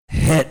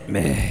Hit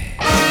me.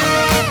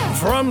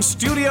 From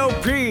Studio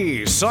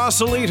P,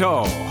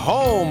 Sausalito,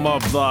 home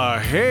of the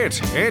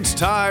hit, it's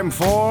time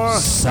for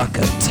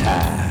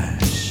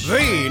Succotash.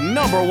 the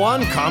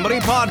 _1 comedy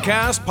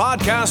podcast,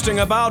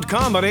 podcasting about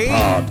comedy.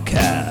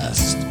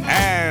 Podcast.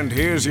 And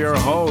here's your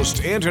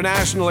host,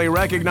 internationally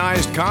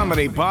recognized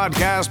comedy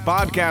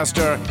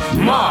podcaster,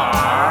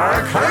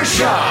 Mark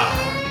Hershaw.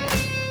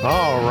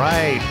 All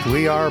right,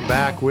 we are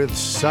back with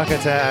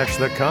Succotash,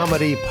 the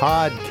comedy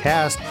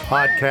podcast.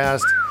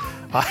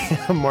 I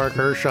am Mark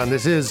Hershaw.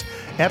 This is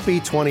Epi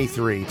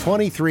 23.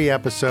 23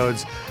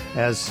 episodes.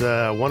 As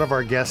one of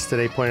our guests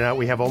today pointed out,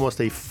 we have almost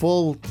a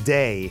full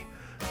day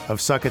of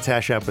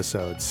Succotash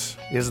episodes.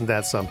 Isn't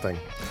that something?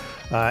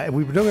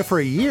 We've been doing it for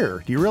a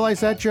year. Do you realize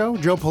that, Joe?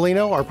 Joe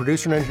Polino, our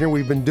producer and engineer,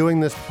 we've been doing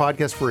this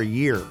podcast for a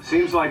year.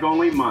 Seems like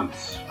only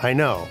months. I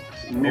know.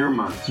 Mere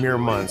months. Mere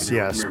months,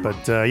 yes. Mere But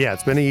months. yeah,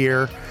 it's been a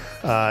year.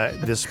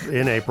 This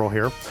in April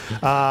here.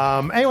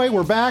 Anyway,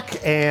 we're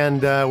back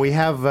and we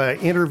have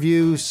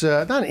interviews.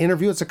 Not an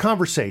interview, it's a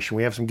conversation.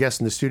 We have some guests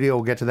in the studio.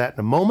 We'll get to that in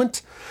a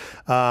moment.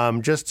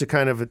 Just to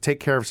kind of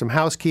take care of some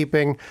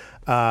housekeeping.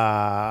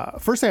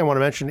 First thing I want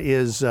to mention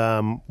is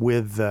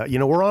with,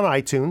 we're on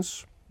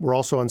iTunes. We're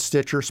also on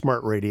Stitcher,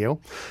 Smart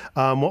Radio.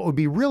 What would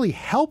be really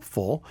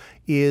helpful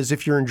is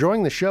if you're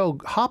enjoying the show,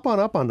 hop on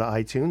up onto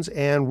iTunes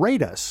and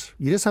rate us.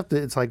 You just have to,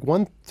 it's like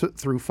 1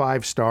 through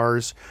 5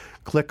 stars.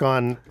 Click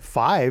on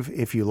 5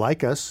 if you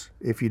like us.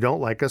 If you don't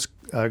like us,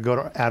 go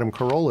to Adam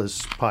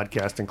Carolla's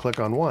podcast and click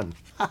on 1.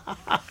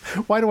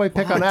 Why do I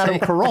pick on Adam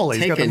Carolla?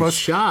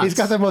 He's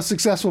got the most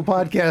successful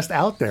podcast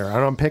out there.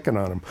 I'm picking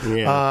on him.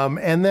 Yeah.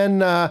 And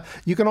then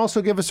you can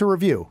also give us a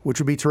review, which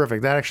would be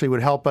terrific. That actually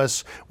would help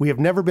us. We have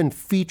never been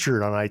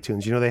featured on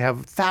iTunes. You know, they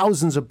have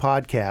thousands of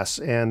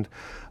podcasts, and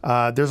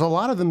there's a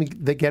lot of them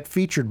that get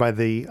featured by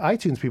the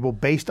iTunes people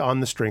based on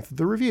the strength of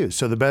the reviews.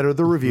 So the better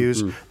the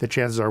reviews, the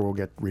chances are we'll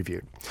get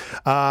reviewed.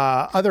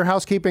 Other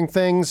housekeeping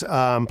things,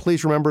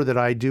 please remember that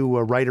I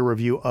do write a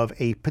review of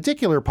a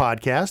particular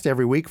podcast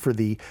every week for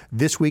the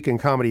This Week in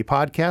Comedy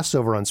podcasts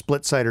over on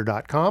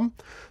splitsider.com.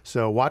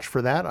 So watch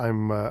for that.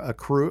 I'm a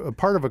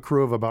part of a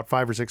crew of about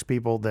 5 or 6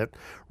 people that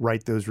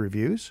write those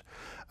reviews.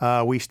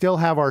 We still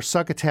have our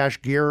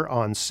Succotash gear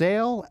on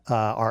sale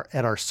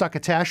at our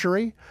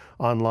Succotashery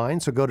online.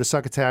 So go to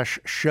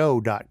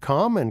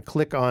succotashshow.com and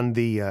click on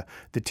the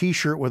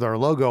T-shirt with our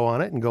logo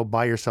on it and go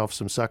buy yourself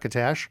some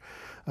Succotash.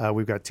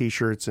 We've got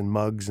T-shirts and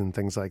mugs and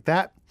things like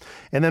that.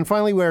 And then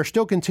finally, we are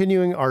still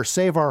continuing our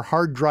Save Our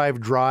Hard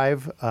Drive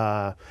drive.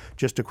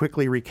 Just to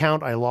quickly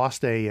recount, I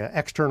lost a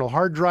external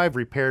hard drive.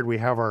 Repaired, we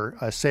have our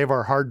Save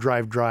Our Hard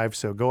Drive.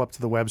 So go up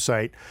to the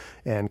website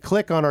and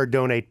click on our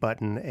donate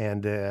button.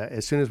 And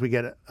as soon as we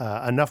get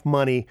enough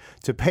money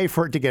to pay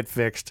for it to get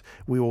fixed,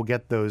 we will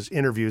get those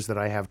interviews that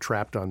I have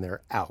trapped on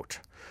there out.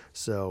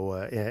 So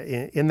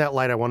in that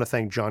light, I want to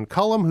thank John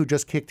Cullum, who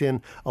just kicked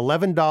in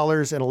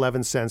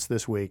 $11.11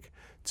 this week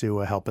to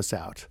help us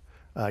out.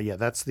 Yeah,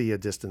 that's the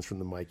distance from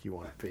the mic you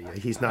want to be.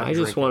 He's not. I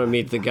just want to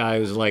meet the guy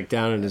who's like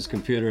down at his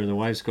computer, and the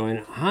wife's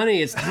going,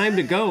 "Honey, it's time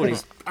to go." And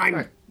he's,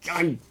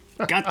 I'm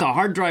got the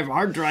hard drive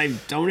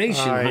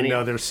donation, I honey.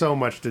 know there's so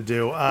much to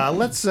do.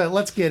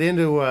 Let's get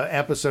into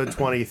episode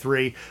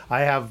 23.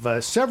 I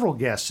have several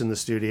guests in the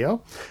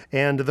studio,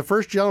 and the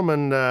first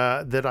gentleman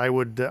that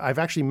I've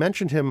actually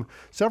mentioned him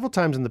several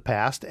times in the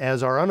past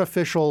as our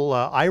unofficial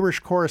Irish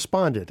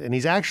correspondent, and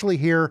he's actually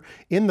here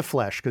in the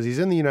flesh because he's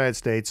in the United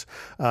States.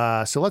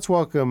 So let's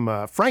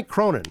welcome Frank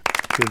Cronin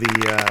to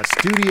the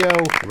Studio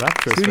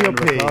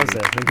P.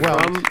 Well,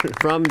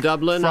 from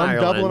Dublin, Ireland.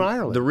 Dublin,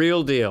 Ireland. The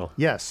real deal.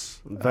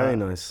 Yes. Very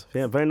nice.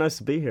 Yeah, very nice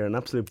to be here. An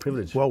absolute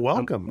privilege. Well,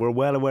 welcome. We're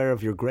well aware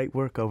of your great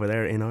work over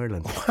there in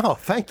Ireland. Wow,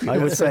 thank you. I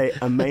would say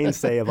a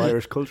mainstay of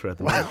Irish culture at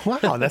the moment.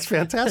 Wow, that's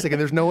fantastic. And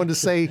there's no one to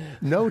say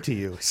no to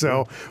you.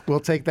 So we'll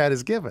take that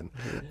as given.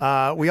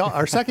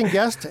 Our second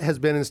guest has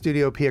been in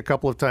Studio P a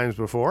couple of times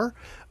before.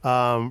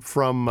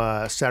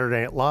 From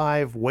Saturday Night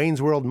Live,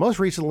 Wayne's World, most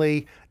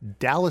recently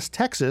Dallas,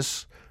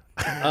 Texas.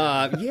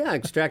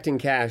 Extracting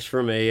cash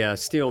from a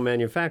steel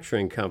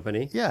manufacturing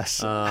company.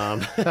 Yes.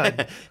 And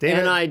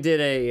I did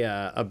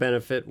a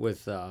benefit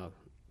with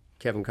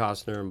Kevin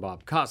Costner and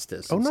Bob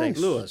Costas in St.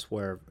 Louis,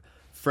 where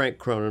Frank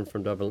Cronin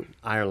from Dublin,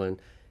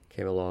 Ireland,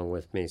 came along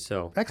with me.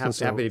 So excellent.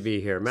 Happy to be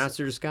here.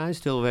 Master of Disguise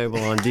still available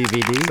on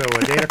DVD.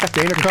 So Dana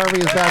Carvey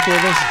is back with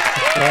us,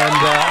 and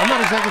I'm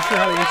not exactly sure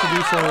how to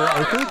introduce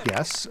our third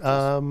guest,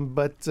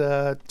 but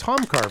Tom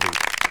Carvey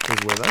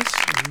is with us.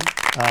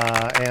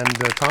 And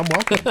Tom,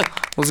 welcome.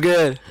 What's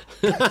good?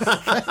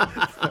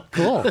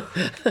 Cool.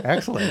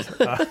 Excellent.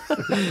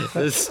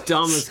 This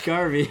Thomas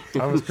Carvey.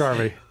 Thomas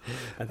Carvey.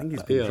 I think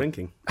he's been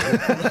drinking.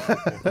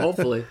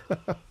 Hopefully.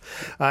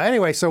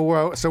 Anyway, so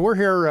we're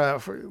here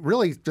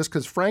really just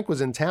because Frank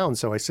was in town.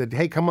 So I said,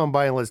 hey, come on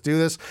by and let's do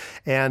this.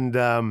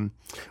 And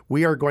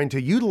we are going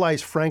to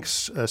utilize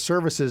Frank's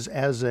services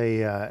as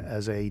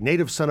a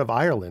native son of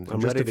Ireland in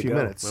just a few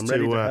minutes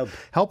to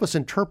help us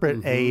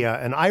interpret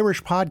an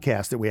Irish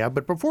podcast that we have.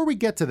 But before we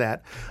get to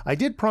that, I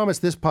did promise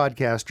this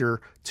podcaster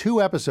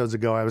 2 episodes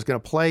ago I was going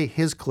to play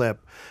his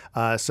clip.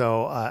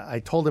 So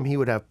I told him he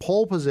would have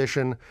pole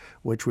position,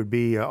 which would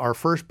be our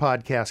first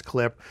podcast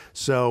clip.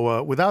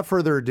 So without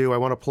further ado, I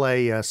want to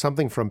play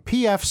something from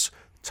PF's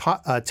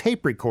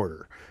Tape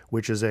Recorder,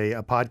 which is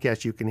a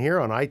podcast you can hear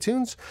on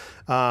iTunes.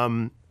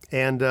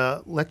 And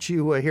let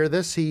you hear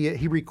this.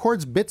 He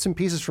records bits and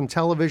pieces from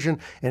television,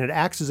 and it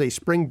acts as a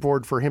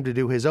springboard for him to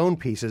do his own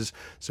pieces.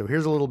 So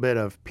here's a little bit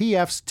of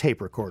PF's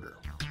Tape Recorder.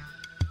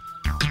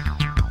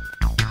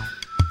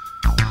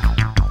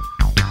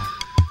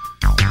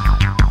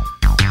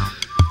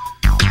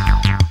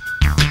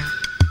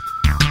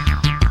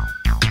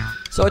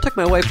 So I took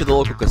my wife to the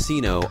local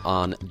casino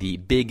on the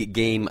Big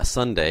Game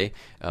Sunday,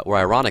 where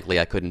ironically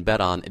I couldn't bet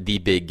on the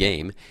big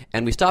game,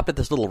 and we stopped at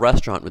this little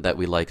restaurant that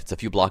we liked. It's a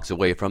few blocks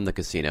away from the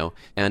casino,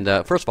 and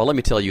first of all, let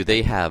me tell you,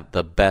 they have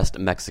the best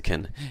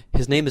Mexican.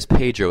 His name is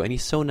Pedro, and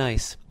he's so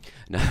nice.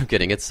 No, I'm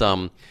kidding. It's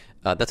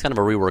that's kind of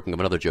a reworking of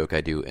another joke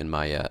I do in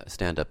my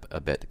stand-up a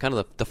bit. Kind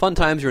of the fun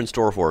times you're in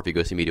store for if you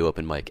go see me do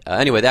open mic.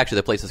 Anyway, actually,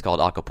 the place is called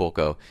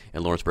Acapulco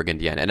in Lawrenceburg,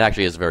 Indiana, and it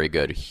actually is very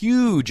good.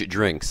 Huge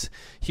drinks,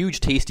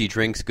 huge tasty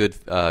drinks, good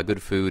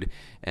food,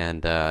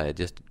 and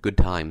just good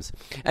times.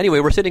 Anyway,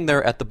 we're sitting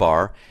there at the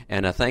bar,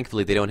 and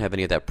thankfully they don't have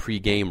any of that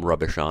pre-game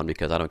rubbish on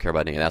because I don't care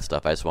about any of that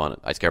stuff. I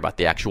just care about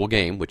the actual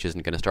game, which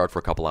isn't going to start for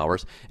a couple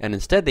hours. And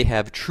instead they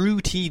have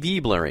True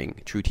TV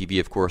blaring. True TV,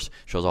 of course,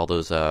 shows all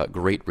those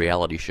great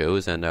reality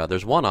shows, and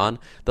there's one on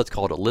that's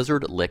called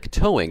Lizard Lick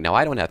Towing. Now,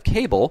 I don't have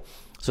cable,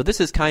 so this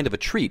is kind of a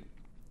treat.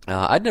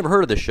 I'd never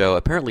heard of this show.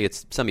 Apparently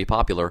it's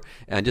semi-popular,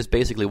 and just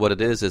basically what it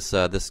is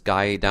this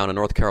guy down in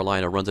North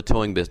Carolina runs a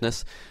towing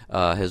business.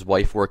 His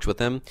wife works with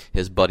him,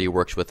 his buddy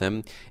works with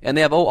him, and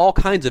they have all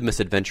kinds of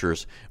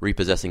misadventures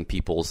repossessing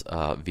people's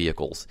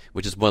vehicles,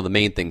 which is one of the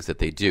main things that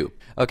they do.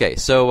 Okay,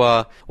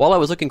 so while I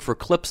was looking for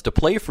clips to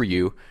play for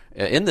you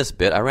in this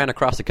bit, I ran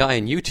across a guy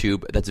on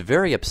YouTube that's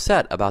very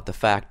upset about the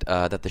fact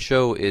that the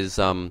show is,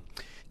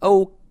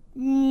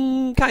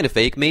 kind of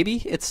fake, maybe.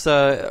 It's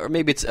or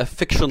maybe it's a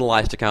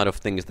fictionalized account of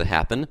things that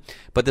happen.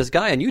 But this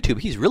guy on YouTube,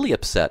 he's really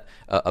upset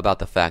about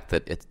the fact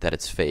that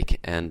it's fake.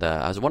 And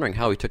I was wondering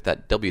how he took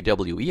that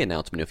WWE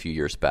announcement a few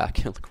years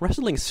back. Like,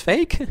 wrestling's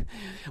fake?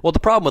 Well, the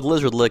problem with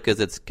Lizard Lick is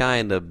it's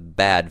kind of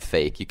bad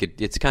fake.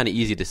 It's kind of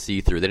easy to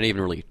see through. They didn't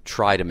even really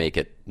try to make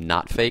it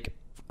not fake.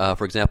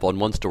 For example, in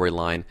one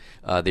storyline,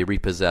 they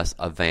repossess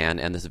a van,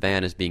 and this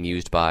van is being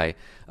used by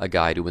a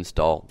guy to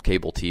install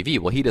cable TV.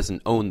 Well, he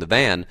doesn't own the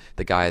van.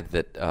 The guy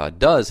that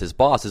does, his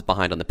boss, is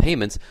behind on the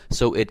payments,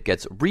 so it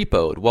gets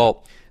repoed.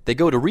 Well, they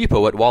go to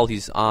repo it while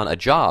he's on a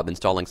job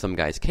installing some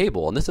guy's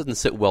cable, and this doesn't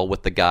sit well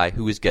with the guy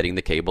who is getting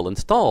the cable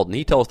installed. And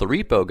he tells the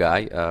repo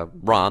guy,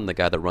 Ron, the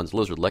guy that runs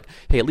Lizard Lick,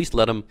 hey, at least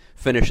let him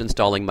finish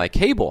installing my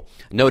cable.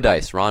 No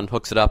dice. Ron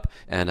hooks it up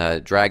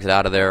and drags it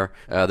out of there.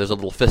 There's a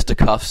little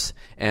fisticuffs,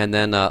 and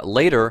then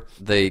later,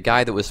 the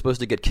guy that was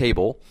supposed to get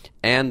cable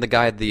and the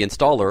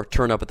installer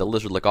turn up at the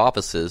Lizard Lick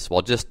offices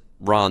while just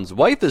Ron's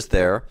wife is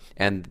there,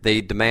 and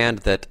they demand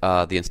that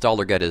the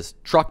installer get his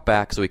truck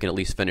back so he can at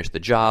least finish the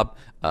job.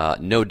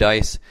 No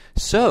dice.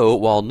 So,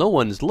 while no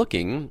one's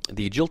looking,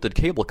 the jilted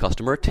cable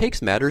customer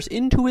takes matters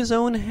into his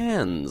own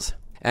hands.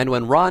 And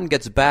when Ron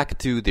gets back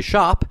to the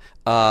shop,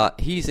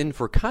 he's in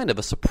for kind of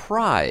a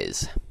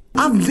surprise.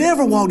 I've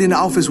never walked in the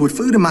office with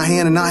food in my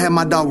hand and not have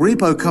my dog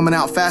Repo coming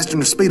out faster than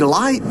the speed of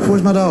light.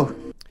 Where's my dog?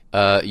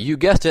 You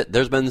guessed it.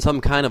 There's been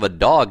some kind of a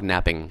dog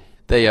napping.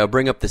 They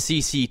bring up the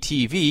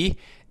CCTV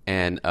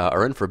and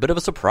are in for a bit of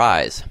a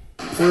surprise.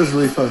 Where's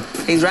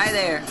Repo? He's right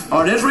there.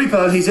 Oh, there's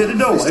Repo. He's at the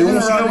door. He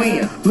wants to go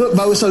in. Look,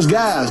 Bo, it's those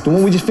guys. The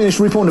one we just finished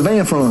repoing the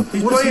van from.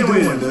 What's he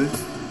doing, dude?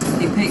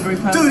 He picked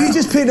Repo. Dude, he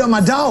just picked up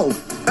my dog.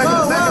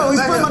 Whoa,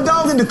 he's put my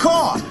dog in the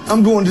car.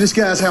 I'm going to this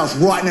guy's house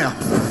right now.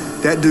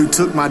 That dude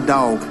took my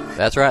dog.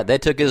 That's right. They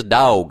took his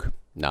dog.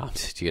 No,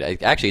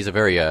 dude, actually, he's a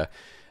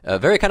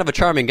very kind of a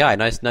charming guy,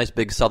 nice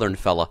big Southern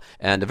fella,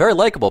 and very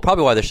likable.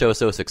 Probably why the show is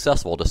so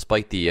successful,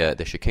 despite the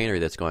chicanery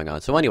that's going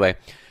on. So anyway,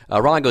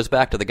 Ron goes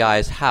back to the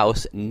guy's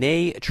house,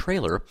 nay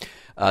trailer,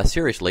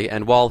 seriously,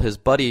 and while his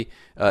buddy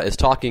is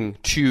talking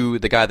to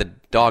the guy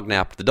that dog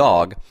napped the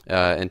dog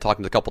and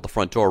talking to the couple at the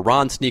front door,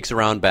 Ron sneaks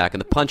around back,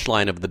 and the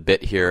punchline of the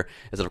bit here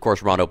is that, of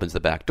course, Ron opens the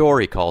back door,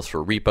 he calls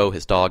for Repo,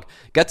 his dog,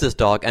 gets his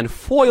dog, and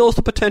foils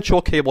the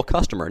potential cable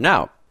customer.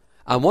 Now,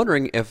 I'm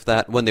wondering if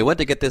that, when they went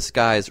to get this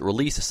guy's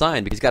release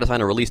signed, because he's got to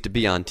sign a release to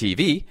be on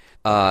TV,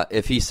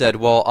 if he said,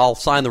 well, I'll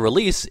sign the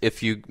release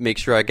if you make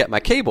sure I get my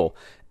cable.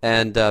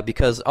 And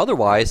because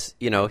otherwise,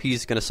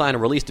 he's going to sign a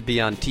release to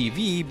be on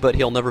TV, but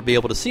he'll never be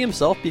able to see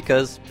himself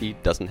because he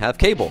doesn't have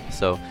cable.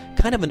 So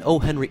kind of an O.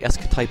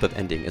 Henry-esque type of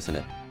ending, isn't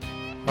it?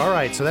 All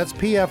right, so that's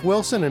P.F.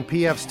 Wilson and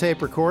P.F.'s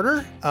Tape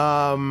Recorder.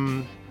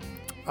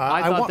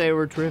 I thought they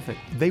were terrific.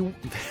 They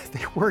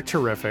were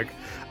terrific.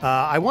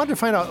 I wanted to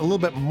find out a little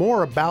bit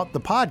more about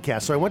the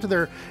podcast, so I went to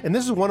their, and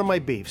this is one of my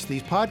beefs.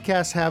 These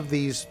podcasts have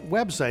these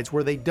websites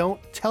where they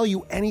don't tell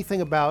you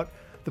anything about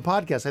the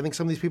podcast. I think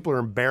some of these people are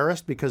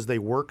embarrassed because they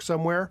work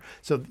somewhere,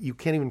 so you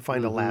can't even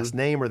find a last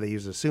name, or they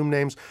use assumed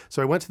names.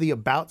 So I went to the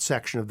About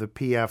section of the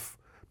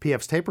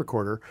PF's tape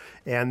recorder,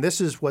 and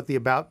this is what the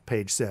About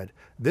page said.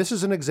 This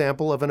is an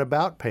example of an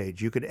About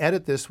page. You could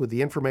edit this with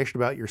the information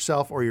about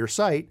yourself or your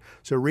site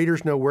so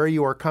readers know where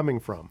you are coming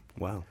from.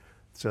 Wow.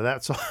 So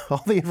that's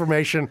all the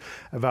information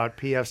about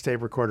PF's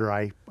tape recorder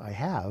I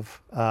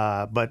have.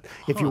 But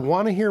if you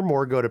want to hear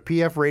more, go to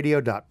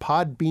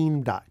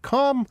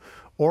pfradio.podbean.com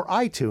or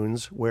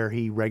iTunes, where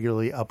he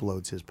regularly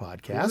uploads his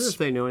podcasts. I wonder if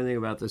they know anything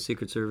about the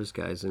Secret Service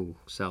guys in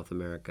South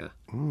America.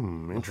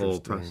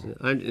 Interesting.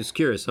 I'm just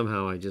curious.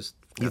 Somehow I just...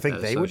 You think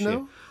they would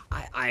know?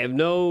 I have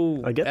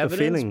no I get the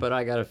evidence, feeling. but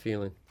I got a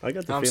feeling. I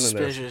get the I'm feeling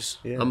suspicious.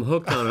 Yeah. I'm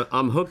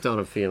hooked on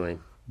a feeling.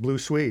 Blue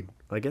Swede,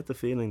 I get the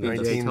feeling that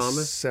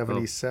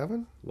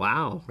 1977?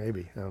 Wow.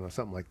 Maybe. I don't know,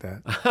 something like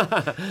that.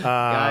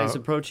 Guys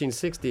approaching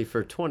 60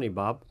 for 20,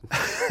 Bob.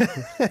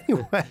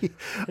 Anyway,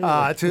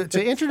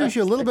 to introduce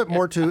you a little bit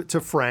more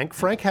to Frank.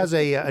 Frank has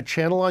a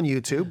channel on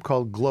YouTube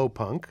called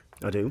Glowpunk.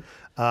 I do.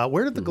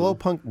 Where did the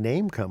Glowpunk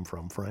name come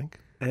from, Frank?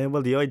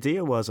 Well, the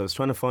idea was I was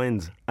trying to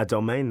find a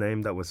domain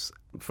name that was,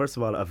 first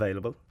of all,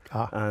 available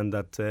and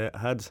that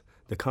had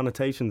the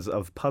connotations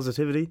of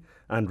positivity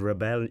and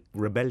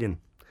rebellion.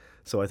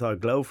 So I thought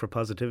glow for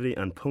positivity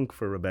and punk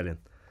for rebellion.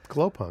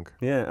 Glowpunk.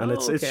 Yeah, and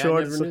it's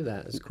short. I never knew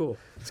that. It's cool.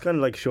 It's kind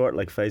of like short,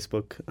 like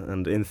Facebook,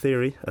 and in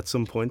theory, at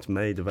some point,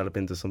 may develop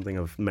into something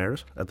of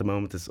merit. At the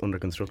moment, it's under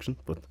construction,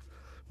 but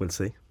we'll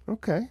see.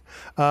 Okay.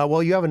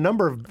 Well, you have a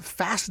number of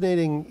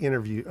fascinating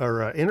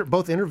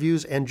both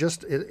interviews and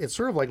just it's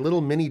sort of like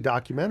little mini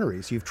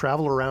documentaries. You've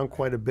traveled around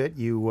quite a bit.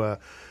 You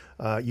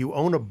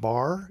own a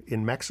bar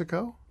in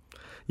Mexico.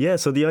 Yeah.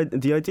 So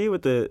the idea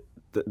with the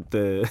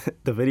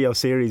video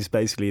series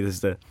basically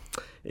is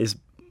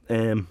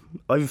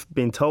I've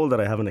been told that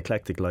I have an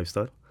eclectic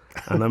lifestyle,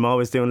 and I'm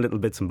always doing little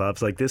bits and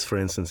bobs. Like this, for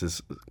instance,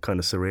 is kind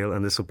of surreal,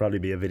 and this will probably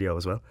be a video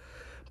as well.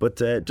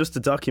 But just to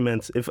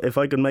document, if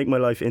I could make my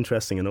life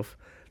interesting enough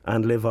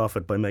and live off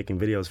it by making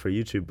videos for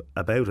YouTube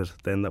about it,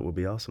 then that would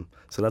be awesome.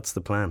 So that's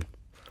the plan.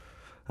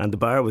 And the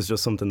bar was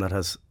just something that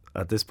has,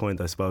 at this point,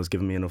 I suppose,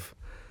 given me enough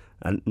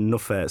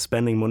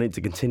spending money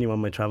to continue on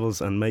my travels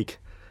and make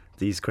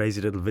these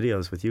crazy little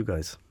videos with you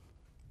guys.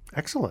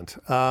 Excellent.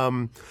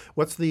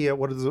 What's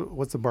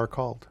the bar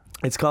called?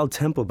 It's called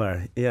Temple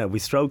Bar. Yeah, we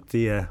stole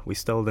the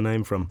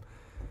name from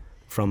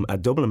a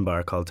Dublin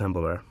bar called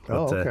Temple Bar.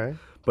 But, okay.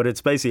 But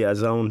it's basically a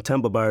zone.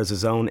 Temple Bar is a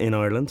zone in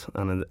Ireland,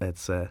 and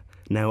it's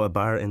now a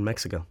bar in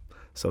Mexico.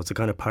 So it's a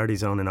kind of party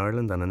zone in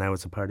Ireland, and now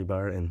it's a party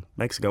bar in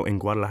Mexico, in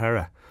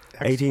Guadalajara.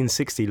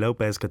 1860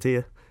 Lopez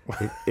Catilla.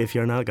 If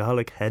you're an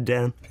alcoholic, head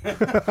down.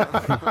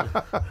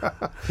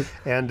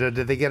 And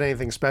did they get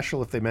anything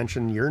special if they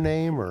mention your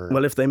name? Or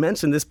well, if they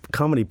mention this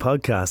comedy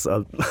podcast,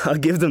 I'll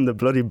give them the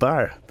bloody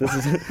bar. This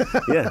is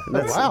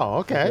wow.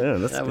 Okay.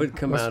 Yeah, that would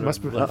come out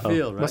of left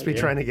field, right? Must be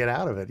trying to get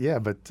out of it. Yeah,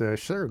 but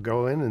sure,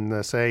 go in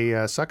and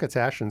say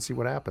succotash and see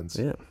what happens.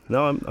 Yeah.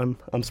 No,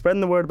 I'm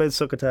spreading the word about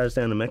succotash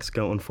down in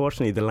Mexico.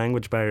 Unfortunately, the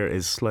language barrier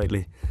is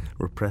slightly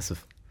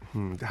repressive.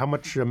 How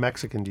much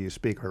Mexican do you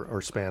speak, or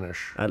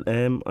Spanish?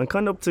 I'm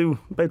kind of up to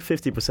about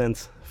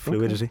 50%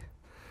 fluidity.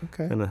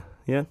 Okay. And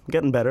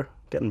getting better.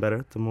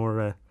 The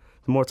more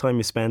time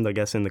you spend, I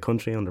guess, in the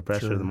country under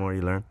pressure, the more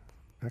you learn.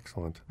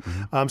 Excellent.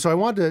 So I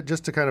wanted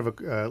to kind of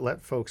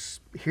let folks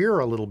hear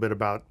a little bit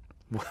about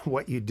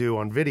what you do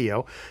on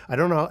video. I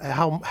don't know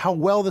how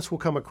well this will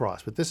come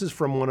across, but this is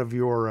from one of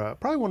your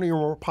probably one of your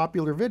more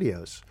popular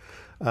videos.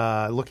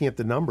 Looking at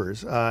the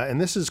numbers,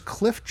 and this is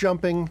cliff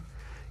jumping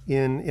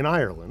in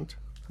Ireland.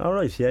 All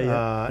right,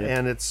 yeah.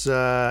 And it's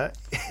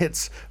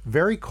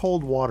very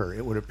cold water,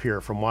 it would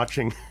appear, from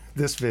watching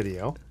this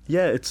video.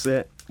 Yeah, it's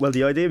well,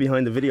 the idea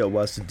behind the video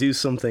was to do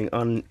something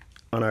on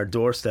our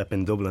doorstep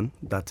in Dublin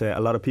that a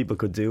lot of people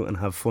could do and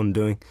have fun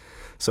doing.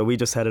 So we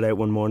just headed out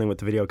one morning with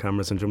the video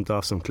cameras and jumped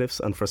off some cliffs,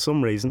 and for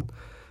some reason,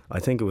 I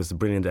think it was the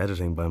brilliant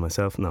editing by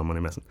myself. No, I'm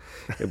only messing.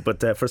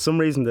 But for some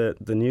reason,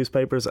 the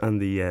newspapers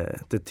and the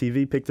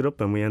TV picked it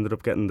up, and we ended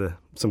up getting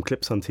some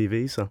clips on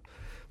TV. So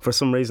for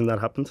some reason that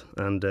happened,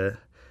 and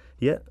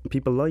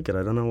people like it.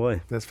 I don't know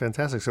why. That's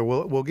fantastic. So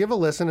we'll give a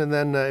listen, and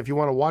then if you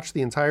want to watch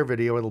the entire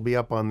video, it'll be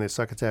up on the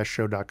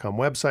succotashshow.com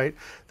website.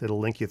 That'll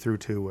link you through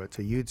to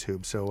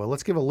YouTube. So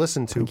let's give a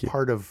listen to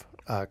part of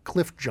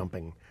cliff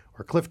jumping,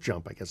 or Cliff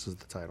Jump, I guess is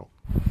the title.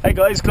 Hey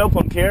guys,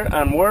 Glowpunk here,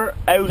 and we're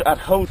out at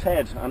Howth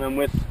Head, and I'm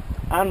with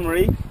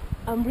Anne-Marie.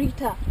 I'm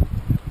Rita.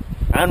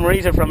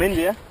 Anne-Rita from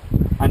India,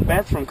 and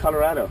Beth from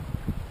Colorado.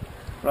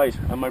 Right,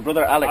 and my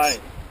brother Alex. Hi,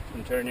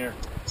 from Turnier.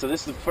 So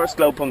this is the first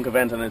Glowpunk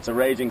event, and it's a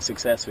raging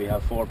success. We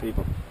have 4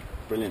 people.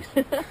 Brilliant.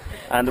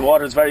 And the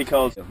water is very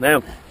cold.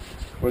 Now,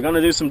 we're going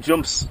to do some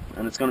jumps,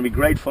 and it's going to be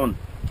great fun.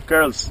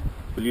 Girls,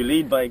 will you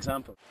lead by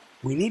example?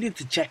 We needed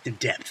to check the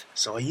depth,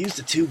 so I used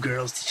the 2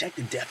 girls to check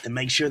the depth and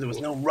make sure there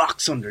was no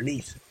rocks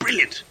underneath.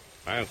 Brilliant!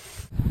 Wow.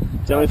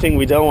 The only thing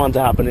we don't want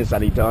to happen is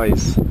that he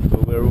dies,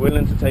 but we're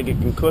willing to take a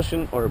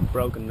concussion or a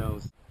broken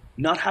nose.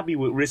 Not happy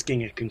with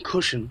risking a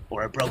concussion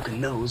or a broken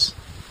nose,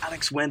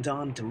 Alex went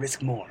on to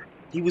risk more.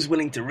 He was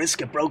willing to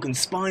risk a broken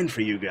spine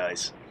for you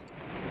guys.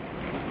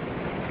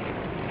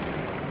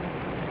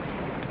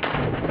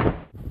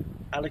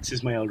 Alex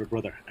is my older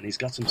brother, and he's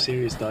got some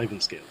serious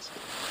diving skills.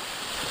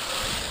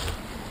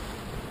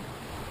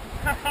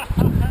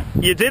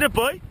 You did it,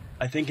 boy?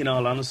 I think in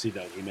all honesty,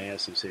 though, he may have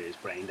some serious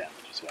brain damage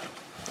as well.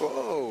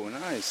 Oh,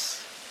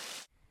 nice.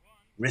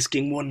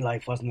 Risking one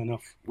life wasn't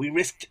enough. We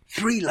risked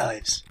 3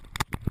 lives.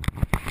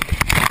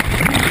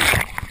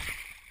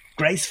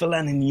 Graceful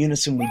and in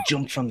unison, we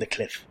jumped from the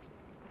cliff.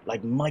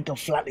 Like Michael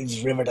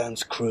Flatley's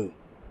Riverdance crew.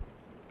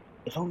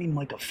 If only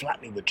Michael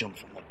Flatley would jump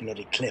from that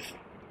bloody cliff.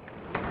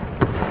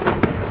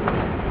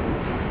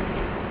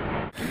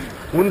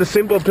 One of the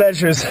simple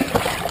pleasures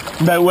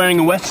about wearing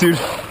a wetsuit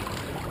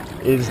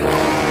is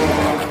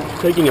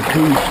taking a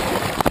pee.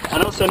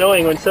 And also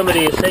knowing when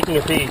somebody is taking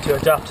a pee to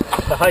adopt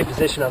a high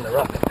position on the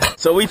rock.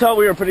 So we thought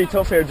we were pretty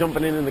tough here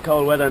jumping in the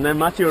cold weather, and then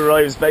Matthew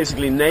arrives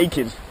basically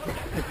naked,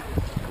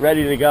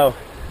 ready to go.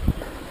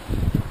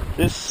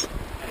 This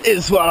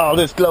is what all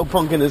this glow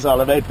punking is all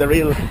about. The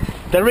real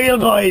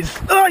boys.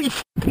 Oh, you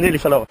nearly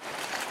fell over.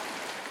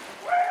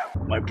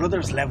 My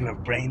brother's level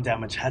of brain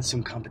damage had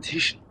some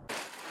competition.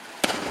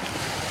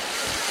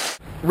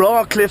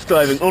 Raw cliff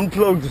diving,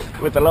 unplugged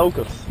with the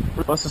locals.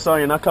 What's the story?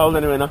 You're not cold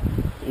anyway, no?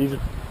 Easy.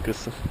 Good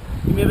stuff.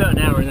 Give me about an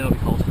hour and then I'll be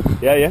cold.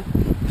 Yeah, yeah.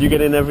 Do you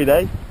get in every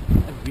day?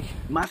 Every week.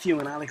 Matthew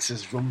and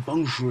Alex's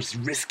rambunctious,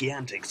 risky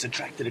antics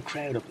attracted a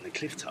crowd up on the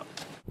cliff top.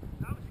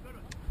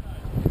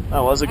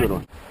 That was a good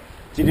one.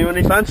 Do you do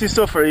any fancy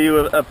stuff, or are you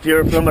a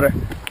pure plummeter?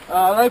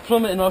 I like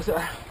plummeting also.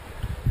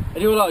 I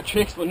do a lot of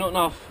tricks, but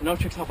no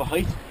tricks off a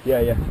height. Yeah,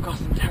 yeah. I've got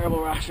some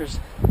terrible rashers.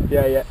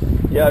 Yeah, yeah.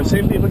 Yeah, I've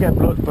seen people get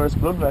burst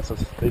blood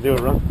vessels. They do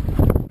it wrong.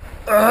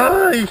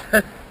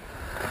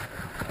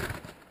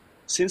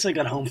 Since I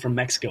got home from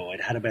Mexico,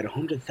 I'd had about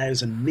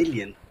 100,000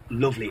 million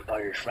lovely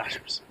Irish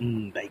rashers.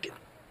 Bacon.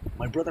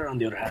 My brother, on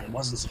the other hand,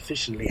 wasn't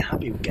sufficiently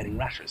happy with getting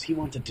rashers. He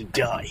wanted to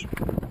die.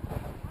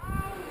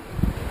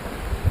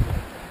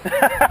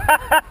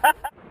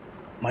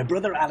 My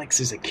brother Alex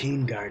is a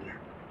keen gardener,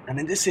 and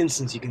in this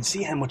instance you can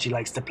see how much he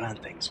likes to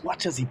plant things.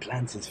 Watch as he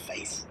plants his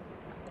face.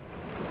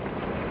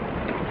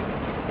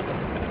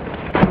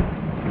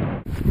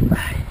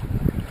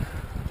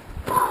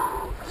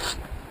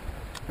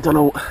 Don't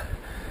know.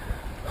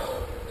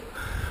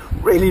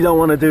 Really don't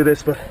want to do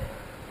this, but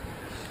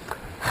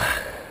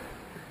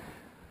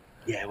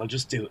yeah, well,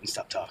 just do it and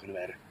stop talking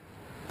about it.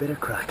 Bit of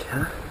crack,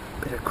 huh?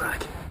 Bit of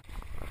crack.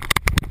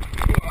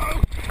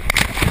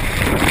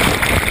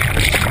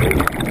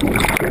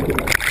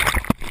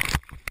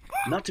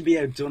 Not to be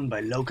outdone by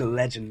local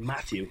legend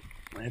Matthew,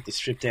 I had to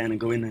strip down and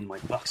go in my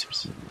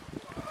boxers.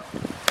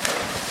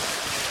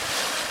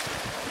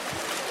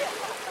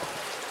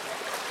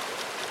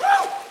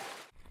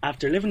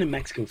 After living in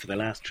Mexico for the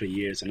last 3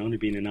 years and only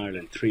being in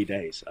Ireland 3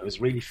 days, I was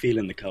really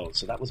feeling the cold,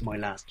 so that was my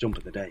last jump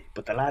of the day.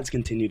 But the lads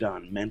continued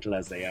on, mental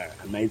as they are,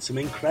 and made some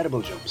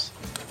incredible jumps.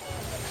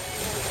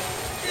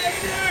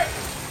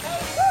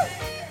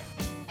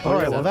 All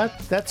right, well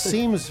that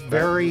seems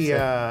very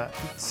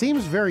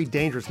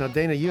dangerous. Now,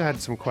 Dana, you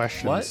had some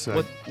questions.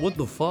 What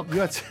the fuck?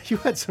 You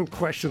had some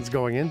questions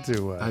going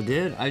into. I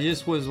did. I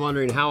just was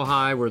wondering how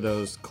high were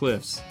those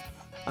cliffs?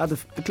 The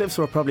cliffs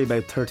were probably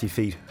about 30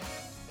 feet.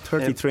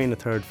 33 and a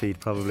third feet,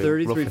 probably.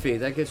 33 roughly. feet,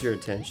 that gets your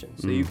attention.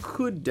 So you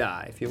could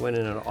die if you went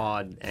in an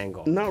odd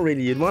angle. Not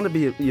really. You'd want to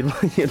be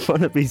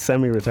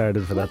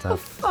semi-retarded for that to happen. What the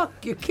fuck?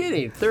 You're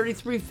kidding.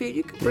 33 feet,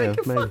 you could break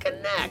your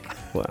fucking neck.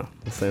 Wow,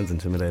 that sounds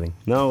intimidating.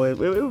 No, it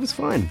was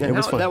fine. And it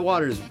was fine. That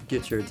water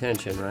gets your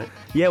attention, right?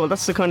 Yeah, well,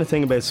 that's the kind of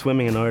thing about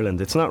swimming in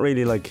Ireland. It's not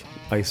really like,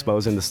 I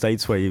suppose, in the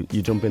States where you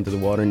jump into the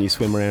water and you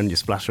swim around, you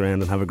splash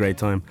around and have a great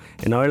time.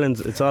 In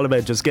Ireland, it's all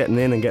about just getting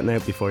in and getting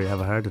out before you have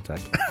a heart attack.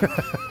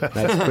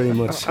 That's pretty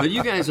much. But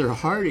you guys are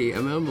hardy. I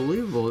mean,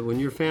 unbelievable. When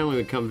your family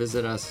would come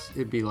visit us,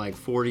 it'd be like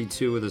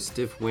 42 with a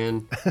stiff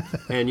wind,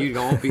 and you'd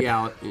all be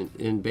out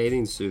in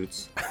bathing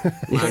suits,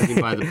 lounging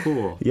by the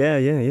pool. Yeah.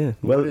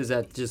 Well, what is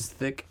that? Just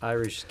thick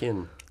Irish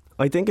skin.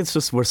 I think it's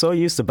just we're so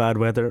used to bad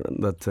weather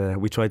that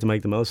we try to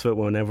make the most of it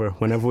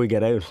whenever we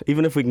get out.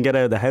 Even if we can get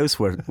out of the house,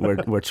 we're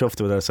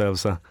chuffed with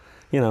ourselves. So,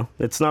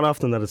 it's not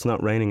often that it's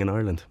not raining in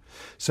Ireland.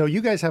 So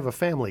you guys have a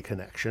family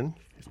connection.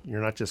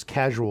 You're not just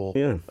casual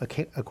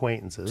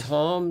acquaintances.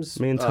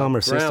 Me and Tom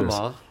are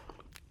grandma sisters.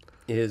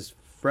 is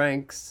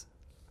Frank's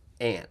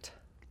aunt.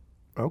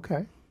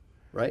 Okay.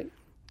 Right?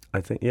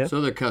 I think, yeah.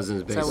 So they're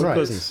cousins, basically. We're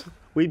cousins.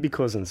 We'd be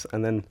cousins,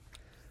 and then,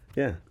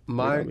 yeah.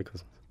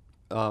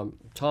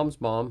 Tom's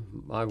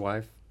mom, my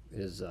wife,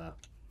 is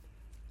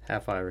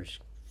half Irish,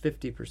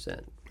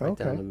 50%, right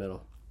down the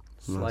middle.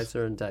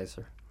 Slicer and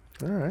dicer.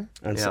 All right.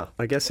 And so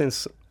I guess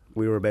since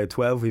we were about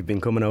 12, we've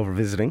been coming over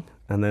visiting,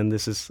 and then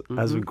this is,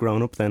 as we've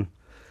grown up then,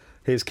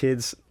 his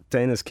kids,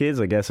 Dana's kids,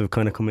 I guess, have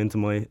kind of come into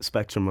my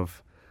spectrum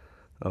of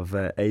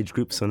age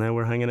groups, so now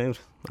we're hanging out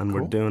and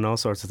we're doing all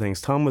sorts of things.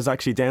 Tom was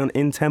actually down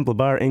in Temple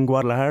Bar in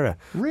Guadalajara,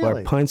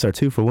 where pints are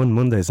 2 for $1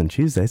 Mondays and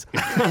Tuesdays.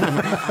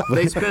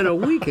 They spent a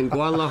week in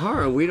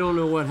Guadalajara. We don't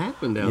know what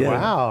happened down there.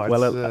 Wow.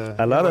 Well,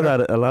 a lot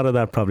of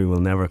that probably will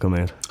never come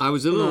out. I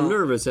was a little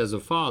nervous as a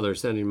father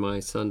sending my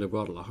son to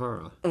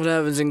Guadalajara. What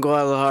happens in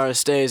Guadalajara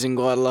stays in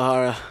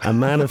Guadalajara. A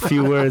man of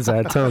few words,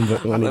 our Tom.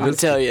 But when Let me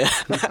tell you.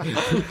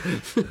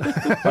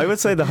 I would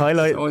say the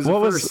highlight. What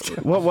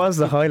was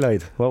the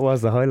highlight? What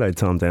was the highlight,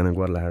 Tom, down in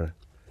Guadalajara?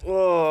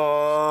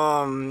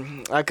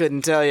 Oh, I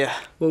couldn't tell you.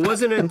 Well,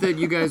 wasn't it that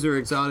you guys are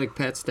exotic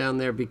pets down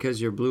there because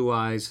you're blue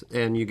eyes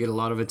and you get a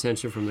lot of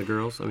attention from the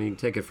girls? I mean, you can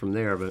take it from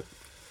there, but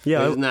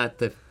isn't that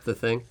the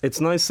thing? It's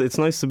nice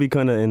to be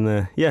kind of in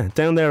the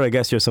down there. I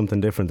guess you're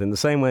something different. In the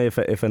same way,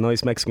 if a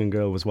nice Mexican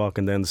girl was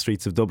walking down the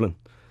streets of Dublin,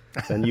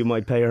 then you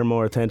might pay her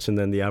more attention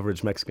than the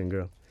average Mexican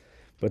girl.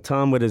 But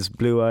Tom with his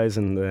blue eyes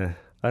and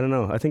I don't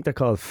know. I think they're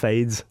called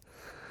fades.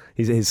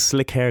 His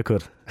slick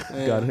haircut.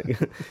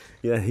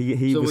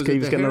 He was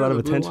getting a lot of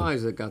attention. Blue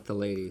eyes that got the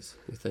ladies,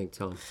 you think,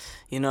 Tom?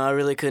 I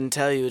really couldn't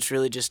tell you. It's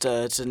really just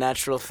it's a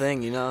natural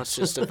thing, It's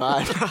just a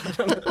vibe.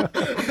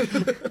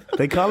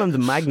 They call him the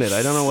magnet.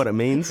 I don't know what it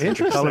means.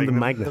 Interesting. They call him the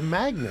magnet. The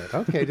magnet.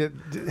 Okay.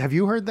 Have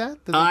you heard that?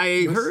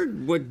 I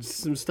heard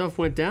some stuff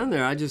went down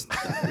there. I just,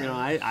 I'm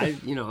out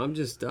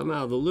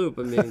of the loop.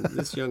 I mean,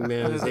 this young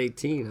man is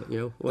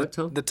 18. What,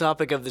 Tom? The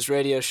topic of this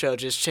radio show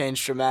just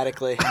changed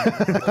dramatically.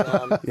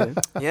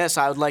 Yes,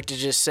 I would like to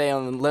just say,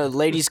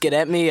 ladies, get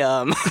at me.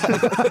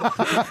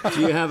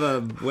 Do you have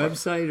a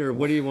website, or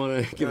what do you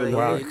want to give it?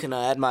 Wow. You can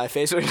add my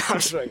Facebook.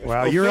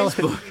 Wow,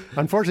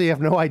 unfortunately, you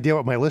have no idea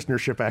what my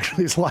listenership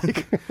actually is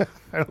like.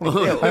 I don't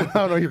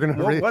know you're going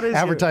to be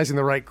advertising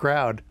the right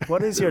crowd.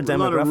 What is your demographic? A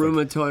lot of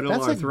rheumatoid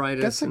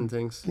arthritis and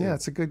things. Yeah,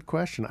 it's a good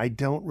question. I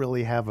don't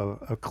really have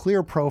a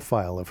clear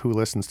profile of who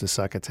listens to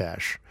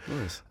Succotash.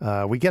 Nice.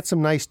 We get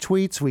some nice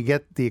tweets. We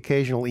get the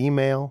occasional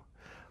email.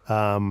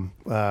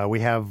 We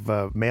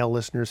have male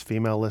listeners,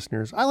 female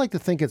listeners. I like to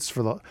think it's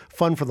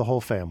fun for the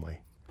whole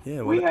family.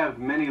 Yeah, we have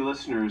many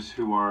listeners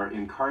who are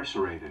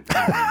incarcerated.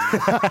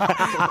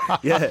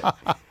 Yeah,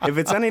 if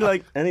it's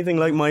anything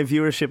like my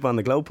viewership on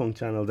the Glowpunk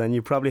channel, then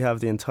you probably have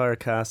the entire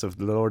cast of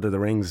The Lord of the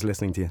Rings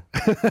listening to you.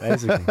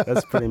 Basically,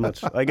 that's pretty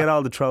much. I get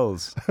all the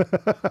trolls,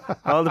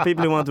 all the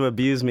people who want to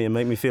abuse me and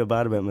make me feel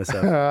bad about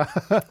myself.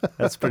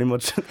 That's pretty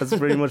much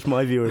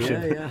my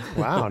viewership. Yeah.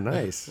 Wow,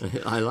 nice.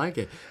 I like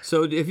it.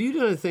 So, have you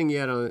done a thing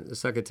yet on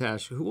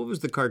Succotash? What was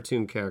the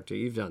cartoon character?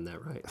 You've done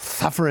that, right?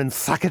 Suffering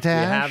Succotash.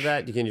 You have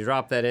that? Can you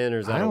drop that in, or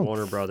is that a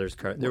Warner Brothers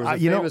cartoon? There was a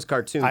famous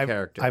cartoon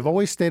character. I've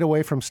always stayed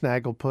away from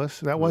Snagglepuss.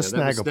 That was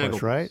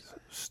Snagglepuss, right?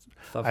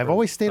 I've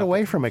always stayed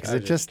away from it because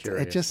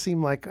it just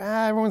seemed like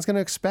everyone's going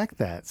to expect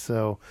that.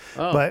 So,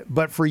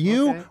 but for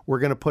you, we're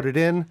going to put it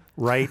in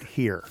right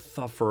here.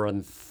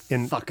 Suffering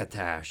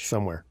Succotash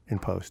somewhere in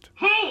post.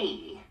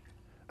 Hey.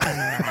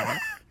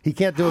 He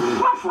can't do it.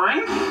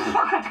 Suffering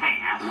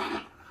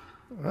Succotash.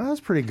 Well,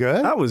 that's pretty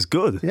good. That was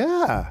good.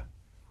 Yeah.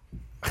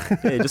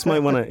 Yeah, you just might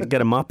want to get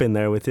a mop in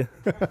there with you.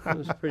 That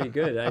was pretty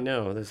good. I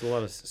know. There's a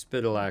lot of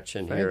spittle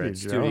action here at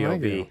Studio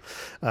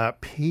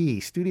P.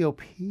 Studio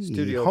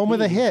P. Home of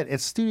the hit.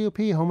 It's Studio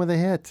P, home of the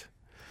hit.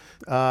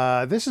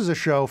 This is a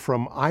show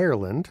from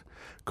Ireland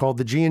called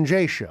the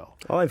G&J Show.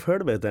 Oh, I've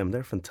heard about them.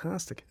 They're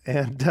fantastic.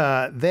 And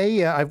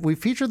we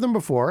featured them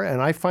before,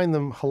 and I find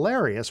them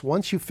hilarious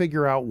once you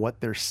figure out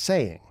what they're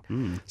saying.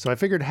 So I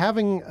figured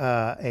having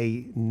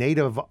a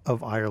native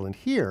of Ireland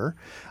here,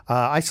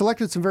 I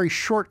selected some very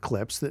short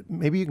clips that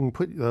maybe you can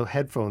put the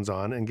headphones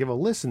on and give a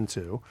listen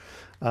to,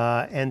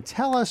 and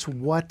tell us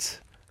what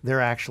they're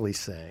actually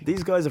saying.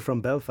 These guys are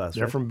from Belfast,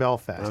 They're from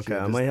Belfast. Okay,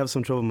 I might have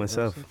some trouble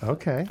myself.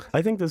 Okay.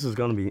 I think this is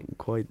going to be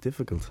quite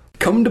difficult.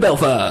 Come to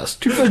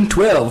Belfast,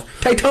 2012.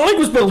 Titanic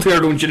was built here,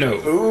 don't you know?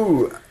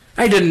 Ooh.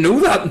 I didn't know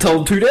that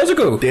until 2 days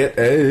ago. Date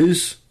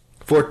is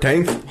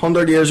 14th,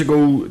 100 years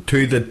ago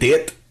to the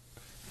date,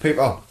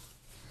 people,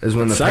 is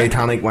when the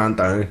Titanic went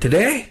down.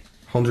 Today?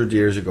 100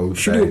 years ago.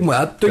 Should you open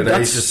that? Dude,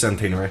 today's the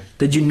centenary.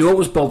 Did you know it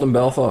was built in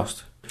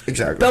Belfast?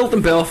 Exactly. Built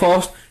in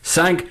Belfast,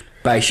 sank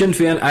by Sinn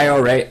Féin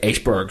IRA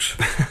icebergs.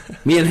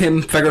 Me and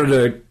him figured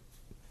it out.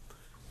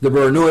 They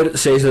were annoyed at the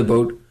size of the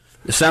boat.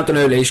 They sent an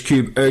old ice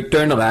cube out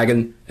down the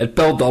lagoon. It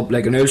built up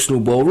like an old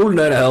snowball, rolling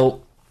down a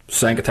hill,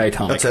 sank a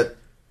Titanic. That's it.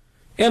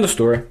 End of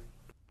story.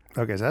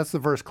 Okay, so that's the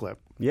first clip.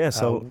 Yeah,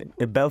 so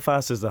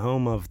Belfast is the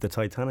home of the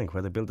Titanic,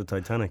 where they built the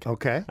Titanic.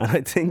 Okay. And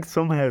I think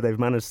somehow they've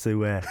managed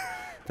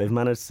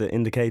to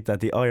indicate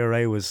that the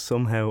IRA was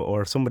somehow,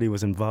 or somebody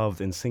was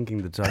involved in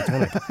sinking the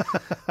Titanic,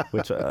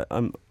 which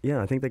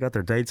I think they got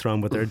their dates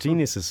wrong, but they're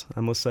geniuses, I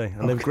must say,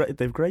 and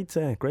they've great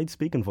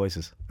speaking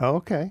voices. Oh,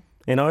 okay.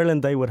 In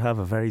Ireland, they would have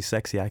a very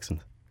sexy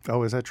accent.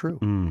 Oh, is that true?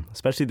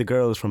 Especially the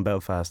girls from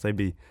Belfast, they'd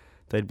be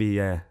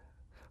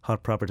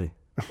hot property.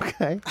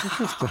 Okay,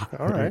 interesting.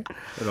 All right.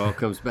 It all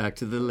comes back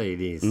to the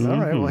ladies. All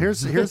right. Well,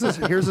 here's the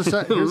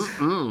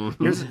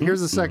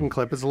second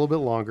clip. It's a little bit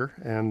longer,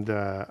 and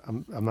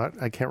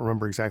I can't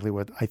remember exactly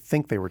what I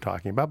think they were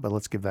talking about, but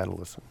let's give that a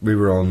listen. We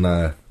were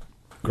on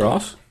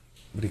Gross.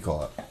 what do you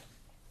call it?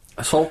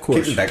 Assault course.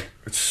 Keeping deck.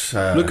 It's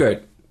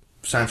Lookout.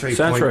 Sentry.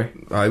 Sentry.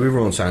 We were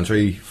on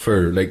Sentry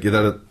for like you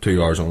did it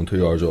 2 hours on,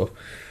 2 hours off,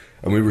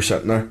 and we were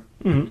sitting there.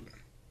 Mm-hmm.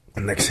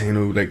 And next thing you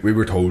know, like we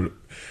were told,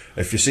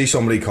 if you see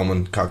somebody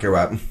coming, cock your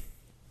weapon.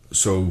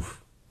 So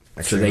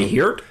they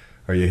hear it?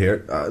 Are you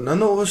here?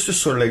 No, it was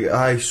just sort of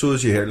like, so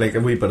as you hear, like a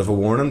wee bit of a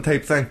warning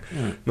type thing.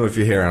 No, if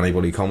you hear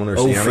anybody coming or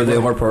see anybody. For the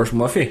other person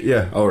with you?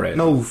 Yeah. Oh, right.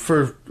 No,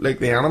 for like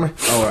the enemy.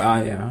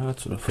 Oh, yeah,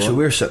 that's what I thought. So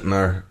we're sitting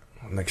there,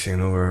 next thing you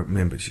know,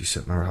 me and Bitchy's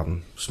sitting there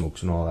having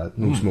smokes and all that.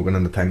 No smoking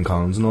in the tin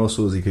cans and all,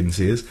 so as he couldn't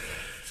see us.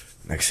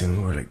 Next thing you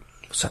know, we're like,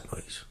 what's that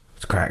noise?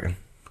 It's cracking.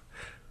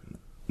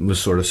 We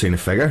sort of seen a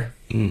figure.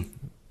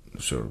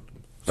 So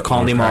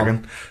calling him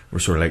on. We're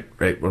sort of like,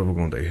 right, what are we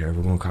going to do here?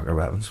 We're going to cock our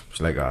weapons.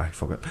 It's like,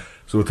 fuck it.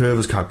 So the two of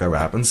us cocked our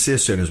weapons. See,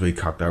 as soon as we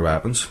cocked our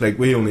weapons, like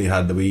we only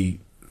had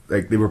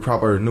like they were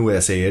proper, no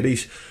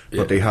SA-80s,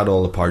 but they had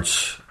all the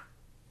parts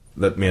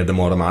that made them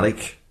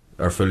automatic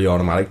or fully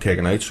automatic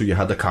taken out. So you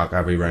had to cock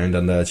every round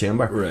in the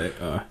chamber.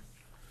 Right.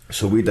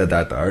 So we did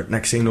that there.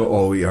 Next thing you know,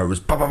 all we heard was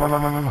bah, bah, bah, bah,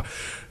 bah, bah.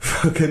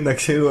 Fucking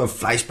next thing you know,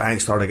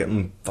 flashbangs started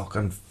getting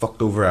fucking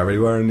fucked over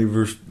everywhere, and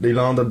they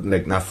landed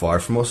like not far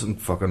from us,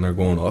 and fucking they're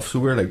going off. So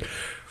we're like,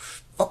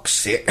 fuck's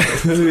sake.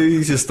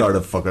 He just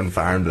started fucking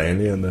firing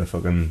blindly in the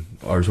fucking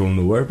arsehole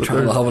nowhere. But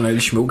trying to have an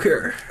old smoke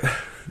here.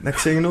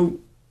 Next thing you know,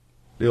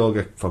 they all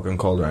get fucking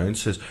called around.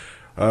 Says,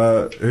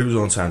 who was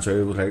on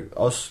Sentry? It was like,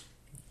 us.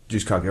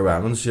 Just cock your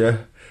weapons, yeah.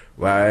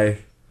 Why?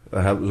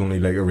 The help was only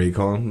like a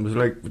recon. It was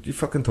like, but you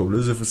fucking told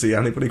us if we see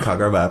anybody cock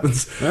our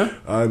weapons. Huh?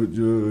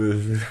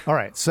 All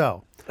right,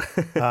 so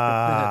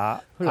now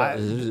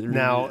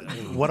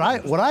what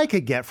I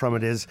could get from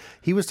it is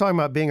he was talking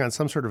about being on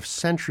some sort of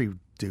sentry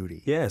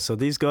duty. Yeah, so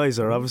these guys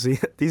are obviously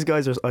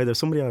either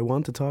somebody I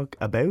want to talk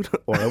about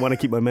or I want to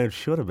keep my mouth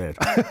shut about.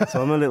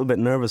 So I'm a little bit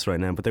nervous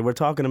right now. But they were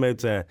talking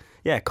about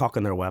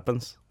cocking their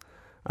weapons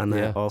and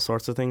all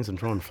sorts of things and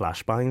throwing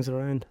flashbangs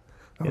around.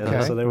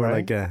 Okay, so they were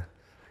like,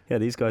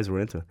 these guys were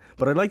into it.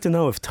 But I'd like to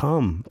know if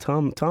Tom's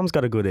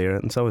got a good ear,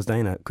 and so is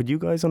Dana. Could you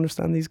guys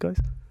understand these guys?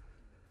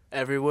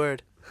 Every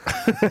word.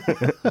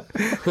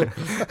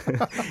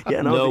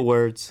 No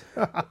words.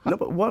 No,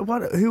 but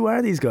what? Who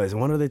are these guys, and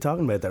what are they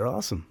talking about? They're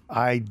awesome.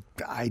 I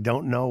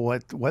don't know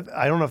what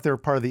I don't know if they're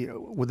part of the.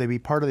 Would they be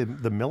part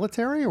of the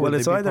military? Or well, would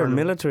it's they be either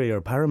military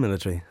or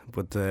paramilitary.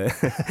 But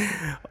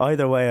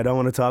either way, I don't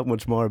want to talk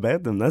much more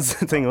about them. That's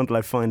the thing until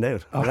I find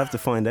out. I'll have to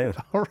find out.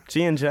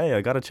 G&J,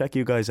 I got to check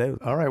you guys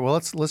out. All right. Well,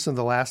 let's listen to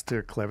the last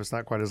clip. It's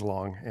not quite as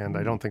long, and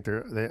I don't think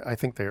I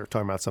think they're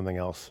talking about something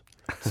else.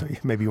 So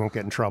maybe you won't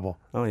get in trouble.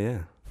 Oh yeah.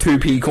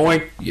 2p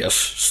coin, yes.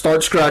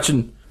 Start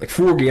scratching. Like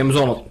 4 games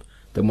on it.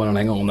 Didn't win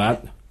anything on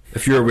that.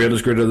 If your rate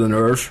is greater than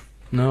ours.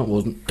 No, it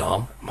wasn't.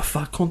 Damn, I'm a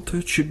fat cunt too,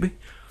 it should be.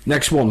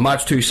 Next one,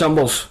 match 2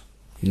 symbols.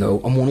 No,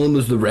 and one of them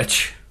is the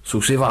rich.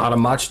 So see if I had a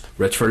match,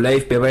 rich for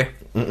life, baby.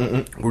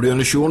 We're doing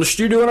a show in the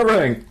studio and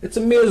everything. It's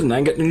amazing.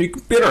 I'm getting a new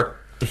computer.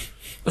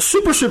 A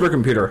super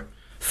computer.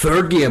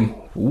 3rd game.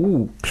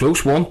 Ooh,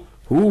 close one.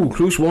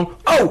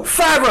 Oh,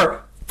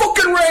 fiver!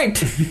 Fucking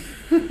right!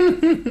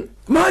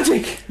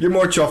 Magic! You're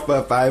more chuffed by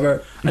a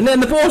fiver. And then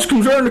the boss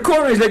comes around the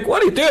corner and he's like,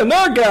 what are you doing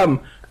there, Gavin?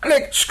 And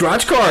like,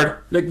 scratch card.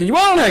 Like, did you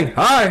want anything?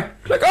 Aye.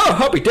 Like, oh,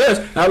 happy days.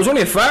 I was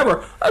only a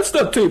fiver. That's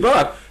not too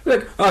bad.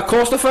 Like,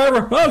 cost a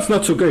fiver? Oh, it's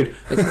not so good.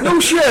 Like, no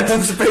shit.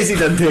 I'm surprised he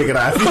didn't take it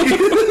off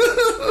you.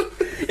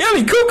 Yeah,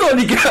 he cook on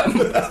you,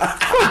 Gavin.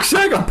 Fuck's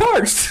sake, I'm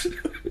parched.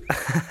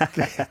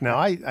 Now,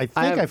 I think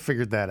I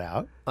figured that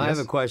out. I have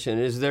a question.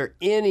 Is there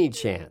any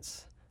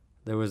chance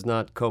there was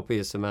not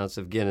copious amounts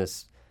of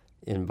Guinness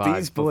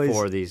imbibed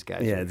before these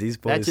guys? Yeah, these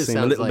boys seem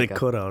a little bit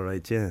cut, all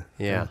right.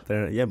 Yeah,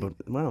 but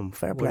well,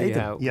 fair play.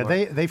 Yeah,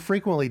 they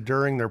frequently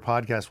during their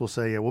podcast will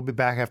say, "We'll be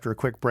back after a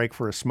quick break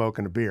for a smoke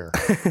and a beer."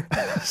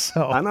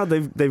 So I know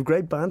they've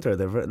great banter.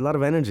 They've a lot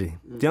of energy.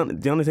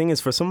 The only thing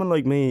is, for someone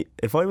like me,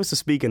 if I was to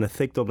speak in a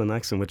thick Dublin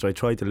accent, which I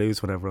try to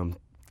lose whenever I'm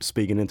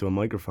speaking into a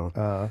microphone,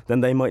 then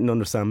they mightn't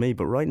understand me.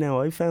 But right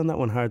now, I found that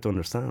one hard to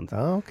understand.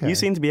 Oh, okay. You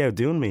seem to be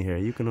outdoing me here.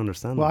 You can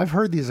understand. Well, me. I've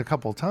heard these a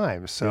couple of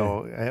times.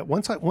 So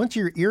once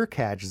your ear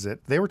catches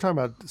it, they were talking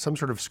about some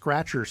sort of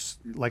scratcher,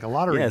 like a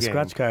lottery game. Yeah,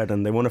 scratch card,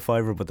 and they won a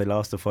fiver, but they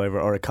lost a fiver,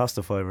 or it cost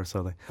a fiver.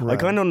 So I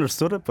kind of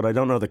understood it, but I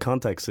don't know the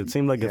context. It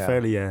seemed like a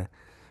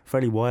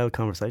fairly wild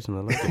conversation.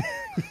 I like it.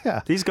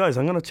 Yeah. These guys,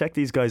 I'm going to check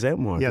these guys out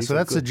more. Yeah, these so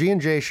that's the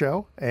G&J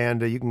Show,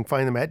 and you can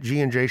find them at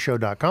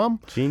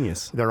gnjshow.com.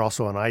 Genius. They're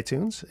also on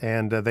iTunes,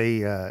 and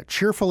they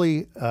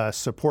cheerfully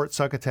support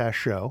Succotash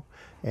Show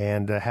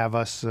and have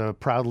us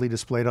proudly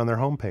displayed on their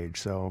homepage.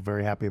 So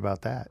very happy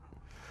about that.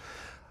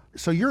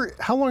 So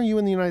how long are you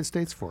in the United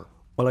States for?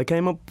 Well, I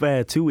came up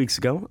 2 weeks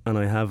ago, and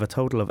I have a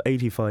total of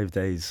 85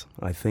 days,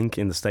 I think,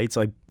 in the States.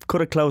 I could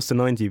have close to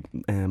 90,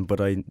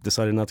 but I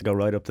decided not to go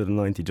right up to the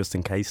 90 just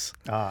in case.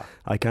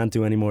 I can't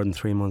do any more than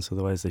 3 months,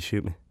 otherwise they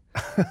shoot me.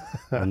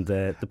 And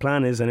the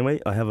plan is,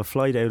 anyway, I have a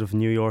flight out of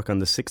New York on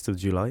the 6th of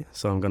July,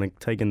 so I'm going to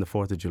take in the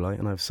 4th of July,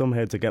 and I've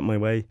somehow to get my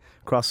way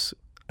across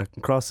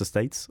the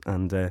States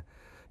and,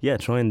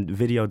 try and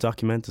video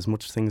document as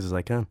much things as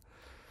I can.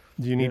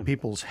 Do you need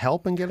people's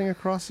help in getting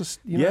across the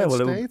United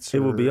States? It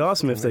would be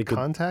awesome if they could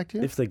contact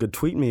you. If they could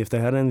tweet me if they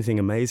had anything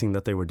amazing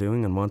that they were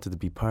doing and wanted to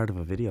be part of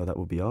a video. That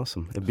would be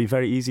awesome. It'd be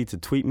very easy to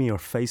tweet me or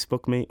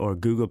Facebook me or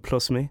Google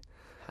Plus me.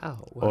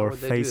 How would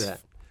they do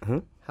that?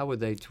 Huh? How would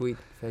they tweet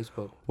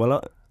Facebook?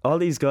 Well, all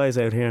these guys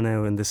out here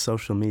now in this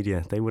social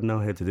media, they would know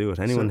how to do it.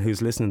 Anyone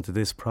who's listening to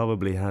this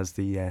probably has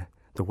the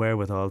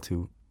wherewithal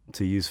to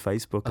use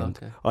Facebook.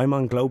 And I'm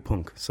on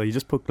Glowpunk, so you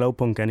just put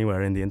Glowpunk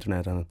anywhere in the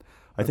internet, and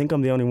I think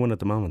I'm the only one at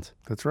the moment.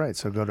 That's right.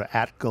 So go to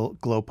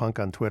 @Glowpunk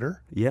on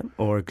Twitter. Yeah,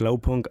 or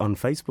Glowpunk on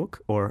Facebook,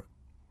 or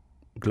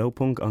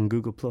Glowpunk on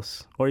Google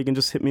Plus, or you can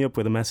just hit me up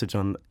with a message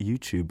on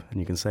YouTube, and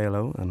you can say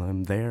hello, and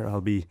I'm there.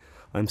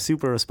 I'm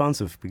super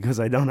responsive because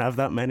I don't have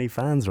that many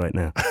fans right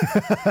now.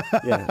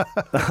 Yeah,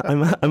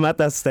 I'm at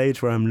that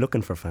stage where I'm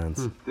looking for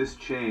fans. This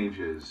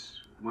changes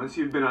once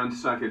you've been on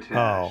Succotash.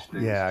 Oh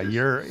yeah,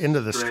 you're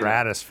into the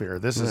stratosphere.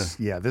 This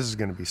is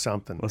going to be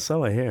something. Well,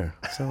 so I hear.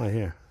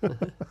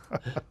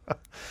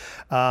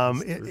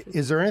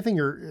 Is there anything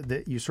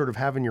that you sort of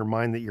have in your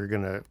mind that you're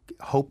going to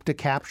hope to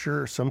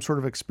capture, some sort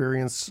of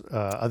experience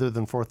other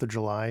than 4th of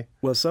July?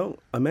 Well, so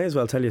I may as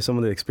well tell you some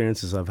of the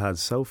experiences I've had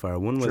so far.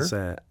 One was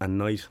a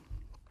night.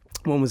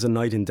 One was a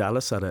night in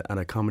Dallas at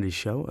a comedy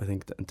show. I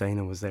think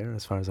Dana was there,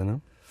 as far as I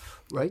know.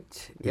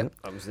 Right. Yep,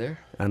 I was there.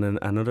 And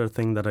another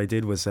thing that I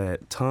did was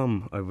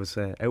Tom. I was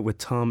out with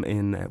Tom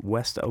in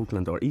West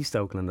Oakland or East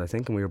Oakland, I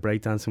think, and we were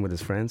breakdancing with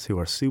his friends who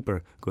are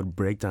super good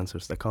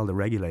breakdancers. They're called the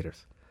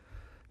Regulators.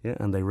 Yeah,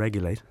 and they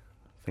regulate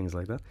things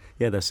like that.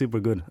 Yeah, they're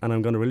super good. And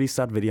I'm going to release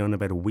that video in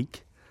about a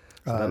week,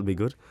 so that'll be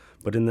good.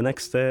 But in the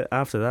next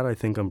after that, I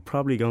think I'm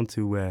probably going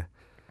to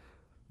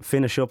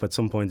finish up at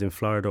some point in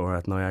Florida or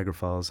at Niagara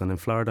Falls. And in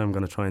Florida, I'm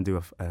going to try and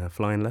do a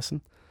flying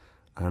lesson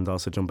and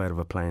also jump out of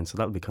a plane. So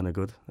that'll be kind of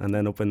good. And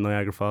then up in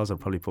Niagara Falls, I'll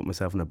probably put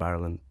myself in a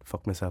barrel and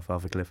fuck myself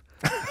off a cliff.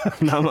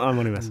 No, I'm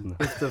only messing.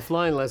 If the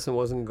flying lesson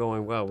wasn't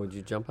going well, would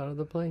you jump out of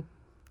the plane?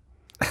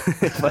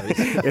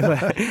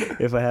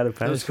 if I had a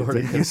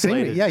parachute.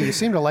 You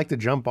seem to like to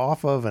jump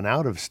off of and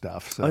out of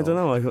stuff. So. I don't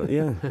know.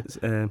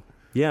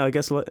 Yeah, I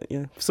guess.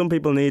 Yeah, some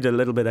people need a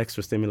little bit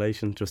extra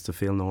stimulation just to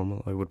feel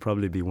normal. I would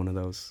probably be one of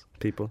those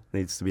people.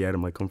 Needs to be out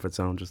of my comfort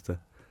zone just to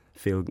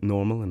feel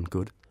normal and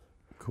good.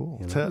 Cool.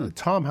 You know?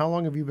 Tom, how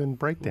long have you been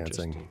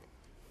breakdancing?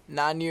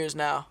 9 years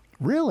now.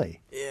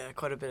 Really? Yeah,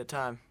 quite a bit of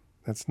time.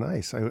 That's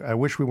nice. I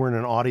wish we were in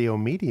an audio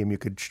medium. You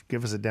could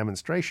give us a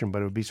demonstration,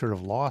 but it would be sort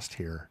of lost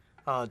here.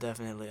 Oh,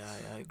 definitely.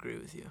 I agree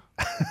with you.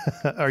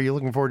 Are you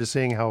looking forward to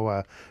seeing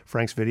how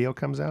Frank's video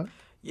comes out?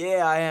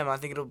 Yeah, I am. I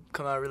think it'll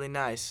come out really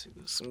nice.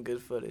 Some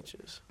good footage.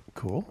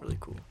 Cool. Really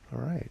cool.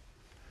 All right.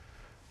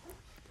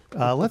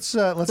 Let's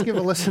give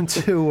a listen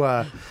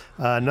to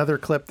another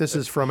clip. This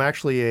is from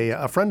actually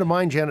a friend of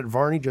mine, Janet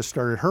Varney, just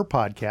started her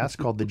podcast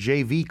called The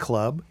JV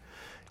Club.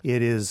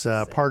 It is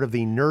part of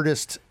the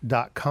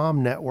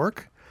Nerdist.com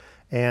network.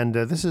 And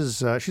this is,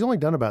 she's only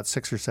done about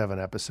 6 or 7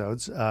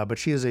 episodes, but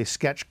she is a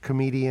sketch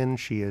comedian.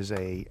 She is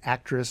a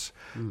actress.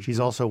 Mm-hmm. She's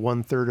also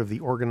 1/3 of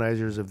the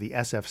organizers of the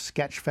SF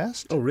Sketch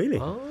Fest. Oh, really?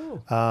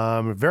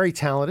 Oh. Very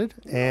talented.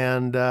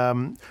 And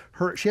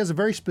she has a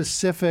very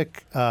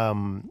specific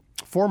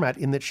format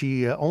in that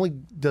she only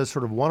does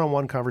sort of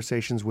one-on-one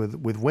conversations with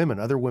women,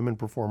 other women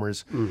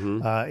performers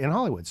in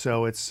Hollywood.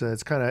 So it's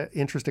kind of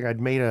interesting.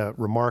 I'd made a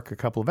remark a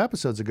couple of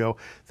episodes ago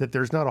that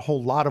there's not a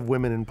whole lot of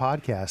women in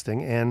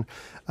podcasting,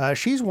 and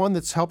she's one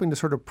that's helping to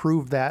sort of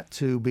prove that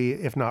to be,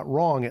 if not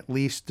wrong, at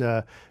least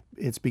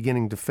it's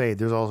beginning to fade.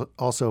 There's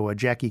also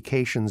Jackie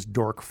Kashian's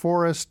Dork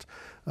Forest,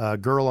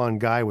 Girl on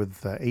Guy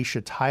with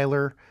Aisha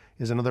Tyler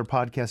is another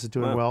podcast that's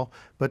doing well.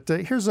 But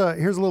here's a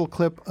little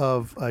clip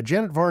of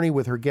Janet Varney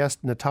with her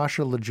guest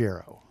Natasha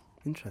Leggero.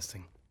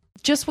 Interesting.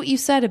 Just what you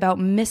said about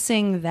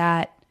missing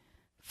that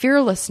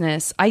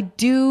fearlessness. I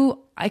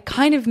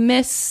kind of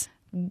miss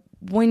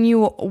when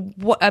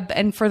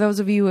and for those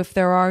of you, if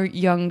there are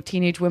young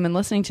teenage women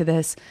listening to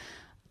this,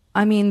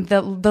 I mean,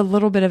 the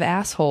little bit of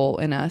asshole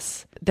in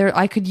us.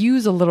 I could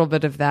use a little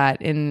bit of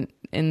that in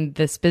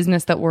this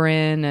business that we're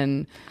in.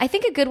 And I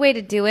think a good way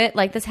to do it,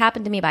 like this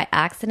happened to me by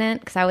accident,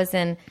 because I was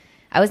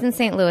in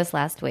St. Louis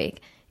last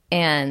week,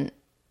 and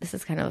this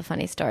is kind of a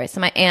funny story.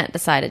 So my aunt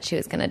decided she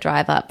was going to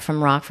drive up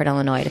from Rockford,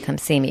 Illinois to come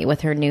see me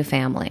with her new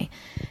family.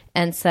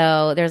 And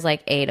so there's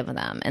like 8 of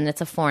them, and it's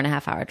a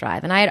 4.5-hour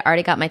drive. And I had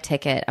already got my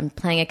ticket. I'm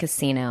playing a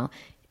casino.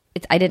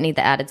 I didn't need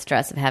the added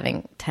stress of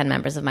having 10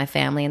 members of my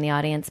family in the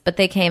audience, but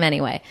they came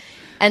anyway.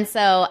 And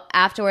so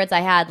afterwards I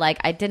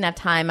didn't have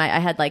time. I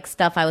had like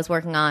stuff I was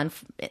working on,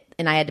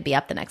 and I had to be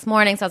up the next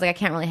morning. So I was like, I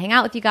can't really hang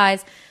out with you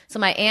guys. So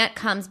my aunt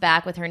comes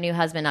back with her new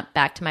husband up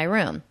back to my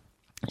room.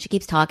 She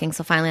keeps talking.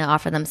 So finally I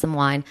offer them some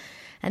wine.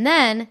 And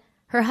then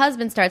her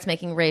husband starts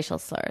making racial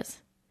slurs,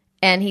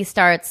 and he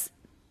starts,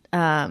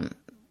 what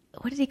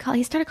did he call?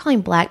 He started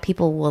calling black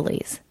people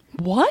woolies.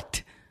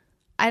 What?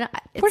 Where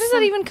does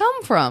that even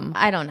come from?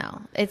 I don't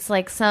know. It's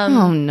like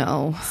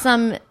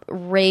some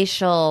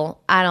racial,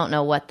 I don't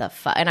know what the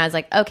fuck. And I was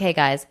like, okay,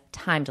 guys,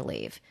 time to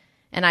leave.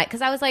 And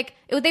because I was like,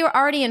 they were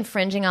already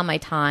infringing on my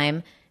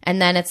time.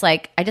 And then it's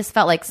like, I just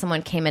felt like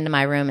someone came into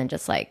my room and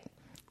just like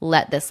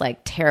let this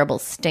like terrible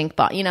stink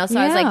bomb, you know? So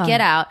I was like,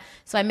 get out.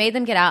 So I made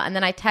them get out. And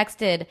then I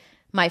texted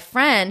my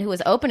friend who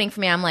was opening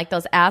for me. I'm like,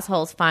 those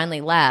assholes finally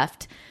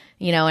left,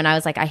 you know? And I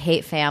was like, I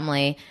hate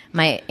family.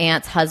 My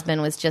aunt's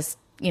husband was just,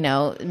 you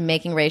know,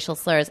 making racial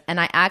slurs. And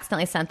I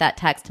accidentally sent that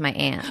text to my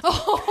aunt.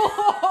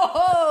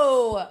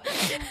 Oh!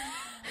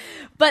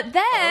 But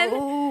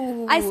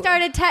then I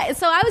started,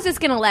 so I was just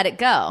going to let it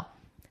go.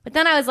 But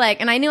then I was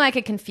like, and I knew I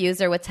could confuse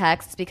her with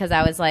texts because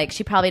I was like,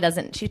 she probably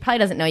doesn't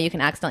know you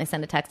can accidentally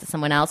send a text to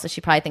someone else, so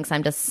she probably thinks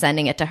I'm just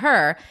sending it to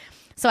her.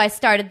 So I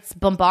started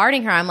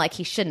bombarding her. I'm like,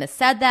 he shouldn't have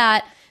said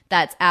that.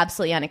 That's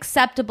absolutely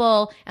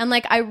unacceptable. And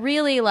like, I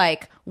really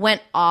like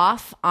went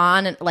off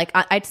on, like,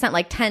 I sent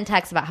like 10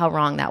 texts about how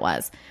wrong that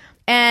was.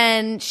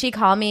 And she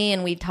called me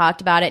and we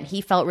talked about it and he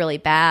felt really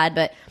bad.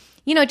 But,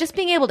 you know, just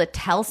being able to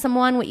tell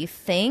someone what you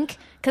think,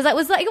 because it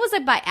was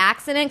like by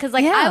accident. Because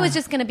like I was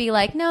just gonna be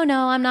like, no,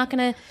 I'm not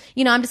gonna,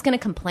 you know, I'm just gonna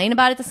complain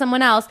about it to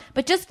someone else.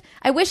 But just,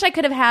 I wish I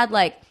could have had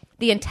like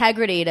the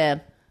integrity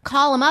to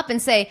call him up and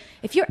say,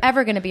 if you're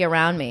ever gonna be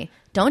around me,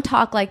 don't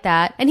talk like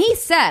that. And he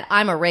said,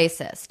 I'm a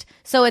racist.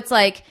 So it's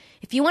like,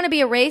 if you want to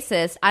be a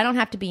racist, I don't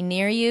have to be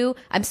near you.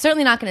 I'm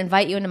certainly not going to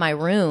invite you into my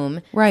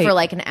room for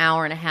like an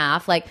hour and a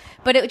half. Like,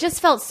 but it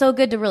just felt so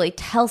good to really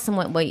tell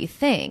someone what you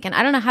think. And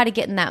I don't know how to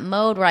get in that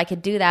mode where I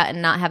could do that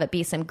and not have it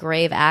be some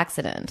grave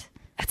accident.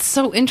 That's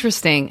so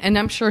interesting. And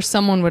I'm sure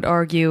someone would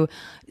argue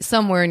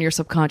somewhere in your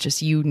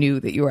subconscious you knew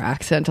that you were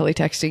accidentally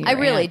texting your I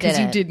really did. Because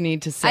you did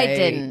need to say. I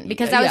didn't.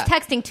 Because I was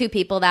texting 2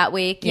 people that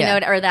week, you know,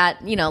 or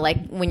that, you know,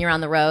 like when you're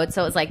on the road.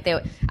 So it was like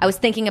I was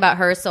thinking about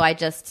her, so I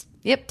just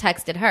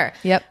texted her.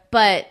 Yep.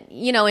 But,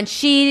 you know, and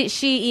she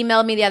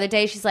emailed me the other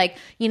day. She's like,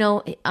 you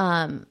know,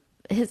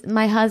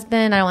 my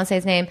husband, I don't want to say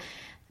his name.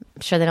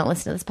 I'm sure they don't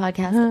listen to this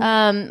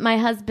podcast. My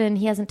husband,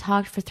 he hasn't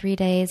talked for 3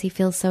 days. He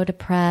feels so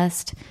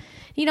depressed.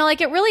 You know,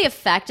 like it really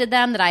affected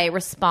them that I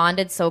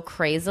responded so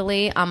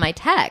crazily on my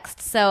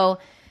text. So,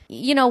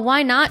 you know,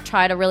 why not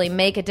try to really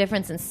make a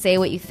difference and say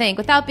what you think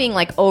without being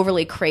like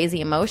overly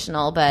crazy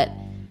emotional? But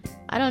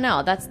I don't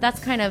know. That's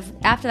kind of,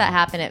 after that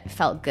happened, it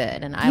felt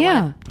good. And I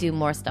want to do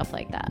more stuff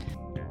like that.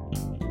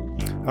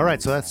 All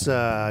right, so that's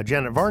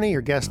Janet Varney,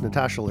 your guest,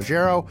 Natasha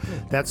Leggero.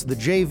 That's the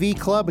JV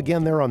Club.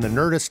 Again, they're on the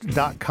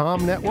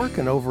Nerdist.com network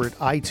and over at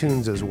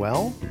iTunes as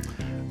well.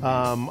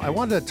 I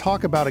wanted to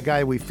talk about a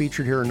guy we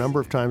featured here a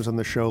number of times on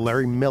the show,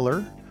 Larry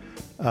Miller.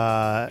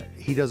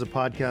 He does a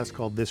podcast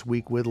called This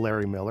Week with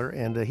Larry Miller,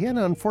 and he had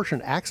an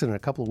unfortunate accident a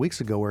couple of weeks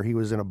ago where he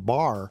was in a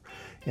bar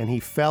and he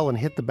fell and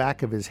hit the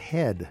back of his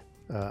head,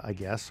 I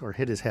guess, or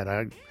hit his head.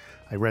 I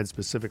read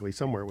specifically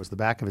somewhere it was the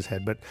back of his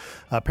head, but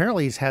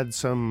apparently he's had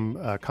some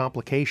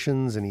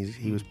complications and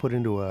he was put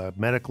into a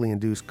medically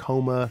induced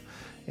coma.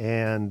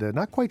 And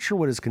not quite sure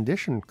what his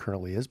condition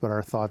currently is, but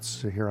our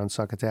thoughts here on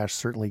Succotash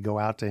certainly go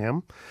out to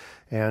him.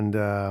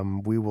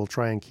 And we will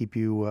try and keep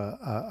you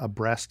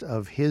abreast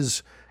of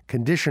his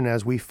condition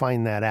as we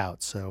find that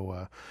out.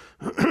 So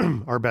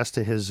our best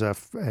to his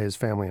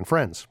family and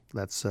friends.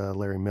 That's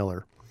Larry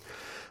Miller.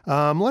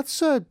 Let's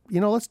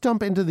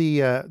dump into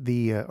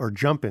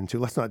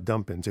let's not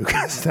dump into,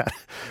 because that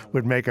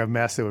would make a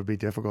mess that would be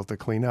difficult to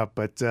clean up.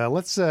 But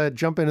let's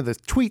jump into the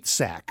tweet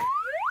sack,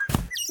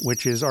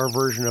 which is our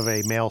version of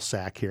a mail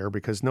sack here,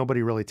 because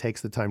nobody really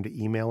takes the time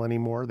to email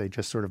anymore. They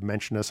just sort of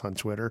mention us on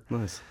Twitter.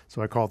 Nice.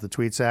 So I call it the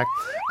tweet sack.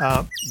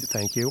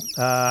 Thank you.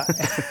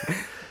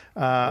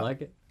 I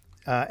like it.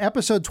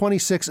 Episode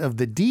 26 of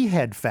The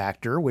D-Head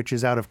Factor, which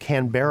is out of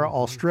Canberra,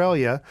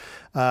 Australia.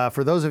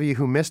 For those of you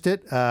who missed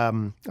it, I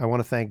want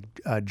to thank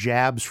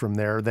Jabs from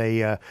there.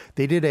 They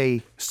did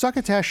a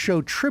Succotash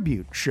Show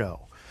tribute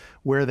show,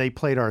 where they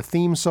played our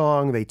theme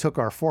song. They took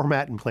our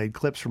format and played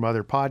clips from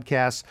other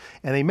podcasts.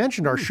 And they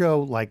mentioned our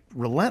show like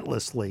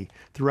relentlessly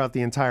throughout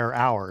the entire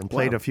hour and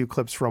played a few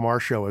clips from our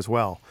show as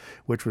well,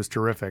 which was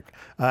terrific.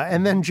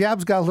 And then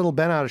Jabs got a little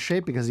bent out of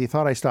shape because he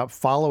thought I stopped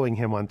following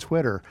him on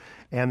Twitter.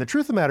 And the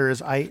truth of the matter is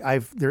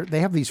they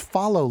have these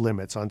follow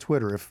limits on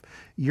Twitter.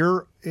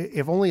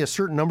 If only a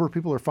certain number of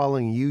people are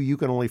following you, you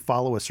can only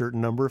follow a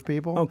certain number of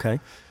people. Okay.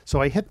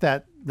 So I hit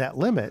that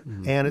limit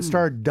and it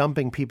started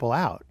dumping people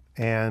out.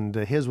 And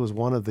his was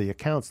one of the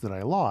accounts that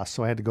I lost.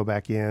 So I had to go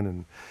back in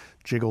and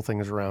jiggle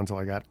things around until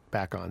I got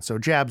back on. So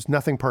Jabs,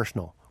 nothing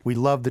personal. We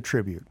love the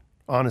tribute.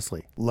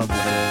 Honestly, love the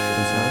tribute.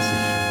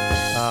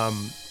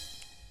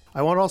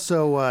 I want to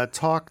also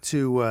talk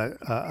to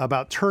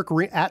about Turk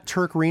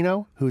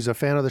Reno, who's a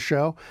fan of the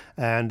show.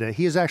 And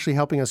he is actually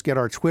helping us get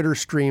our Twitter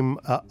stream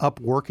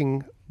up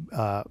working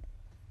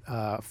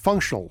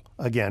functional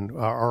again.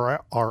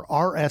 Our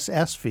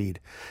RSS feed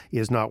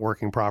is not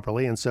working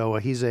properly, and so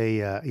he's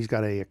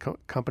got a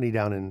company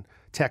down in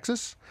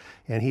Texas,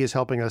 and he is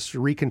helping us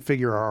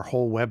reconfigure our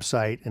whole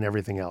website and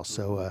everything else.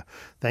 So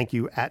thank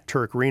you,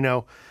 Turk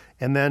Reno.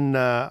 And then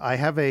I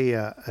have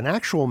an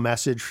actual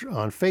message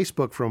on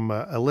Facebook from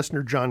a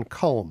listener, John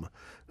Culm,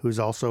 who's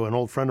also an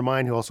old friend of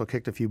mine, who also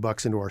kicked a few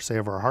bucks into our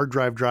Save Our Hard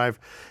Drive.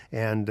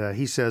 And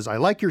he says, I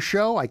like your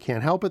show. I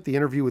can't help it. The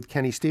interview with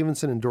Kenny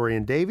Stevenson and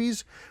Dorian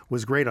Davies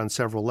was great on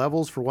several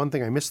levels. For one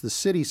thing, I missed the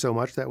city so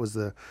much. That was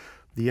the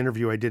the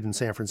interview I did in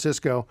San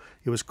Francisco.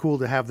 It was cool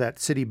to have that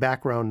city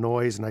background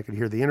noise, and I could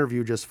hear the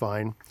interview just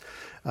fine.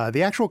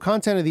 The actual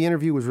content of the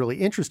interview was really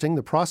interesting.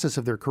 The process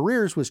of their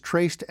careers was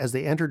traced as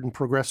they entered and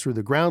progressed through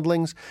the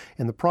groundlings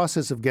and the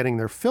process of getting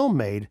their film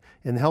made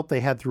and the help they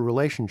had through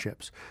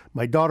relationships.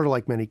 My daughter,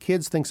 like many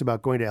kids, thinks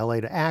about going to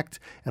LA to act,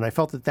 and I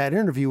felt that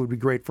interview would be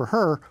great for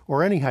her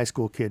or any high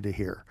school kid to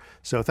hear.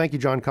 So thank you,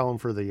 John Cullum,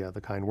 for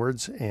the kind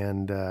words,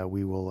 and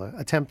we will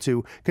attempt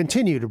to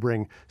continue to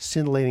bring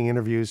scintillating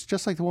interviews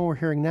just like the one we're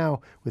hearing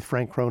now with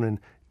Frank Cronin,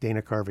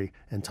 Dana Carvey,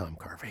 and Tom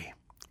Carvey.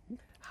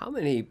 How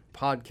many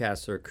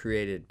podcasts are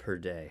created per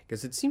day?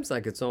 Because it seems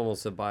like it's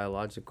almost a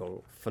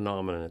biological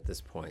phenomenon at this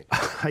point.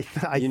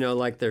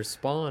 Like they're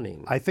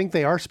spawning. I think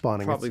they are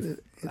spawning. Probably.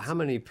 How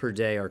many per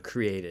day are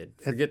created?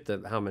 Forget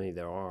how many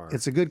there are.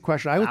 It's a good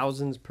question.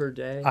 Thousands per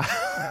day?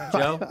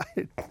 Joe?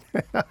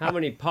 How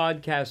many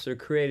podcasts are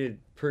created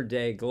per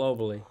day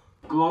globally?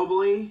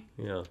 Globally?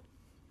 Yeah.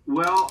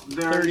 Well,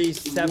 there's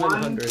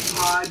 3,700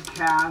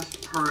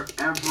 podcast per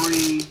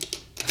every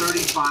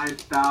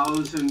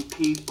 35,000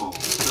 people.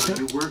 So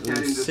you work that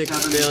into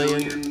 6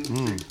 billion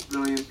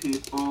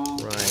people.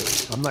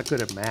 Right. I'm not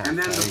good at math. And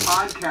then the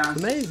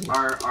podcasts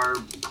are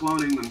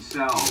cloning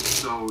themselves.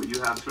 So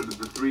you have sort of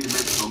the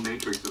three-dimensional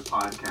matrix of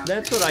podcasts.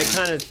 That's what I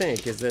kind of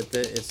think, is that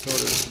it's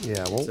sort of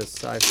it's a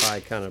sci-fi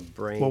kind of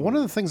brain. Well, one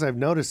of the things I've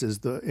noticed is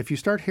if you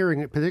start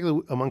hearing it,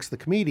 particularly amongst the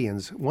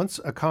comedians, once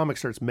a comic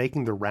starts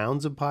making the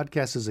rounds of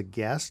podcasts as a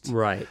guest,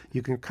 right,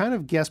 you can kind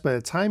of guess by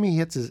the time he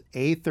hits his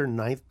 8th or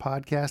 9th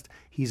podcast,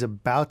 he's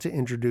about to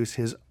introduce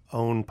his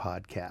own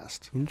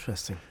podcast.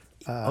 Interesting.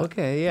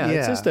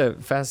 It's just a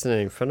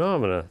fascinating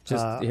phenomena,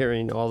 just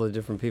hearing all the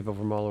different people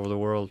from all over the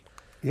world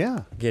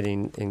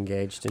getting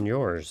engaged in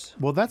yours.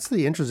 Well, that's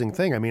the interesting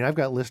thing. I mean, I've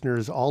got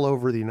listeners all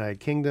over the United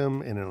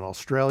Kingdom and in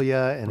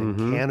Australia and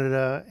in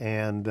Canada,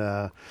 and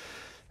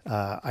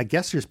I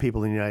guess there's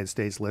people in the United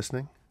States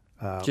listening.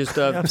 Just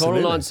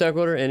total non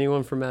sequitur.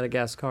 Anyone from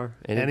Madagascar?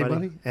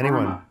 Anybody?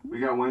 Anyone? Burma. We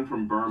got one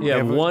from Burma.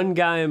 Yeah, one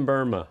guy in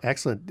Burma.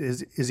 Excellent.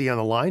 Is he on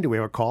the line? Do we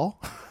have a call?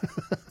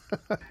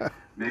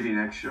 Maybe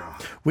next show.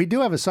 We do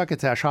have a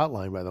Succotash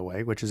hotline, by the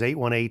way, which is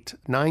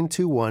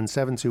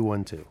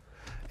 818-921-7212.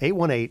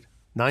 818-921.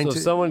 So if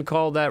someone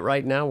called that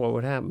right now, what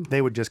would happen?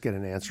 They would just get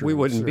an answer. We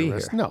wouldn't be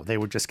here. No, they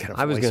would just get a voicemail.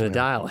 I was going to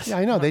dial it. Yeah,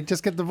 I know. They'd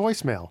just get the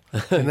voicemail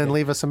and then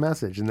leave us a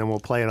message, and then we'll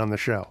play it on the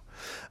show.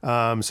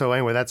 So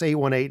anyway, that's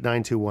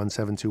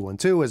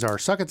 818-921-7212 is our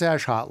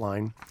Succotash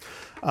hotline.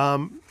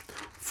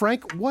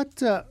 Frank, what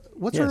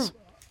sort of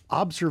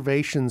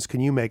observations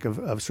can you make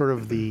of sort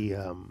of the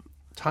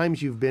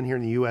times you've been here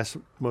in the U.S.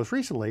 most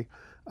recently,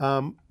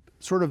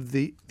 sort of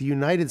the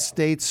United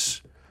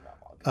States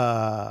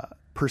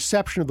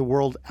perception of the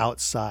world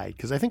outside?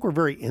 Because I think we're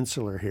very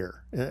insular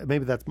here.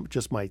 Maybe that's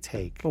just my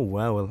take. Oh,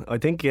 wow. Well, I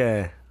think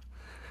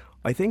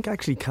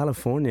actually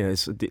California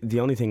is the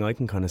only thing I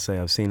can kind of say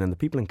I've seen. And the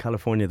people in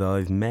California that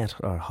I've met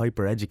are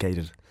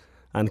hyper-educated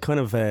and kind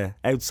of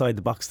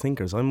outside-the-box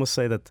thinkers. I must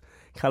say that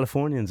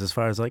Californians, as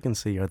far as I can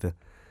see, are the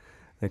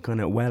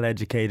kind of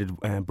well-educated,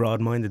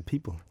 broad-minded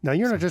people. Now,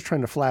 you're not just trying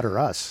to flatter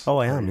us. Oh,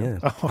 I am, yeah.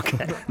 Oh,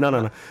 okay.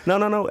 No.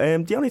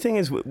 The only thing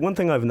is, one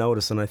thing I've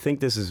noticed, and I think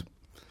this is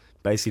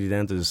basically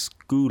down to the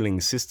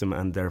schooling system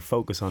and their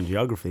focus on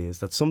geography, is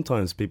that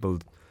sometimes people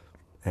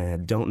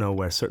don't know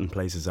where certain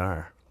places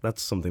are.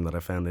 That's something that I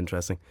found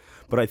interesting.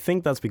 But I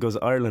think that's because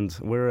Ireland,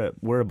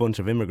 we're a bunch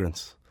of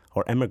immigrants,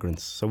 or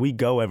emigrants, so we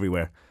go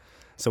everywhere.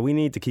 So we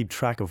need to keep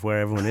track of where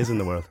everyone is in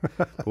the world.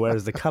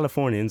 Whereas the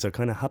Californians are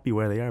kind of happy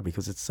where they are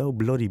because it's so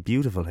bloody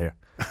beautiful here.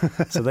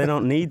 So they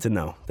don't need to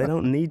know. They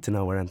don't need to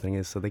know where anything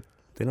is, so they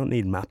don't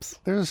need maps.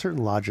 There's a certain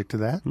logic to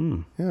that.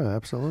 Yeah,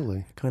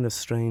 absolutely. Kind of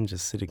strange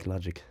acidic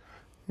logic.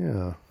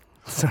 Yeah.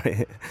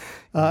 Sorry.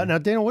 Now,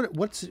 Dana,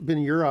 what's been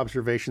your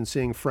observation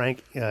seeing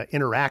Frank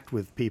interact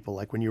with people,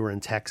 like when you were in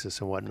Texas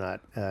and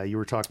whatnot? You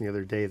were talking the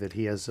other day that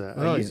he has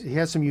he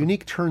has some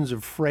unique turns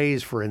of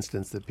phrase, for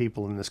instance, that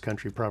people in this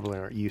country probably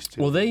aren't used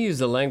to. Well, they use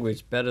the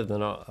language better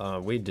than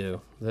we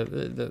do.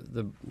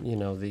 The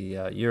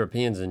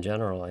Europeans in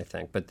general, I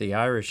think, but the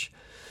Irish.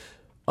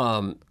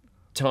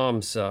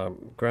 Tom's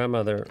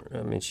grandmother,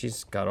 I mean,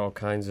 she's got all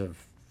kinds of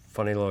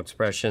funny little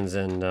expressions,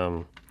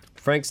 and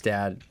Frank's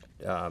dad.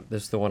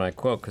 This is the one I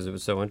quote because it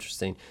was so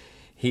interesting.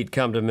 He'd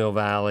come to Mill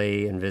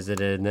Valley and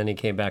visited, and then he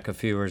came back a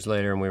few years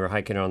later, and we were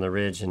hiking on the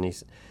ridge, and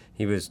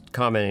he was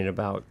commenting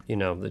about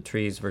the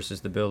trees versus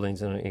the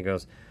buildings, and he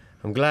goes,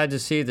 "I'm glad to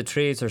see the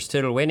trees are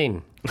still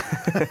winning."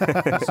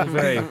 This is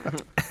very.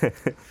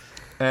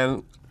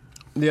 And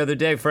the other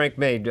day, Frank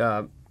made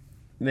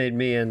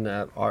me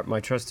and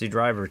my trusty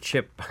driver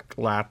Chip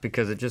laugh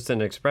because it's just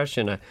an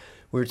expression.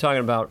 We were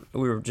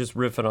just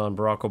riffing on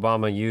Barack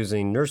Obama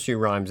using nursery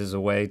rhymes as a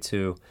way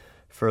to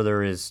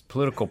further his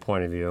political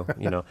point of view.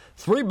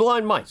 3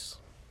 blind mice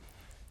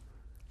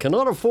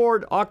cannot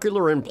afford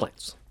ocular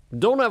implants,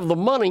 don't have the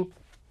money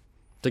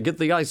to get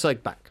the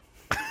eyesight back,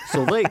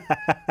 so they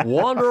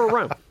wander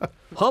around.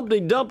 Humpty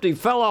Dumpty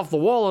fell off the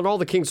wall, and all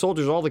the king's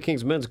soldiers, all the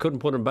king's men couldn't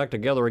put him back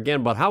together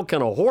again. But how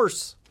can a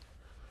horse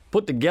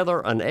put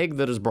together an egg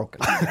that is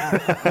broken.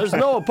 There's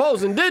no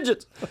opposing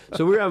digits.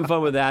 So we were having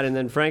fun with that. And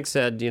then Frank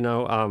said,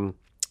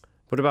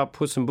 what about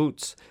Puss in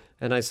Boots?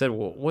 And I said,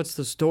 well, what's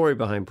the story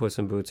behind Puss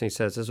in Boots? And he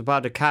says, it's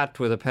about a cat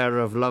with a pair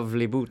of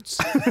lovely boots.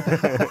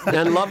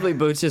 And lovely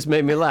boots just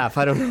made me laugh.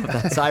 I don't know if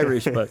that's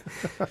Irish, but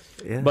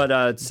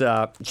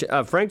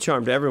Frank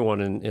charmed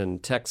everyone in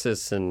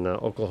Texas and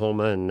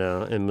Oklahoma and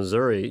in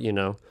Missouri.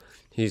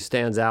 He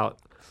stands out.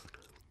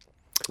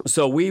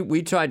 So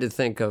we tried to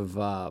think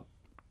of.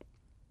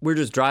 We were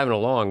just driving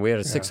along. We had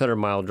a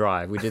 600-mile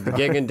drive. We did the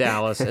gig in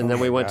Dallas, and then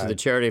we went to the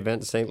charity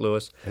event in St.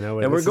 Louis. And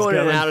we're going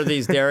in and out of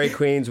these Dairy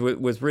Queens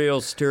with real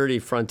sturdy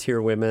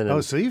frontier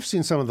women. So you've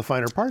seen some of the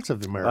finer parts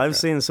of America. I've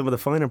seen some of the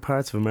finer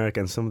parts of America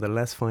and some of the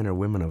less finer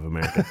women of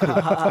America.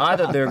 I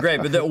thought they were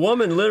great. But the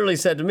woman literally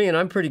said to me, and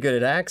I'm pretty good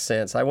at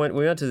accents, we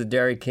went to the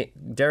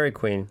Dairy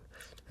Queen,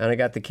 and I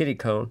got the kitty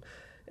cone,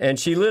 and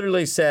she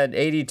literally said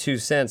 82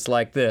 cents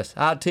like this.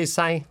 I'll tell you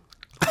something.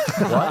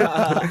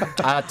 What?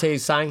 I'll tell you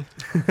something.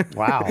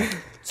 Wow.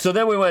 So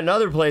then we went in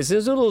other places. It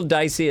was a little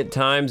dicey at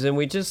times, and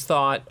we just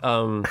thought,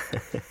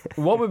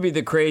 what would be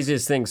the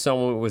craziest thing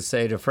someone would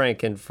say to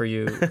Frank? And for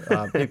you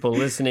people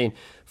listening,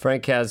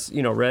 Frank has,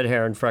 red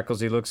hair and freckles.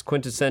 He looks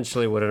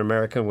quintessentially what an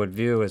American would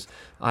view as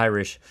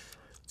Irish.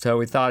 So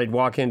we thought he'd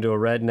walk into a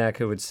redneck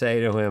who would say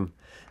to him,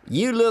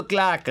 "You look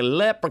like a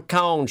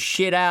leprechaun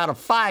shit out of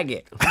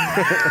faggot."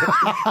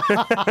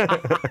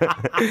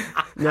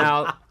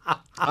 Now,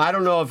 I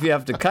don't know if you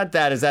have to cut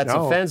that as that's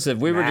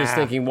offensive. We were just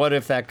thinking, what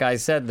if that guy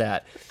said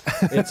that?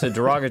 It's a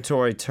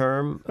derogatory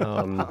term,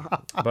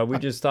 but we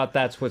just thought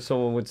that's what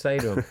someone would say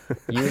to him.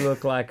 You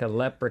look like a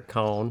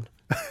leprechaun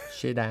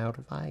shit out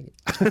of faggot.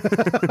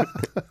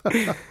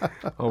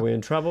 Are we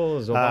in trouble?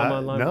 Is Obama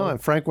online? No, and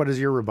Frank, what is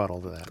your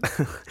rebuttal to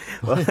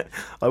that?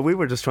 Well, we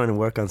were just trying to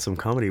work on some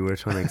comedy. We were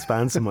trying to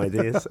expand some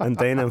ideas. And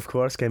Dana, of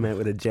course, came out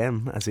with a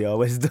gem, as he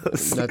always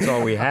does. That's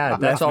all we had.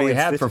 That's all we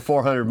had for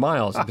 400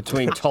 miles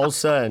between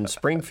Tulsa and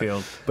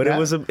Springfield. But it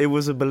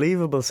was a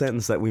believable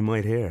sentence that we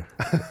might hear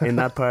in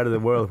that part of the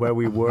world where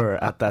we were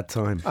at that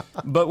time.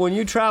 But when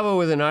you travel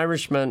with an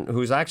Irishman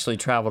who's actually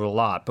traveled a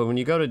lot, but when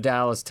you go to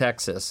Dallas,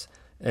 Texas,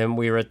 and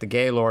we were at the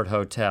Gaylord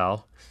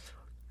Hotel,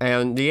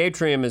 and the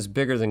atrium is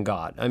bigger than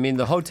God. I mean,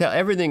 the hotel,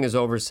 everything is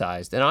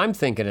oversized, and I'm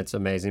thinking it's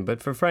amazing,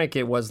 but for Frank,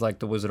 it was like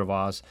the Wizard of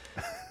Oz.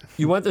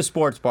 You went to the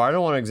sports bar. I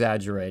don't want to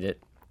exaggerate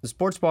it. The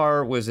sports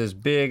bar was as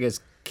big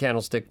as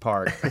Candlestick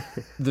Park.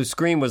 The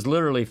screen was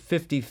literally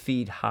 50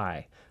 feet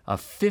high, a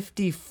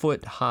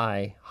 50-foot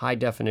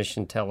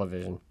high-definition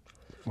television.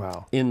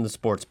 Wow. In the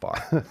sports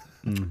bar.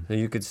 So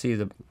you could see,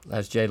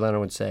 as Jay Leno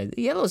would say,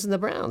 the Yellows and the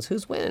Browns,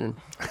 who's winning?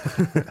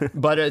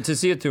 But to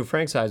see it through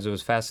Frank's eyes, it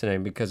was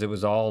fascinating because it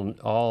was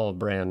all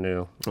brand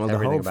new. Well, the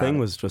whole thing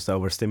was just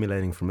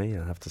overstimulating for me,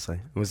 I have to say.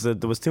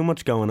 There was too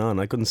much going on.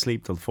 I couldn't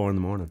sleep till 4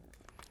 a.m. Well,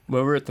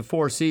 we were at the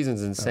Four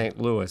Seasons in St.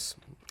 Louis,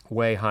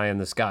 way high in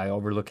the sky,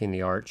 overlooking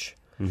the arch.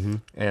 Mm-hmm.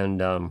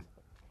 And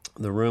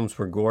the rooms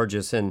were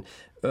gorgeous. And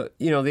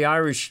the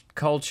Irish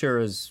culture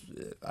is,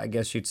 I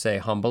guess you'd say,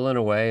 humble in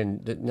a way,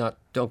 and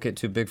don't get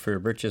too big for your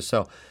britches.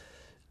 So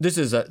this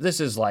is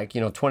like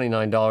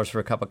 $29 for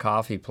a cup of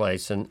coffee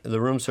place, and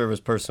the room service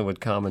person would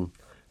come, and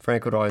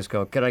Frank would always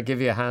go, "Can I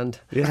give you a hand?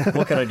 Yeah.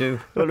 What can I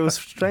do?" Well, it was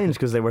strange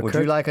because they were. Would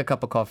you like a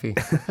cup of coffee?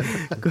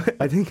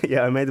 I think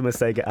I made the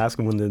mistake of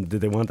asking them did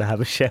they want to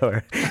have a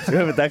shower.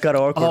 Remember that got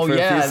awkward for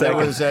a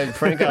few seconds.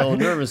 Frank got a little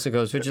nervous. He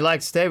goes, "Would you like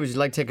to stay? Would you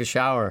like to take a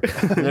shower?"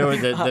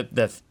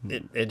 And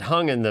it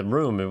hung in the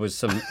room. It was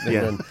some.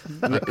 Yeah.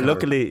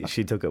 Luckily,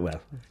 she took it well.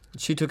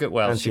 She took it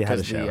well. And she had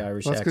a shower. shower. The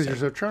Irish That's because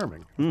accent. you're so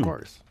charming, of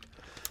course.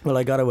 Well,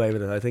 I got away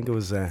with it. I think it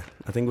was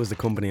the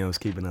company I was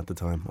keeping at the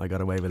time. I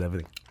got away with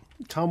everything.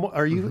 Tom,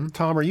 are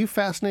you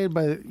fascinated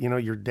by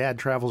your dad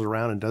travels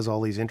around and does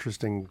all these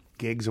interesting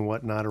gigs and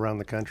whatnot around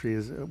the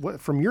country?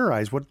 From your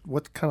eyes,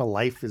 what kind of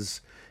life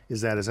is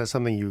that? Is that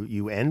something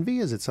you envy?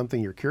 Is it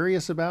something you're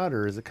curious about,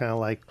 or is it kind of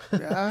like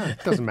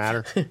it doesn't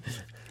matter?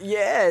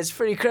 Yeah, it's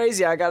pretty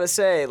crazy. I gotta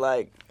say,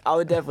 I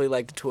would definitely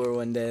like to tour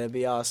one day. That'd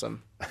be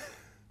awesome.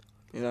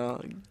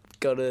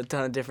 Go to a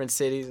ton of different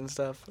cities and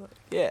stuff.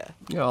 Yeah.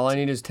 All I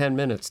need is 10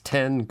 minutes.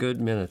 10 good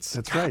minutes.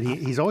 That's right.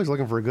 He's always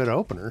looking for a good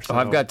opener. So.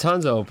 I've got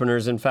tons of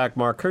openers. In fact,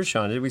 Mark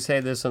Kershaw, did we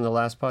say this on the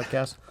last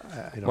podcast?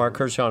 Mark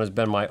Kershaw has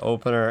been my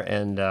opener,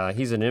 and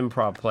he's an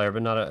improv player,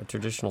 but not a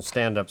traditional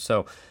stand-up.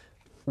 So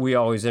we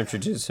always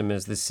introduce him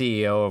as the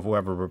CEO of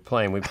whoever we're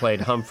playing. We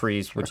played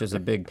Humphreys, which is a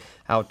big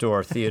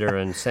outdoor theater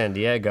in San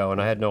Diego,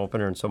 and I had no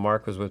opener, and so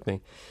Mark was with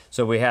me.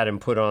 So we had him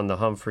put on the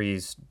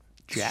Humphreys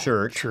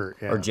shirt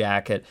or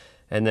jacket.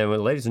 And then,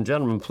 ladies and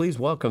gentlemen, please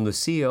welcome the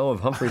CEO of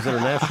Humphreys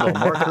International,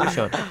 Mark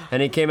Kershaw.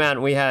 And he came out,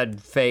 and we had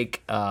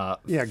fake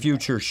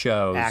future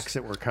shows. Acts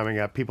that were coming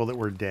up, people that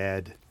were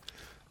dead,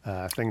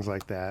 things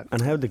like that. And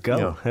how'd it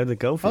go? How'd it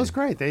go for you? Oh, it was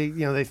great. They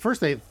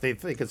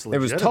think it's legitimate. It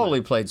was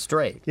totally played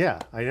straight. Yeah,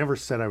 I never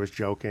said I was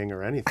joking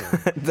or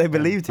anything. They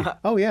believed you.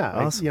 Oh yeah,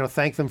 awesome.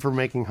 Thank them for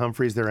making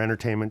Humphreys their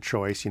entertainment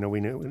choice. We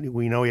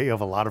know you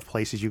have a lot of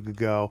places you could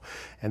go,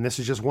 and this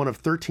is just one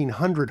of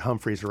 1,300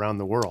 Humphreys around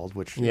the world,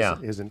 which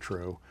isn't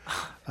true.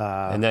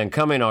 And then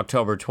coming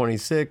October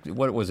 26th,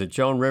 what was it?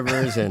 Joan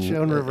Rivers and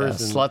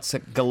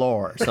Sluts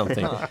Galore or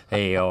something.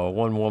 A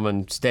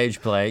one-woman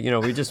stage play.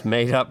 We just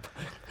made up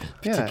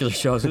particular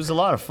shows. It was a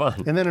lot of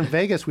fun. And then in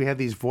Vegas, we had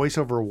these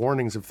voiceover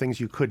warnings of things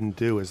you couldn't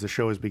do as the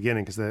show is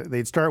beginning, because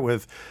they'd start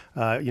with,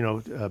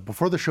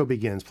 before the show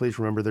begins, please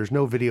remember there's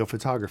no video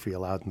photography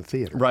allowed in the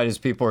theater. Right, as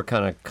people were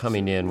kind of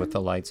coming in with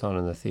the lights on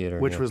in the theater.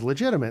 Which was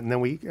legitimate. And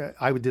then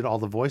I did all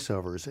the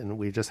voiceovers, and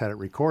we just had it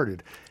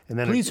recorded. And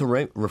then please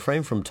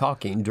refrain from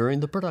talking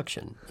during the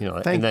production.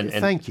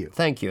 Thank you.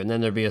 Thank you. And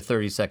then there'd be a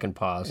 30-second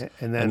pause,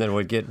 and then it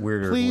would get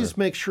weirder. Please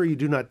make sure you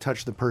do not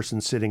touch the person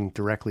sitting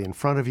directly in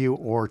front of you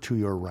or to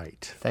your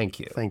right. Thank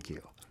you. Thank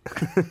you.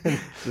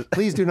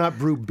 Please do not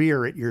brew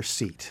beer at your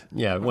seat.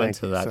 Yeah, it went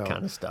to that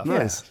kind of stuff.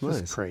 Nice.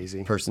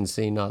 Crazy. Person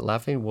seen not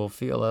laughing will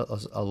feel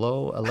a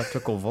low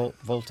electrical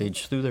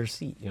voltage through their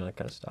seat. That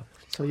kind of stuff.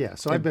 So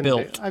I've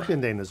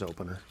been Dana's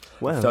opener.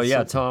 Wow.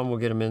 So Tom, we'll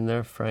get him in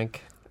there.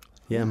 Frank.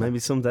 Yeah, maybe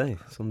someday.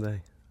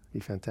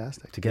 Be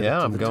fantastic.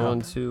 I'm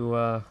going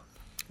to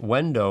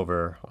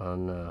Wendover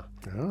on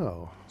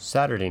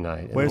Saturday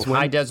night. Where's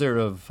high desert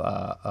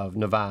of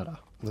Nevada.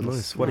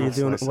 Nice. What are you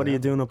doing? What are you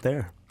doing up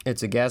there?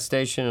 It's a gas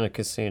station and a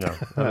casino.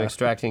 I'm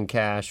extracting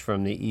cash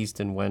from the East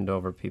and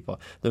Wendover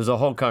people. There's a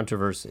whole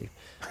controversy.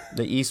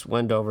 The East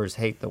Wendovers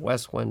hate the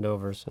West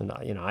Wendovers, and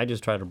I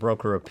just try to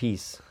broker a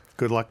peace.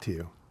 Good luck to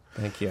you.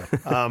 Thank you.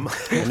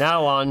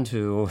 Now on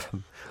to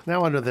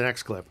the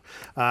next clip.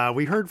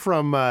 We heard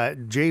from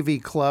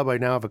JV Club. I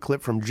now have a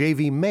clip from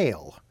JV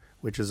Mail,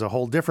 which is a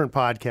whole different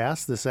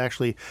podcast. This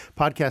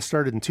podcast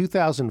started in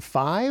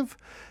 2005.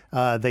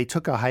 They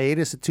took a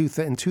hiatus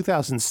in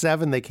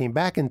 2007. They came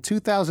back in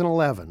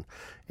 2011.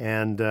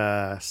 And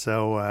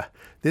so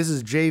this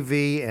is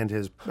JV and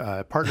his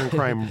partner in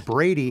crime,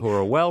 Brady. Who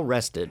are well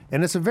rested.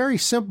 And it's a very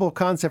simple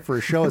concept for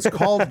a show. It's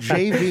called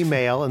JV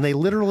Mail, and they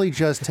literally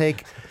just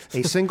take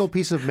a single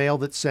piece of mail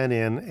that's sent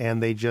in,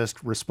 and they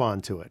just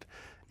respond to it.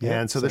 Yeah,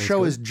 and so the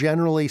show is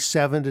generally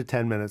 7 to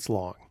 10 minutes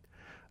long.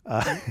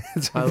 I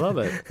love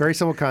it. Very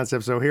simple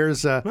concept. So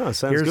here's a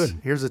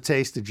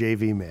taste of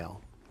JV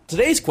Mail.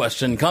 Today's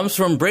question comes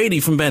from Brady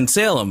from Ben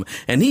Salem,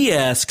 and he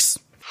asks,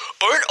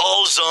 aren't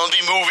all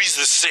zombie movies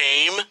the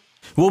same?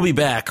 We'll be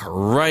back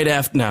right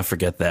after... Nah,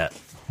 forget that.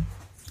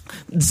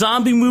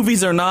 Zombie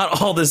movies are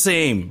not all the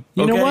same.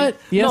 You know what?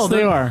 Yes,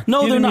 they are.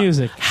 No, they're not.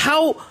 Music.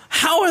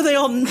 How are they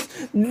all...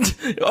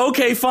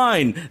 Okay,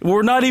 fine.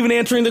 We're not even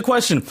answering the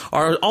question.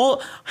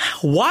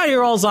 Why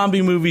are all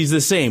zombie movies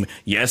the same?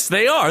 Yes,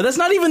 they are. That's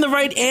not even the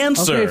right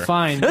answer. Okay,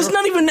 fine. That's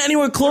not even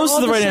anywhere close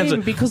to the right answer.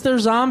 Because they're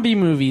zombie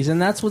movies,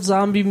 and that's what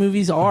zombie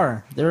movies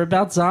are. They're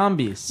about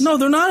zombies. No,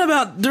 they're not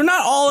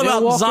all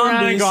about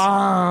zombies.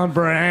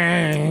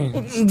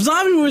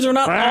 Zombie movies are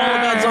not all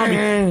about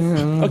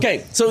zombies.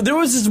 Okay, so there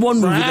was this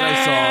one movie that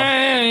I saw.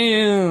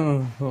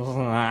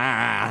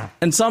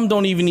 And some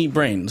don't even eat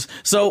brains.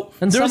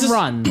 And some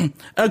run.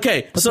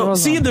 Okay, so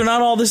see, they're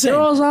not all the same.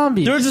 They're all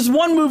zombies. There's this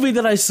one movie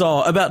that I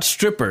saw about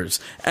strippers,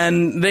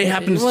 and they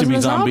happen to be zombies. It wasn't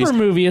a zombie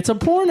movie. It's a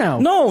porno.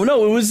 No,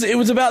 it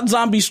was about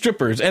zombie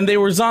strippers, and they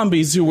were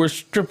zombies who were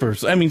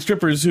strippers. I mean,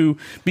 strippers who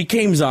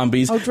became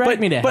zombies. Oh, drag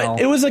me to hell.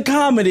 But it was a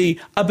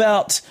comedy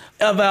about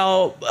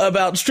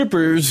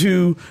strippers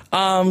who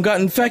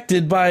got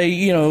infected by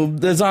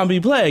the zombie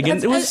plague,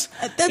 and it was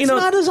that's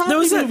not a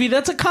zombie movie.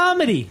 That's a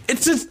comedy.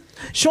 It's just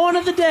Shaun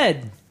of the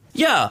Dead.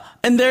 Yeah,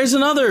 and there's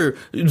another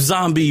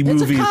zombie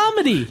movie. It's a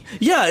comedy.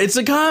 Yeah, it's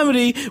a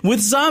comedy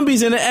with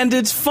zombies in it, and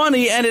it's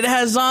funny, and it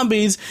has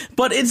zombies,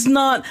 but it's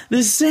not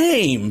the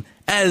same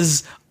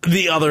as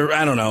the other,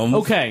 I don't know.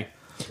 Okay.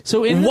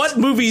 So what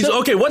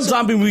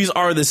zombie movies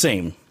are the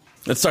same?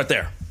 Let's start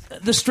there.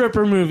 The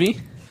stripper movie.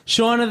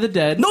 Shaun of the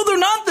Dead. No, they're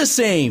not the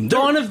same.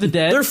 Dawn of the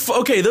Dead.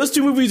 Okay, those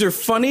two movies are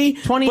funny.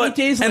 28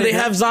 Days Later. And they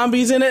have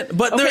zombies in it,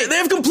 but they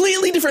have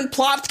completely different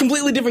plots,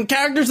 completely different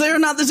characters. They are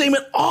not the same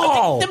at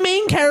all. The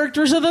main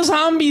characters are the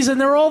zombies, and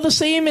they're all the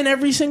same in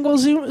every single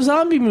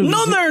zombie movie.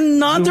 No, they're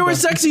not. There were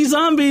sexy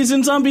zombies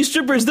and zombie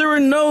strippers. There were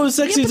no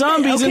sexy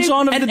zombies in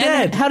Shaun of the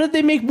Dead. How did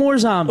they make more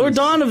zombies? Or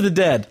Dawn of the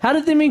Dead. How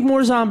did they make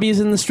more zombies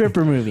in the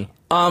stripper movie?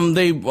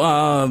 They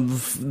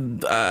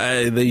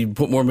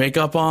put more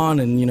makeup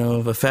on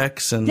and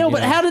effects and. No,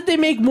 but how did they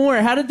make more?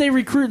 How did they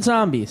recruit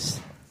zombies?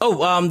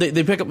 Oh,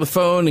 they pick up the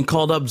phone and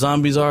called up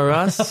Zombies R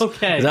Us.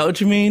 Okay, is that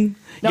what you mean?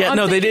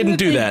 No, they didn't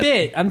do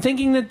that. I'm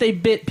thinking that they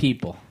bit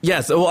people.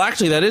 Yes, well,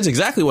 actually, that is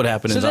exactly what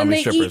happened in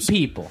Zombie Strippers. So then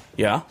they eat people.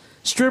 Yeah.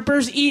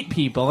 Strippers eat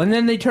people, and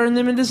then they turn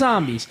them into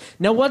zombies.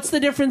 Now, what's the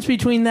difference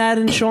between that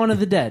and Shaun of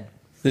the Dead?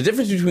 The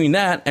difference between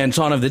that and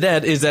Shaun of the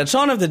Dead is that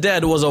Shaun of the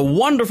Dead was a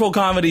wonderful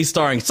comedy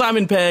starring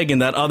Simon Pegg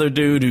and that other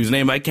dude whose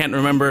name I can't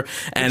remember,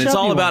 and it's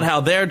all about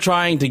how they're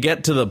trying to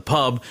get to the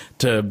pub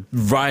to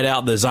ride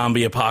out the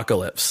zombie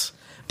apocalypse.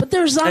 But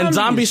they're zombies. And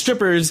Zombie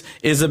Strippers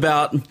is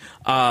about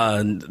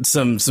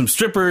some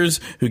strippers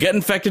who get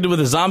infected with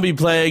a zombie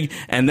plague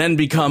and then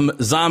become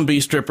zombie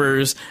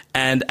strippers,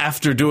 and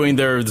after doing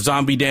their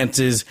zombie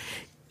dances,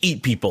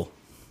 eat people.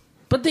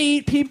 But they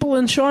eat people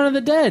in Shaun of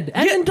the Dead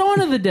and in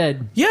Dawn of the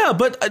Dead. Yeah,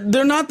 but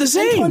they're not the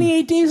same. And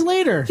 28 Days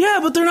Later. Yeah,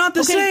 but they're not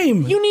the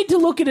same. You need to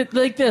look at it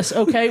like this,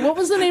 okay? What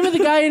was the name of the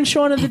guy in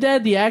Shaun of the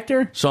Dead, the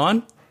actor?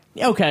 Sean?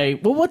 Okay,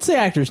 well, what's the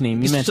actor's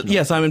name? You mentioned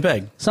Yeah, Simon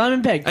Pegg.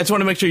 Simon Pegg. I just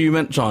want to make sure you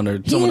meant Sean or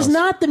He someone is else.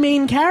 not the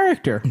main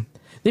character.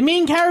 The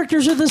main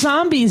characters are the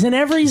zombies in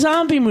every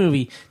zombie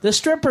movie. The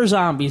stripper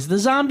zombies, the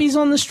zombies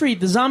on the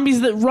street, the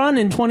zombies that run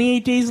in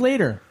 28 Days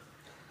Later.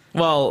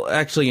 Well,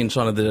 actually, in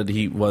Shaun of the Dead,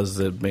 he was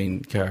the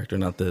main character,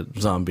 not the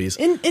zombies.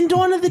 In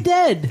Dawn of the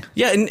Dead.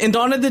 Yeah, in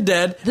Dawn of the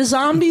Dead, the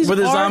zombies were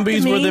the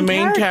characters.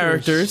 main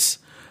characters.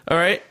 All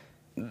right.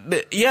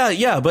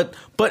 Yeah, but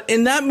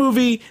in that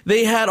movie,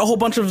 they had a whole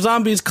bunch of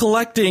zombies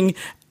collecting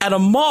at a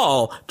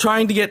mall,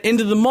 trying to get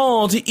into the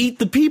mall to eat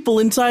the people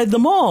inside the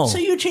mall. So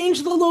you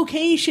change the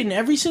location.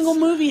 Every single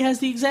movie has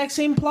the exact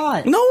same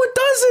plot. No, it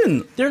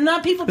doesn't. They're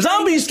not people.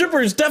 Zombie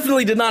strippers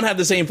definitely did not have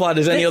the same plot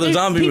as any other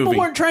zombie movie. People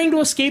weren't trying to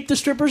escape the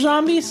stripper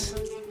zombies.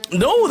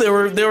 No, they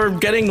were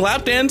getting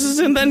lap dances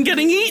and then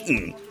getting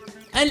eaten.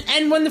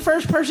 And when the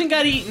first person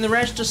got eaten, the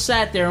rest just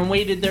sat there and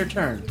waited their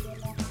turn.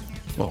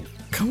 Well,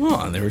 come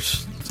on, they were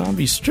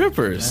zombie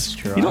strippers. That's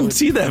true. You don't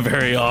see that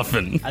very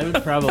often. I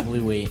would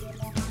probably wait.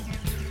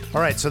 All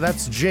right, so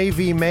that's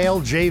JV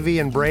Mail, JV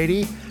and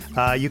Brady.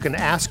 You can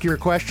ask your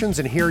questions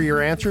and hear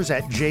your answers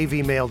at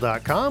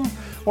jvmail.com,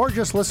 or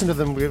just listen to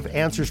them give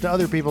answers to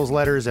other people's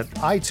letters at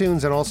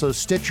iTunes and also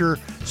Stitcher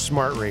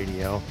Smart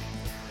Radio.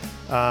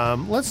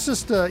 Let's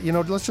just go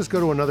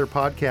to another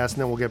podcast,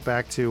 and then we'll get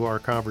back to our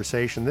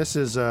conversation. This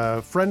is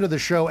a friend of the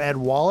show, Ed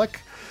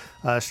Wallach.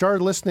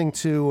 Started listening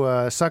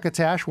to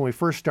Succotash when we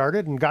first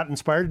started and got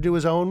inspired to do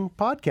his own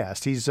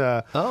podcast. He's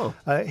an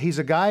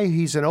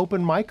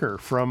open micer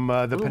from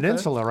the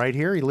peninsula right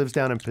here. He lives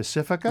down in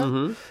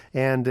Pacifica,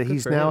 and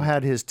he's now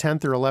had his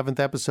 10th or 11th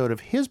episode of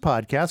his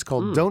podcast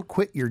called Don't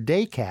Quit Your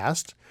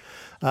Daycast.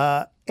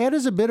 Ed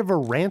is a bit of a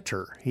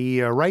ranter.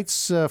 He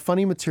writes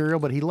funny material,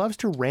 but he loves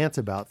to rant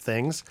about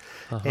things.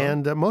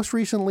 And most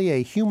recently,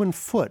 a human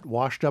foot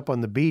washed up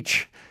on the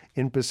beach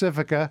in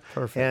Pacifica.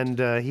 Perfect.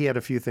 And he had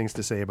a few things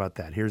to say about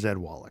that. Here's Ed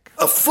Wallach.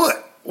 A foot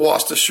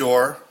washed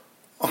ashore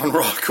on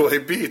Rockaway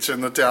Beach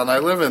in the town I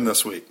live in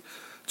this week.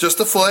 Just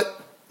a foot,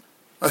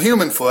 a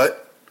human foot.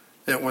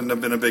 It wouldn't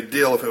have been a big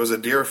deal if it was a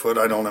deer foot,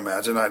 I don't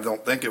imagine. I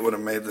don't think it would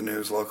have made the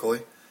news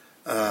locally.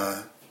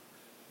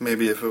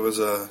 Maybe if it was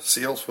a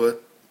seal's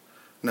foot.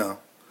 No.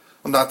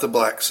 Well, not the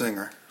black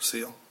singer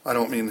seal. I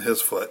don't mean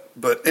his foot.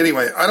 But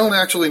anyway, I don't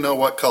actually know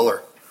what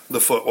color the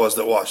foot was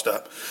that washed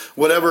up.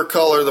 Whatever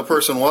color the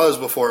person was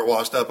before it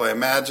washed up, I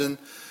imagine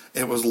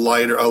it was a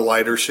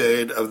lighter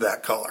shade of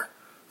that color.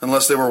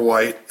 Unless they were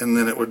white, and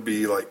then it would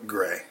be like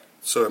gray.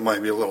 So it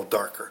might be a little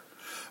darker.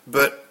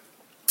 But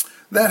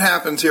that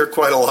happens here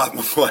quite a lot.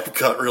 My wife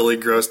got really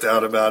grossed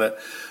out about it,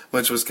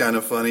 which was kind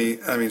of funny.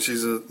 I mean,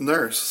 she's a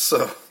nurse,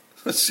 so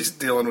she's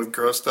dealing with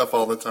gross stuff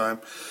all the time.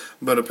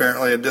 But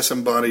apparently a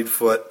disembodied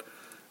foot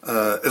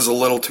is a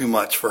little too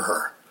much for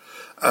her.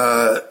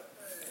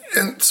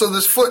 And so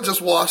this foot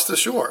just washed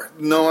ashore.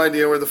 No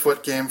idea where the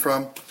foot came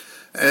from.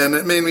 And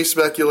it made me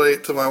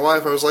speculate to my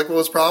wife. I was like, well,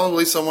 it's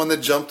probably someone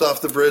that jumped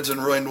off the bridge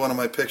and ruined one of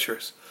my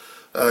pictures.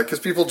 Because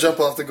people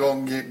jump off the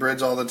Golden Gate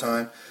Bridge all the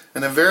time.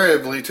 And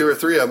invariably, 2 or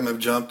 3 of them have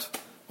jumped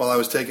while I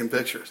was taking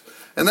pictures.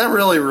 And that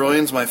really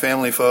ruins my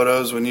family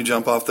photos when you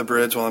jump off the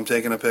bridge while I'm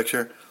taking a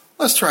picture.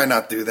 Let's try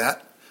not do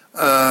that.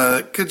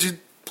 Could you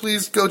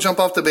please go jump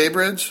off the Bay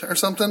Bridge or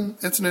something?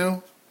 It's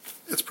new.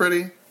 It's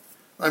pretty.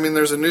 I mean,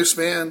 there's a new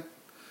span.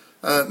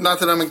 Not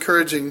that I'm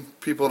encouraging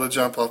people to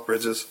jump off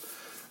bridges.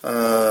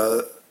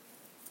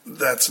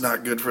 That's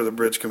not good for the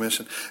Bridge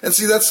Commission. And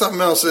see, that's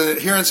something else.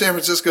 Here in San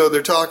Francisco,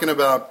 they're talking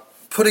about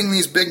putting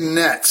these big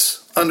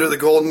nets under the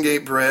Golden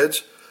Gate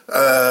Bridge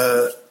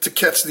to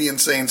catch the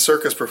insane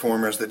circus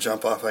performers that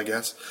jump off, I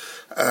guess.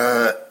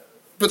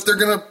 But they're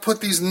going to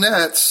put these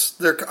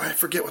nets, I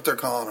forget what they're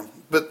calling them.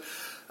 But,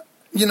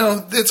 you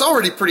know, it's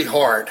already pretty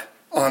hard,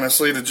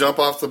 honestly, to jump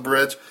off the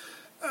bridge.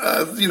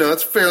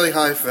 It's fairly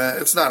high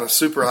fence. It's not a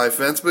super high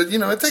fence, but,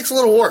 it takes a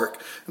little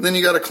work. And then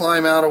you got to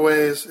climb out a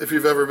ways, if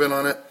you've ever been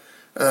on it,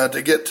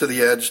 to get to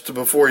the edge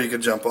before you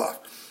could jump off.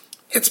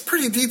 It's a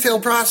pretty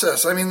detailed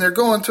process. I mean, they're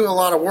going to a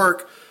lot of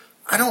work.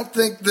 I don't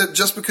think that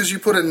just because you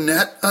put a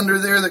net under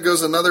there that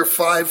goes another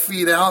 5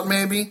 feet out,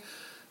 maybe,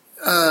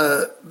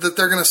 that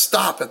they're going to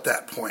stop at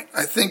that point.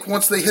 I think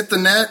once they hit the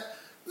net,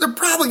 they're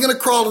probably going to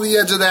crawl to the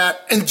edge of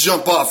that and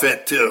jump off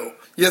it, too.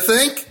 You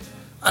think?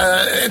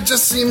 It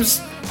just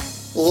seems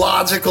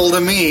logical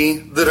to me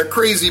that a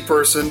crazy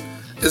person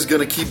is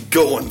going to keep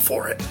going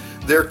for it.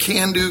 They're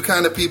can-do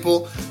kind of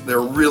people.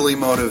 They're really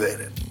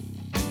motivated.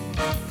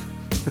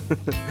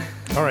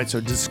 All right,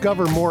 so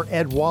discover more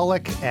Ed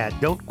Wallach at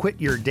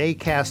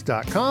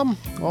don'tquityourdaycast.com.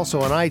 Also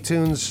on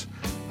iTunes,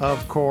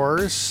 of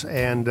course.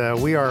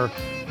 And we are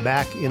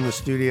back in the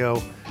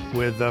studio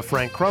with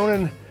Frank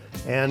Cronin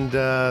and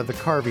the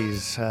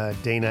Carveys,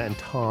 Dana and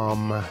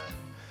Tom.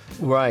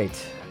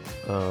 Right.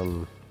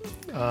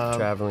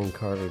 Traveling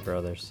Carvey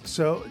brothers.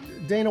 So,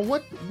 Dana,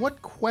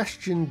 what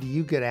question do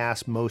you get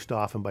asked most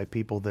often by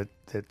people that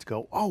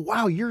go, "Oh,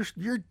 wow, you're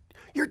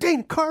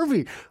Dana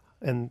Carvey,"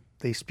 and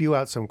they spew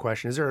out some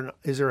question?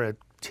 Is there a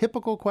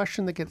typical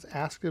question that gets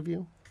asked of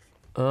you?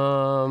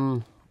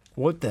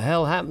 What the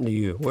hell happened to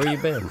you? Where you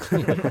been?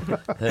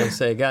 They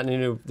say,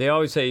 they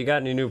always say, you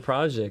got any new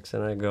projects?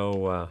 And I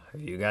go, have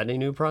you got any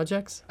new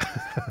projects?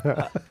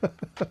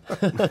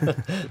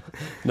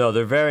 No,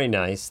 they're very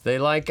nice. They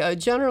like,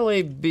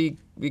 generally,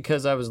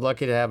 because I was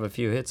lucky to have a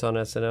few hits on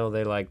SNL,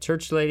 they like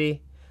Church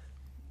Lady.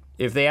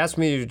 If they ask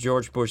me to do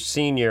George Bush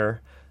Sr.,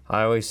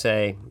 I always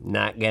say,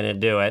 not gonna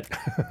do it.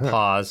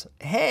 Pause.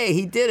 Hey,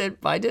 he did it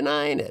by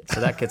denying it.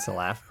 So that gets a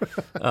laugh.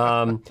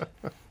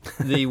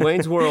 The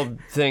Wayne's World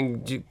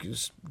thing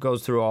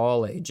goes through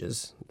all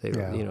ages.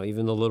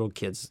 Even the little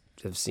kids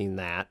have seen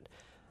that.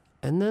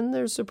 And then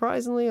there's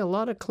surprisingly a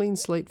lot of clean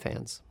slate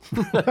fans.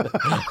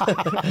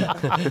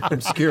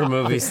 Obscure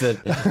movies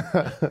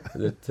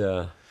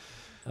that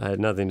I had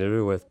nothing to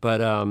do with. But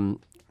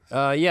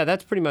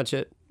that's pretty much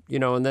it.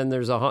 And then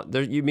there's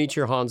you meet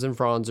your Hans and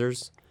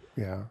Franzers.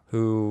 Yeah.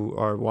 Who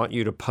want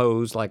you to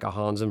pose like a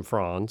Hans and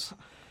Franz.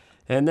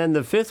 And then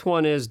the fifth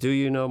one is, do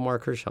you know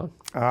Mark Hershon?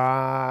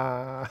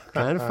 Kind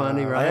of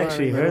funny, right? I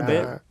actually heard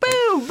that.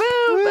 Boom,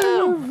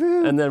 boom,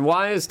 boom. And then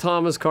why is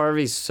Thomas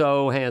Carvey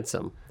so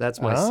handsome? That's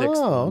my sixth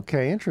one. Oh,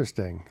 okay,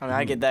 interesting. I mean,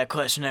 I get that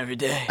question every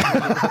day.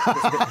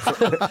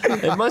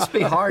 It must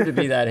be hard to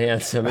be that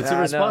handsome. It's a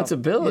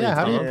responsibility. Yeah,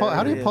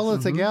 how do you pull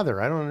it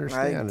together? I don't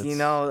understand.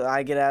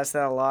 I get asked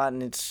that a lot,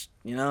 and it's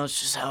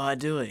just how I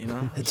do it,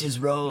 It's just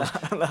roll.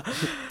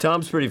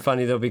 Tom's pretty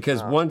funny, though,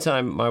 because one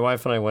time my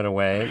wife and I went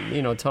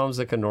away. Tom's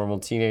like a normal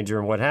teenager.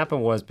 And what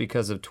happened was,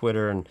 because of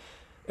Twitter and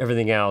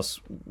everything else,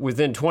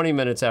 within 20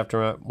 minutes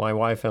after my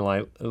wife and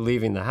I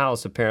leaving the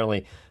house,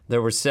 apparently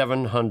there were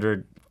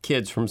 700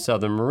 kids from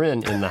Southern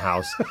Marin in the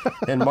house.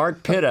 And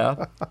Mark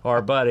Pitta,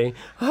 our buddy,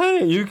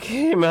 honey, you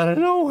came out of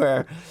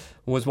nowhere,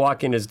 was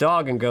walking his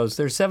dog and goes,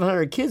 there's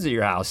 700 kids at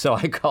your house. So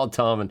I called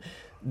Tom, and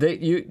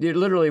it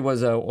literally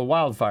was a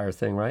wildfire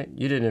thing, right?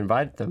 You didn't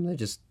invite them.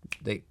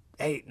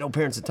 Hey, no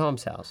parents at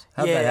Tom's house.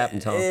 How'd that happen,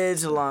 Tom?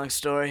 It's a long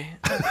story.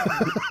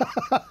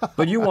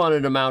 But you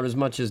wanted them out as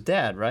much as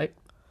Dad, right?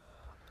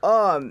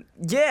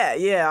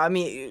 Yeah. I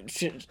mean,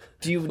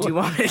 do you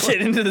want me to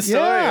get into the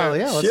story?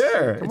 Yeah.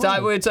 Sure.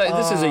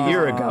 This is a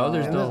year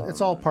ago.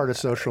 It's all part of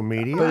social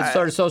media. But it's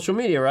part of social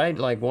media, right?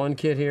 Like one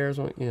kid here is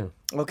one. Yeah.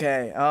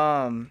 Okay.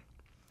 All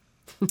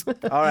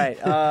right.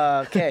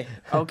 Okay.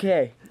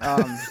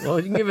 Well,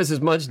 you can give us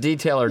as much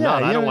detail or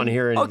not. I don't want to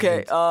hear anything. Okay.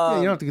 You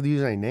don't have to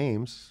use any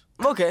names.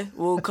 Okay.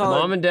 We'll call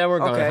Mom and Dad were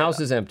gone. House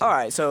is empty. All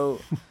right.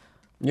 So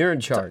you're in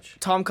charge.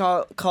 Tom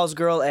calls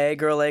girl A.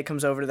 Girl A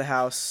comes over to the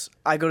house.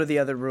 I go to the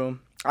other room.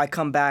 I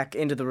come back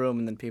into the room,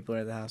 and then people are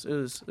at the house. It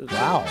was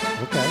wow.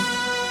 Okay.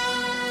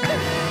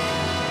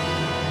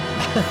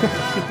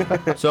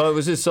 So it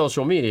was his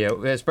social media.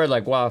 It spread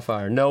like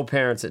wildfire. No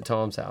parents at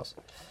Tom's house,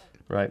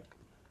 right?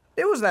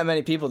 It wasn't that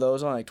many people, though. It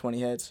was only like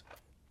 20 heads.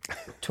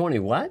 20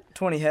 what?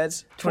 20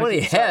 heads. 20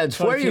 heads?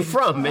 Where are you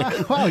from,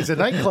 man? Wow, he's a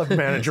nightclub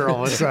manager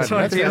all of a sudden.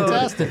 That's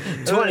fantastic.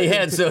 20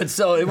 heads,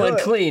 so it went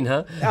clean,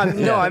 huh?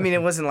 No, I mean,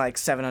 it wasn't like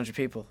 700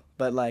 people.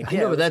 But like,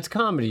 but that's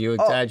comedy. You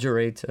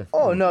exaggerate.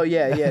 No,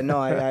 yeah. No,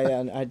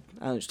 I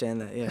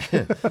understand that, yeah.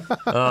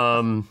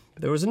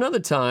 There was another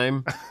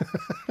time.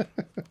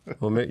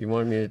 Well, you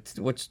want me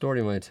to? What story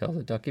do you want to tell?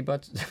 The ducky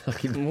boat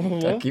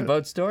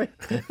story?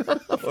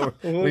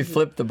 We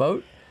flipped the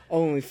boat.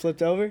 Oh, when we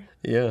flipped over?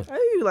 Yeah.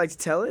 You like to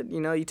tell it.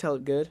 You tell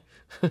it good.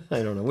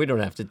 I don't know. We don't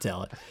have to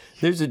tell it.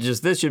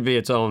 This should be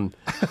its own.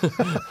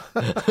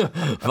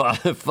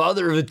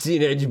 Father of a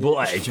teenage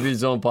boy. It should be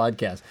its own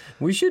podcast.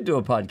 We should do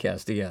a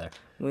podcast together.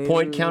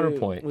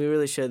 Counterpoint. We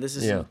really should. This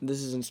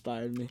has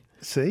inspired me.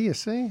 You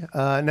see.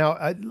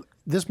 Now,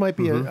 this might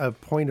be a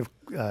point of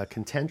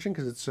contention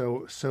because it's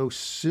so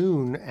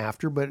soon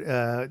after.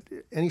 But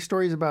any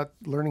stories about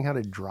learning how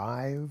to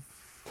drive?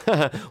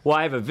 Well,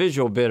 I have a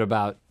visual bit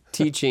about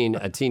teaching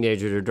a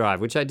teenager to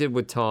drive, which I did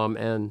with Tom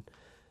and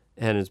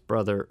his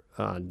brother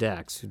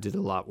Dex, who did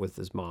a lot with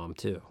his mom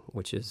too,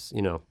 which is,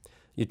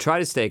 you try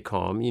to stay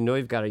calm.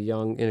 You've got a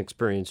young,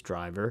 inexperienced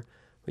driver.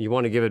 You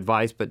want to give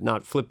advice, but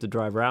not flip the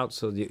driver out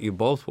so that you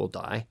both will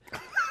die.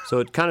 So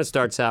it kind of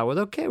starts out with,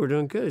 okay, we're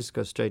doing good. Just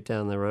go straight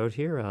down the road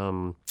here.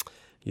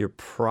 You're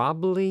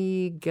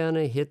probably going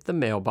to hit the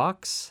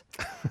mailbox.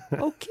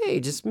 Okay,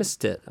 just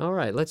missed it. All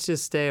right, let's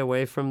just stay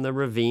away from the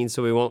ravine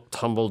so we won't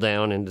tumble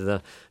down into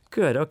the...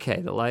 Good, okay,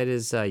 the light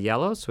is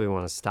yellow, so we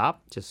want to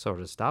stop. Just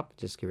sort of stop.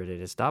 Just get ready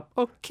to stop.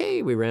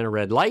 Okay, we ran a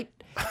red light.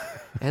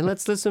 And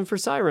let's listen for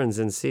sirens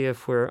and see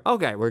if we're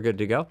good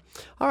to go.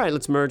 All right,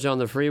 let's merge on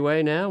the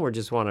freeway now. We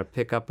just want to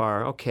pick up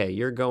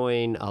you're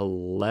going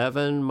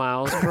 11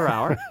 miles per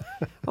hour.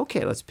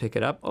 Okay, let's pick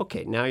it up.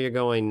 Okay, now you're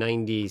going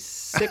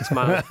 96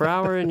 miles per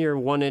hour and you're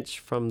 1 inch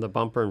from the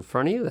bumper in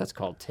front of you. That's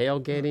called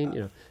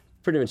tailgating.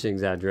 pretty much an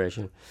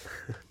exaggeration.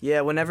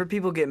 Yeah, whenever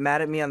people get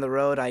mad at me on the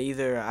road, I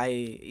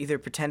either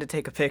pretend to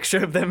take a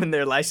picture of them and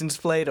their license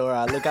plate, or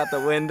I look out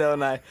the window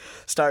and I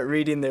start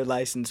reading their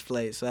license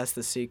plate. So that's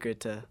the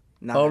secret to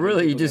not. Oh,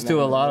 really? You just do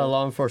a lot of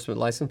law enforcement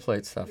licenent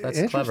plate stuff. That's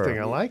Interesting.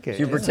 clever. I like it.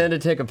 You pretend to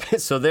take a picture,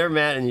 so they're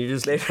mad, and you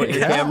just put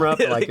your camera up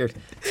like you're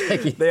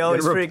taking. They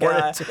always freak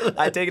out.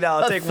 I take it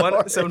out. I'll take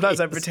one. Sometimes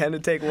I pretend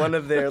to take one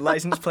of their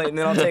license plate, and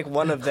then I'll take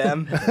one of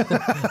them.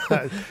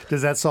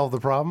 Does that solve the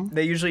problem?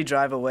 They usually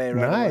drive away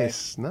right away.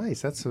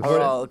 Nice. That's.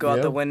 Or I'll go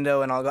out the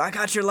window and I'll go, I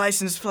got your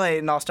license plate,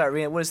 and I'll start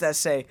reading. What does that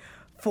say?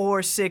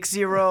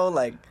 460,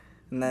 like.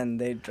 And then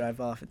they drive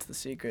off. It's the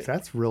secret.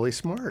 That's really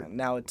smart.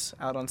 Now it's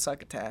out on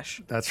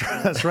Succotash.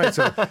 That's right.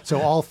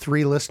 So all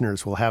 3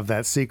 listeners will have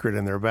that secret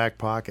in their back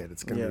pocket.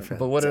 It's going to be fantastic.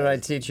 But what did I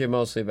teach you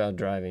mostly about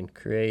driving?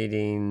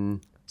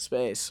 Creating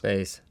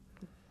space.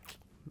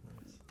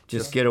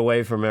 Just get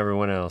away from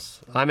everyone else.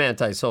 I'm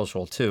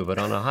antisocial too, but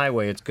on a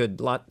highway, it's good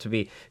lot to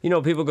be.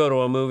 People go to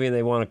a movie and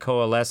they want to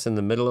coalesce in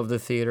the middle of the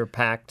theater,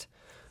 packed.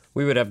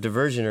 We would have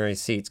diversionary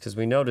seats because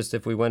we noticed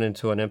if we went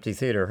into an empty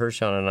theater,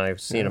 Hershon and I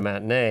have seen a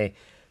matinee.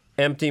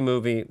 Empty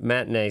movie,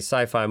 matinee,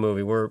 sci-fi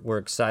movie, we're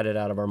excited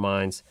out of our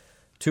minds.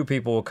 2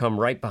 people will come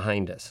right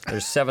behind us.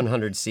 There's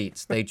 700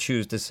 seats. They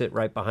choose to sit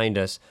right behind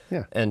us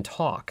and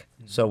talk.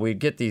 So we'd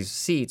get these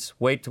seats,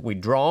 we'd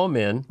draw them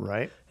in.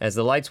 Right. As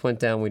the lights went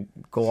down, we'd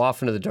go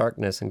off into the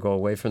darkness and go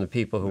away from the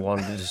people who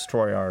wanted to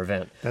destroy our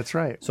event. That's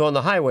right. So on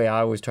the highway, I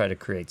always try to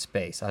create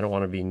space. I don't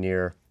want to be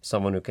near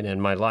someone who can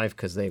end my life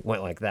because they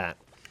went like that.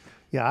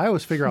 Yeah, I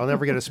always figure I'll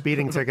never get a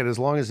speeding ticket as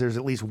long as there's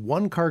at least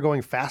one car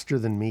going faster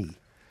than me.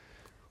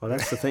 Well,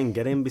 that's the thing.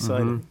 Get in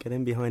get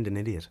in behind an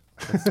idiot.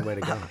 That's the way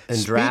to go.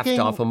 And draft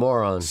off a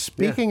moron.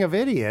 Speaking of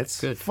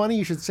idiots, funny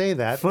you should say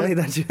that.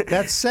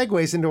 That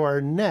segues into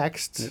our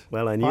next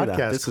Well, I knew podcast.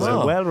 that. This is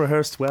a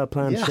well-rehearsed,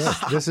 well-planned show.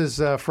 This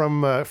is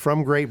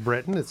from Great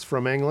Britain. It's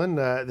from England.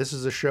 This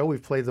is a show.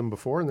 We've played them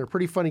before, and they're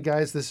pretty funny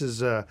guys. This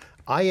is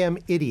I Am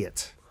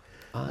Idiot.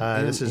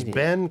 This is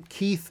Ben,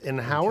 Keith,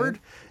 and Howard.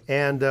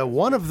 And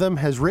one of them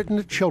has written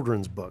a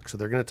children's book, so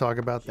they're going to talk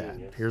about that.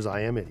 Here's I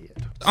Am Idiot.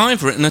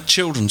 I've written a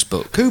children's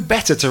book. Who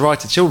better to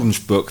write a children's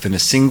book than a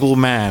single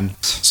man?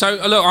 So,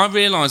 look, I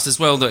realised as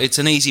well that it's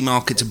an easy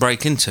market to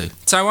break into.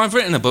 So I've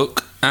written a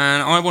book,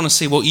 and I want to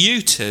see what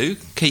you two,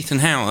 Keith and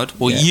Howard,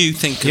 you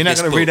think of this book. You're not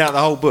going to read out the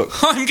whole book?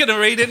 I'm going to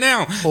read it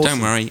now. Awesome. Don't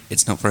worry,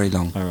 it's not very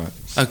long. All right.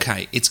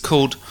 Okay, it's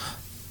called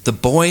The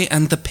Boy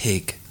and the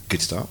Pig.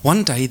 Good start.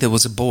 One day there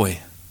was a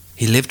boy.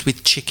 He lived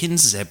with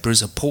chickens,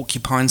 zebras, a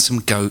porcupine, some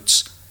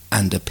goats,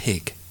 and a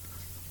pig.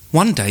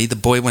 One day the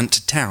boy went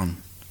to town.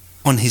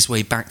 On his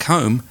way back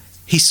home,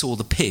 he saw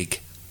the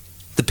pig.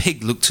 The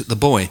pig looked at the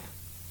boy.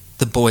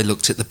 The boy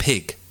looked at the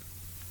pig.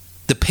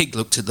 The pig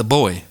looked at the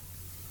boy.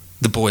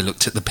 The boy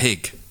looked at the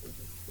pig.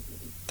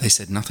 They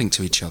said nothing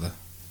to each other.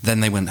 Then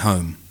they went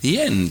home. The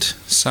end.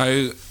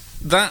 So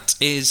that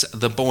is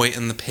The Boy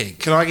and the Pig.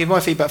 Can I give my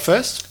feedback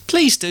first?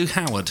 Please do,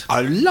 Howard.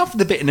 I loved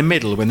the bit in the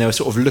middle when they were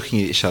sort of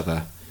looking at each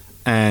other,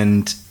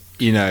 and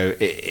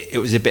it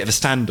was a bit of a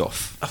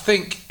standoff. I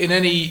think in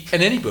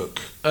any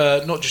book,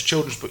 not just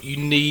children's book, you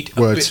need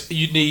words.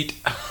 You need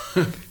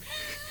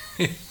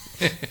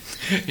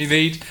you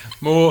need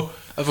more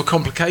of a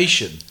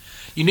complication.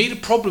 You need a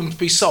problem to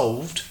be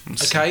solved,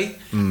 okay?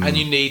 And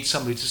you need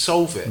somebody to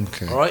solve it,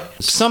 Okay. all right?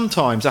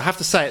 Sometimes, I have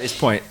to say at this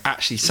point,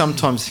 actually,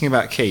 sometimes thinking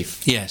about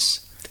Keith,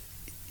 yes,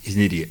 he's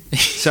an idiot.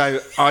 So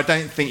I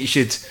don't think you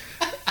should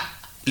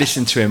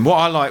listen to him. What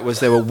I liked was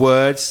there were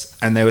words,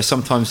 and there were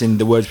sometimes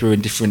the words were in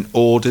different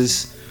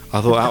orders.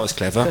 I thought that was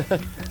clever.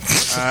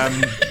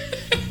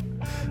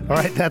 All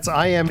right, that's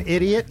I Am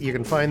Idiot. You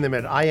can find them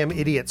at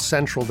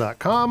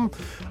IamIdiotCentral.com.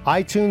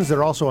 iTunes,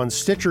 they're also on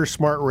Stitcher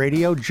Smart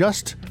Radio,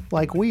 just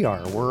like we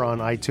are. We're on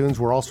iTunes.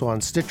 We're also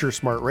on Stitcher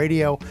Smart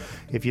Radio.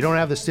 If you don't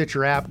have the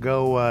Stitcher app,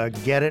 go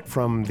get it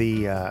from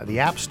the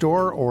App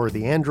Store or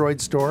the Android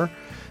Store.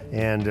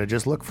 And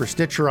just look for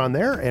Stitcher on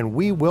there, and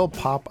we will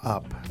pop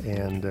up.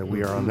 And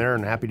we are on there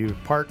and happy to be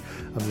part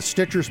of the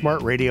Stitcher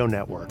Smart Radio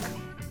Network.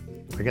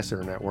 I guess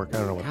they're a network. I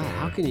don't know what they are.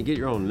 How can you get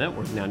your own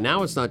network now?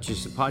 Now it's not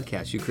just a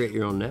podcast. You create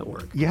your own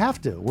network. You have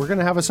to. We're going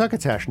to have a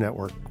Succotash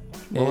network.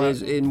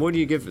 And what do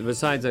you give,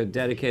 besides a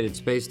dedicated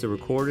space to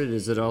record it,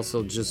 is it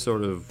also just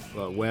sort of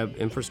web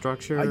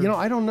infrastructure?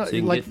 I don't know. So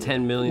you can get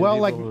 10 million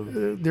well, people?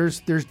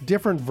 There's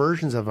different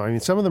versions of them. I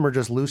mean, some of them are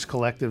just loose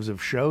collectives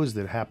of shows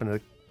that happen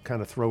to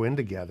kind of throw in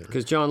together.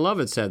 Because John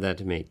Lovett said that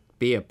to me.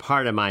 Be a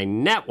part of my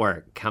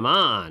network. Come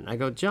on. I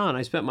go, John,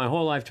 I spent my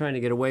whole life trying to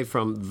get away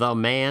from the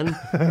man.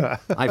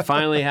 I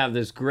finally have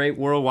this great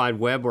World Wide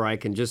Web where I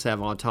can just have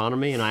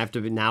autonomy, and I have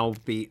to now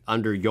be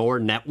under your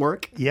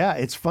network. Yeah,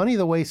 it's funny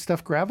the way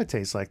stuff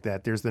gravitates like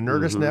that. There's the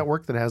Nerdist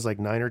Network that has like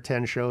 9 or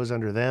 10 shows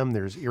under them.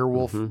 There's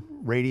Earwolf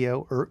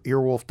Radio, or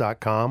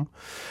earwolf.com.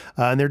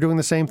 And they're doing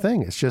the same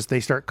thing. It's just they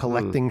start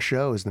collecting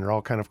shows, and they're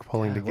all kind of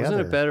pulling together.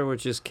 Wasn't it better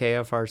with just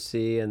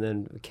KFRC and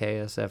then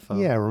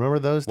KSFO? Yeah, remember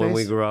those days? When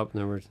we grew up,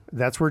 there were...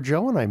 That's where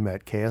Joe and I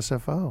met,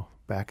 KSFO,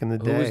 back in the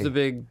day. Who was the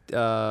big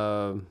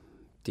DJ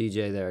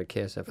there at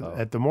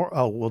KSFO?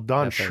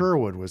 Don FM.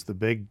 Sherwood was the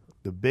big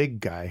the big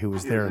guy who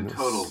was there in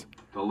this.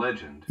 The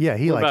legend. Yeah,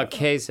 What about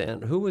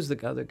Kaysan? Who was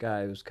the other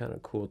guy who was kind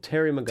of cool?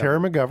 Terry McGovern. Terry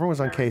McGovern was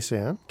on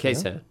Kaysan.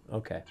 Kaysan,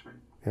 okay.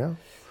 Yeah.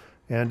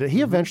 And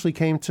he eventually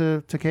came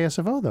to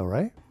KSFO, though,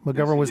 right?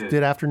 McGovern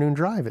did afternoon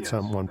drive at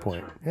one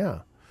point. Right. Yeah.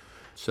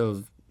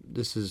 So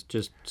this is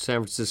just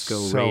San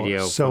Francisco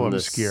radio from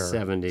obscure. The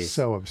 70s.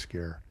 So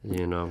obscure.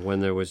 You know,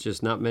 when there was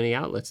just not many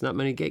outlets, not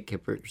many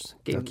gatekeepers.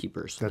 That's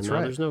and right.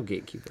 Now there's no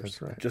gatekeepers.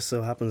 That's right. Just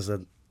so happens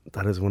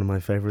that is one of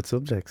my favorite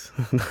subjects.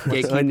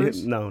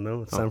 Gatekeepers?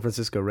 No. San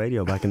Francisco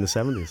radio back in the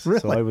 70s. Really?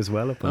 So I was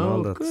well up on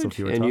all that stuff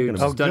you were talking about. And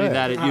you studied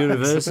that at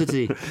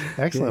university.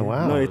 Excellent,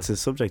 wow. No, it's a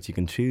subject you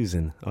can choose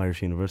in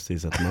Irish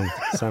universities at the moment.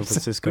 San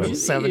Francisco.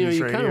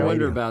 You kind of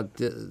wonder about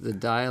the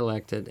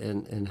dialect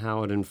and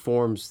how it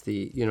informs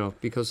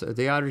because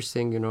the Irish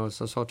thing, is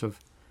a sort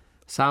of,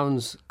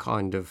 sounds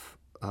kind of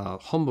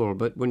humble,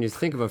 but when you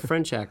think of a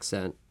French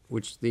accent,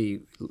 which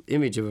the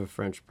image of a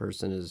French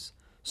person is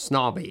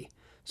snobby.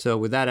 So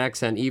with that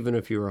accent, even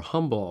if you were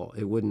humble,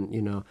 it wouldn't,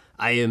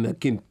 I am a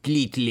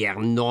completely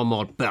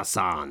normal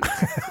person.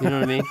 You know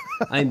what I mean?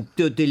 I'm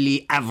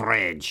totally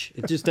average.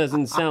 It just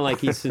doesn't sound like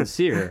he's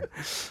sincere,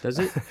 does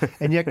it?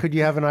 And yet, could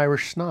you have an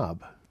Irish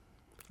snob?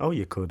 Oh,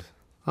 you could.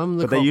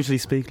 But they usually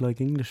speak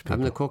like English people.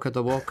 I'm the cook at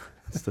the walk.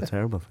 It's the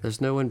terrible thing. There's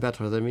no one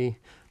better than me.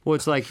 Well,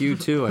 it's like you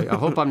too. I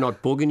hope I'm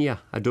not bugging you.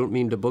 I don't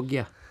mean to bug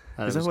you.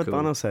 Is that what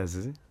Bono says,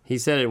 is he? He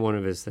said it in one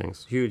of his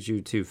things. Huge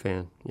U2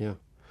 fan, yeah.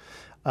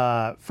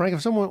 Frank,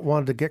 if someone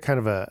wanted to get kind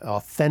of an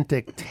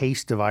authentic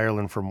taste of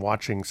Ireland from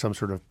watching some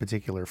sort of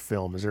particular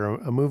film, is there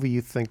a movie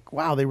you think,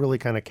 wow, they really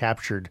kind of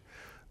captured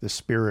the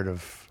spirit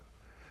of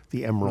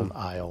the Emerald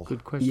Isle?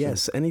 Good question.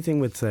 Yes, anything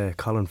with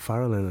Colin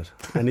Farrell in it.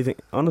 Anything,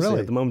 honestly, Really?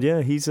 at the moment,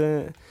 yeah, he's,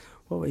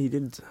 what he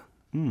did,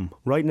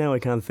 right now I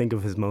can't think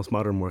of his most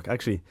modern work.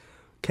 Actually,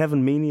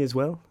 Kevin Meaney as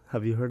well.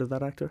 Have you heard of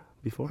that actor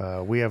before?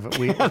 Kevin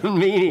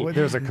Meaney.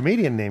 There's a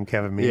comedian named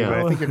Kevin Meaney, but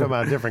I think you're talking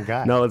about a different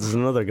guy. No, there's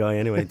another guy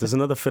anyway. There's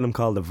another film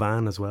called The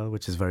Van as well,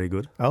 which is very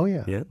good. Oh,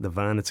 yeah. Yeah, The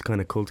Van, it's a kind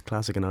of cult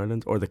classic in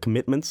Ireland. Or The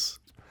Commitments.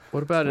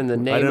 What about In the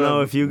Name of... I don't know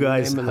if you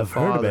guys Name of the have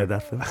heard Father? about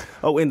that film.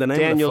 Oh, In the Name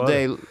Daniel of the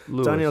Father.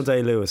 Day-Lewis. Daniel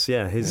Day-Lewis,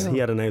 yeah. He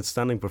had an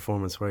outstanding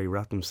performance where he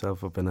wrapped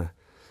himself up in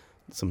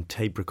some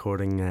tape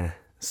recording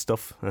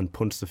stuff and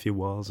punched a few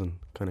walls and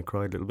kind of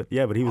cried a little bit.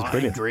 Yeah, but he was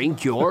brilliant.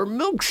 Drink your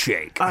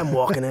milkshake. I'm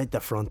walking out the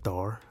front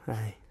door.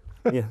 Aye.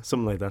 Yeah,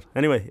 something like that.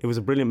 Anyway, it was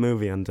a brilliant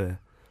movie, and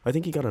I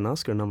think he got an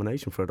Oscar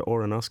nomination for it,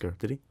 or an Oscar.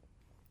 Did he?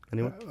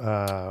 Anyone?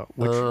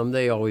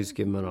 They always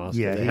give him an Oscar.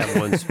 Yeah, they have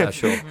one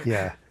special.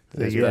 Yeah.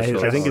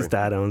 I think his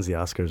dad owns the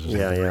Oscars.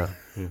 Yeah.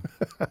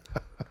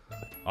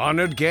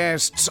 Honored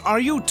guests, are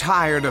you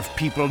tired of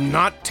people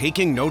not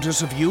taking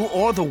notice of you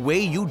or the way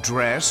you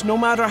dress, no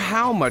matter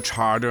how much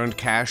hard-earned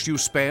cash you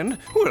spend?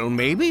 Well,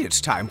 maybe it's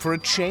time for a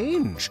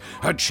change.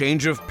 A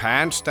change of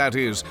pants, that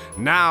is.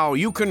 Now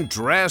you can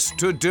dress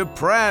to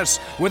depress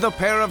with a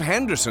pair of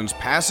Henderson's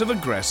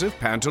passive-aggressive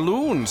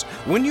pantaloons.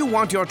 When you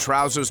want your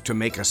trousers to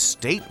make a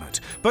statement,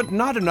 but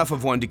not enough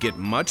of one to get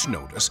much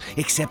notice,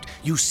 except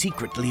you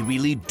secretly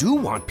really do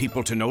want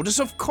people to notice,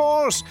 of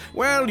course.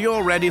 Well,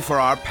 you're ready for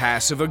our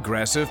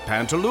passive-aggressive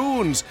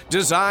pantaloons,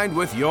 designed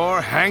with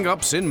your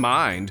hang-ups in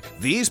mind.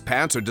 These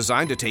pants are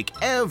designed to take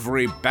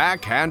every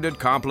backhanded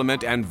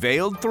compliment and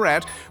veiled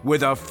threat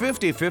with a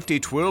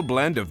 50-50 twill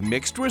blend of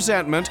mixed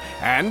resentment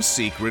and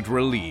secret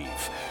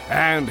relief.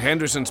 And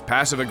Henderson's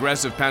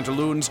passive-aggressive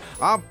pantaloons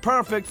are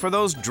perfect for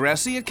those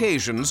dressy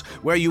occasions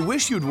where you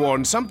wish you'd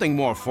worn something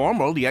more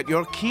formal, yet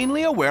you're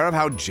keenly aware of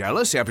how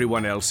jealous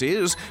everyone else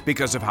is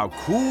because of how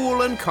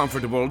cool and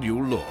comfortable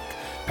you look.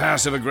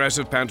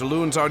 Passive-aggressive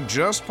pantaloons are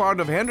just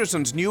part of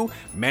Henderson's new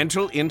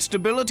mental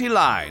instability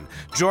line,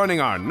 joining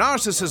our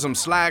narcissism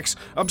slacks,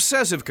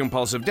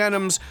 obsessive-compulsive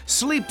denims,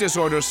 sleep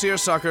disorder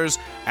seersuckers,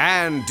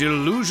 and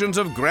delusions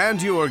of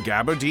grandeur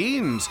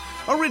gabardines.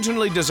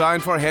 Originally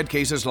designed for head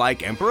cases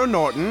like Emperor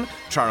Norton,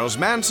 Charles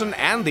Manson,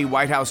 and the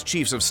White House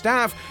Chiefs of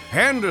Staff,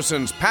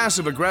 Henderson's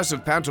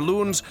passive-aggressive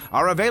pantaloons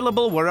are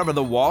available wherever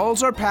the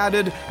walls are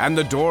padded and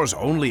the doors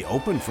only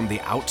open from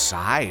the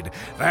outside.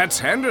 That's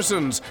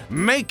Henderson's,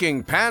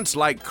 making pants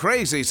like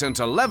crazy since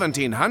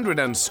 1100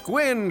 and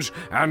squinge.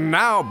 And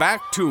now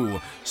back to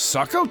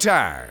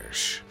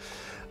Succotash.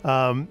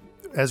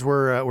 As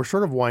we're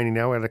sort of winding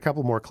now, we had a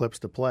couple more clips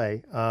to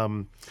play.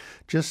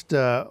 Just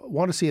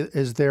want to see,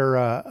 is there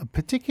a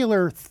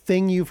particular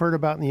thing you've heard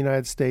about in the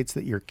United States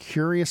that you're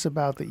curious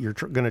about that you're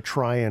going to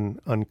try and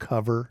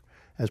uncover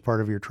as part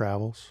of your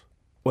travels?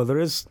 Well, there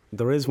is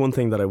one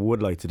thing that I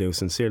would like to do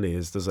sincerely.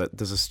 Is there's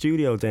a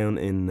studio down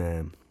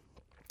in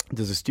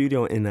there's a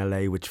studio in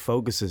LA which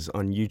focuses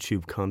on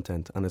YouTube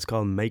content, and it's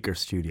called Maker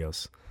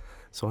Studios.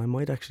 So I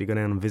might actually go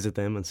down and visit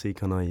them and see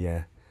can I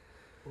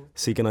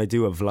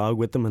do a vlog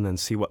with them and then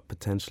see what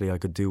potentially I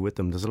could do with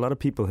them. There's a lot of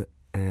people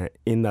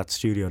in that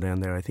studio down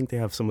there. I think they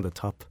have some of the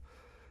top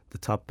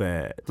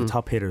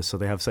hitters. So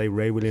they have, say,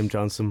 Ray William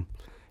Johnson,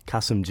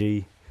 Kasim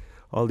G,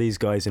 all these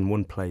guys in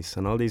one place,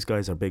 and all these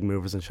guys are big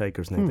movers and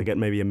shakers now. They get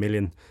maybe 1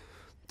 million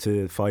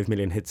to 5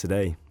 million hits a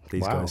day,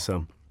 these guys.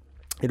 So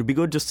it'll be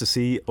good just to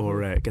see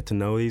or get to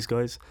know these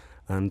guys.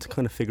 and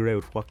kind of figure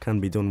out what can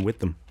be done with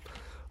them.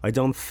 I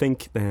don't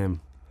think they're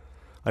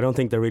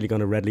really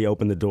going to readily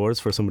open the doors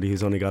for somebody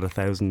who's only got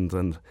 1,000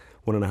 and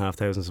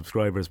 1,500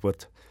 subscribers.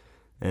 But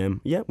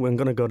yeah, we're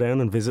going to go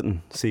down and visit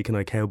and see can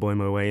I cowboy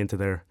my way into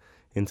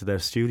their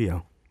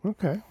studio.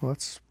 Okay, well,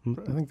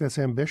 I think that's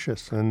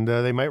ambitious, and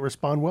they might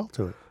respond well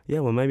to it.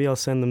 Yeah, well, maybe I'll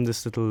send them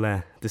this little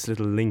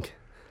link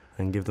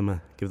and give them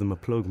a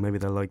plug. Maybe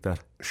they'll like that.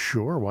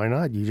 Sure, why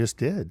not? You just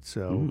did.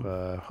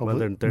 So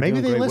hopefully, they're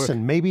maybe doing they great listen.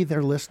 work. Maybe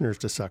they're listeners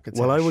to Succotash.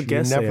 Well, I would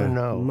guess you never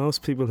know.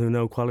 Most people who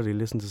know quality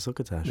listen to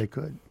Succotash. They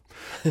could.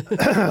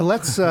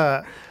 Let's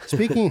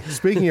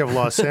speaking of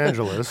Los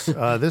Angeles,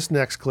 this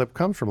next clip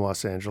comes from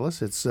Los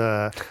Angeles. It's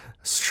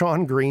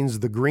Sean Green's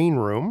The Green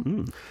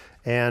Room,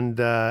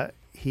 and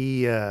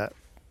he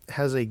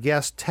has a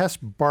guest, Tess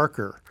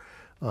Barker,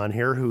 on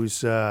here,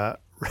 who's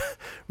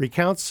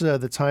recounts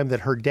the time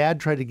that her dad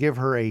tried to give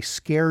her a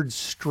scared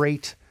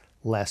straight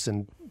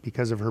lesson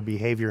because of her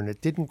behavior, and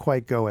it didn't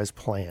quite go as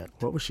planned.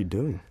 What was she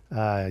doing?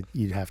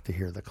 You'd have to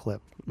hear the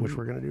clip, which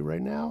we're going to do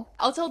right now.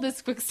 I'll tell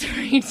this quick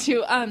story,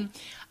 too.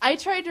 I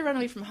tried to run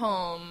away from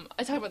home.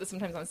 I talk about this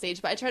sometimes on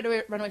stage, but I tried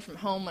to run away from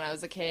home when I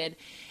was a kid.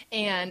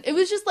 And it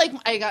was just like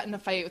I got in a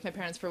fight with my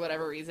parents for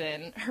whatever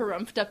reason,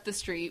 harumphed up the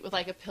street with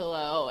like a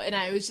pillow, and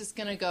I was just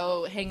going to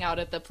go hang out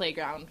at the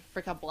playground for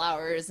a couple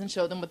hours and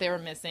show them what they were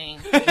missing.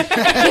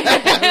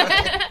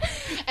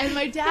 And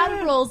my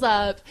dad rolls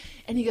up,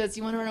 and he goes,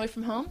 "You want to run away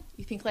from home?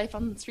 You think life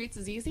on the streets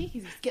is easy?"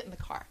 He says, "Get in the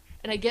car."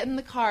 And I get in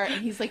the car,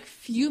 and he's like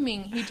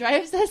fuming. He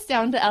drives us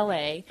down to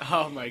L.A.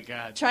 Oh my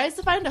God! Tries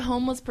to find a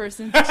homeless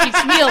person to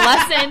teach me a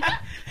lesson.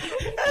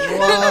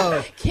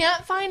 Whoa!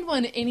 Can't find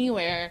one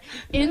anywhere.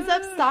 Ends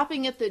up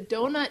stopping at the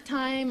Donut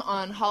Time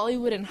on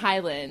Hollywood and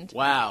Highland.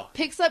 Wow!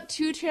 Picks up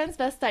 2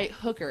 transvestite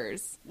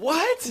hookers.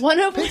 What? One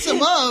of Picks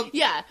them up?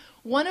 Yeah.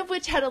 One of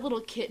which had a little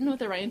kitten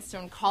with a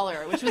rhinestone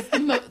collar, which was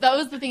that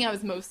was the thing I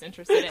was most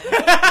interested in.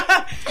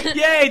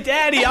 Yay,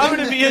 Daddy! I'm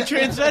going to be a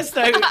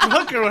transvestite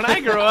hooker when I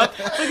grow up.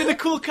 Look at the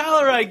cool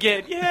collar I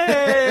get.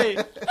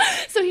 Yay!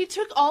 So he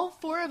took all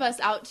 4 of us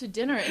out to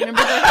dinner at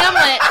Hamburger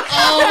Hamlet.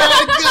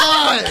 Oh my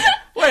God!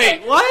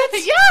 Wait,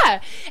 what?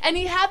 Yeah, and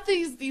he had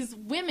these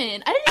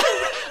women.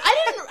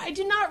 I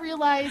did not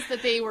realize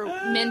that they were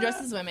men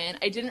dressed as women.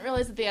 I didn't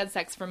realize that they had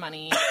sex for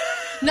money.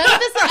 None of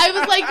this. I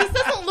was like, this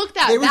doesn't look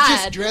that bad. They were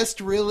just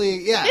dressed really.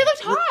 Yeah, they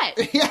looked hot.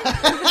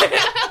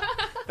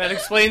 That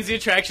explains the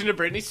attraction to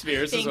Britney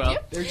Spears Thank as well. you.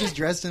 They're just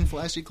dressed in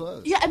flashy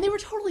clothes. Yeah, and they were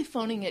totally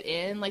phoning it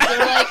in. Like, they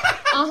were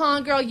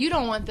like, girl, you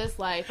don't want this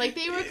life. Like,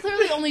 they were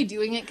clearly only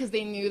doing it because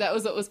they knew that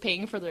was what was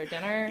paying for their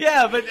dinner.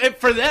 Yeah, but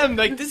for them,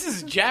 like, this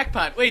is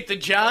jackpot. Wait, the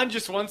John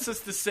just wants us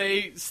to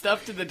say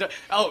stuff to the...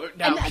 Oh,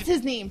 now... And that's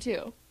his name,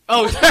 too.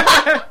 Oh,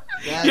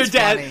 your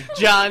dad, funny.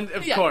 John.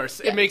 Of Yeah,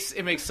 course, yeah.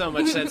 It makes so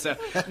much sense now.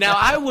 Now,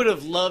 I would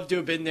have loved to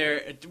have been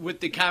there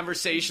with the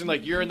conversation.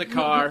 Like you're in the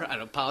car, I don't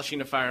know,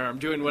 polishing a firearm,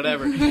 doing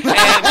whatever,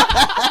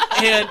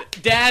 and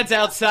Dad's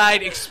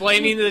outside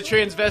explaining to the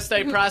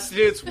transvestite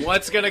prostitutes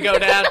what's going to go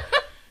down.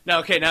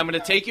 Now, I'm going to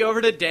take you over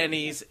to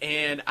Denny's,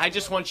 and I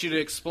just want you to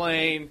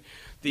explain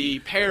the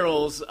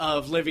perils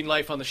of living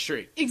life on the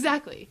street.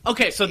 Exactly.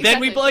 Okay, so then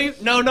we blow you?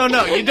 No,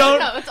 you don't.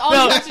 No, it's all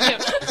you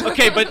have to do.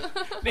 Okay, but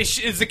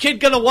is the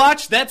kid going to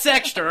watch? That's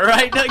extra, all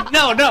right?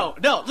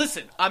 No.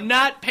 Listen, I'm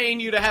not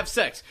paying you to have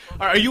sex.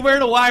 Are you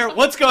wearing a wire?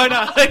 What's going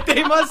on? Like,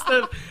 they must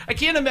have... I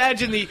can't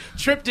imagine the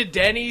trip to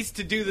Denny's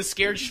to do the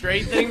scared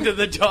straight thing to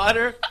the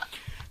daughter.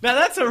 Now,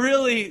 that's a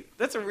really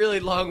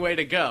long way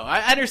to go.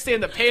 I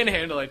understand the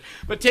panhandling,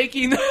 but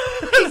taking...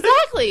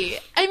 Exactly.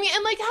 I mean,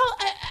 and like how...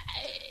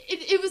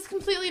 It was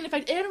completely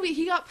ineffective. And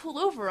he got pulled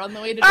over on the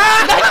way to...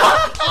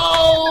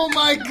 Oh,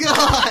 my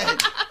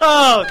God.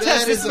 Oh, That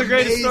Tess, this is is the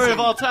greatest amazing. story of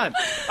all time.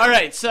 All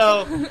right,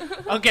 so,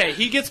 okay,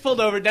 he gets pulled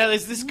over. Now,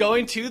 is this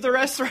going to the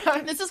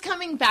restaurant? This is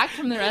coming back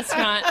from the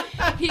restaurant.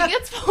 He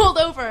gets pulled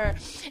over.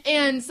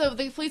 And so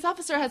the police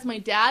officer has my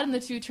dad and the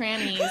 2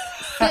 trannies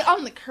sit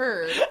on the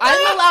curb.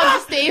 I'm allowed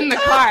to stay in the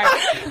car.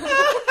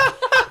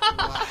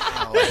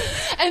 Wow.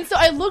 And so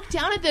I look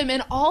down at them,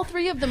 and all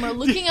 3 of them are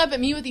looking up at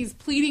me with these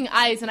pleading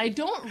eyes, and I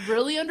don't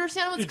really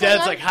understand what's Your going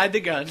dad's on. like, hide the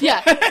gun.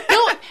 Yeah.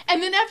 No,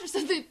 and then after,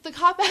 so the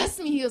cop asked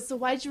me, he goes, "So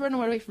why'd you run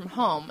away from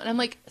home?" And I'm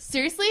like,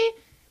 seriously?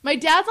 My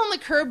dad's on the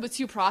curb with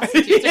 2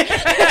 prostitutes.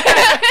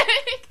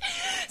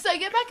 So I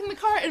get back in the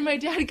car, and my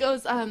dad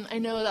goes, "I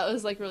know that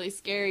was like really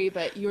scary,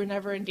 but you were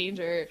never in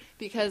danger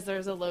because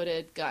there's a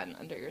loaded gun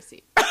under your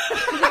seat."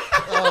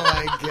 Oh,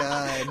 my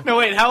God. No,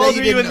 wait, how That old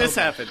you were you when didn't this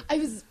know. happened? I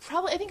think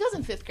I was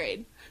in 5th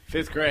grade.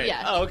 5th grade.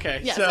 Yeah. Oh,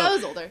 okay. Yeah, so I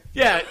was older.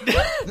 Yeah.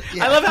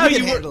 Yeah, I love how you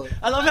can you handle were, it.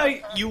 I love how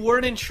you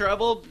weren't in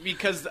trouble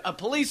because a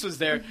police was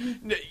there.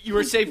 You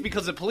were safe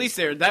because the police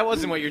there. That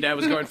wasn't what your dad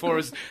was going for.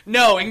 Was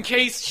no, in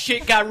case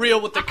shit got real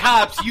with the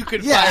cops, you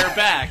could Yeah. fire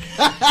back.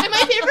 And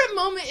my favorite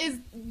moment is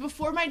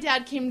before my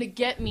dad came to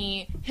get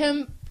me,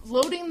 him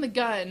loading the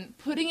gun,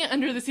 putting it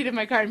under the seat of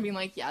my car, and being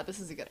like, "Yeah, this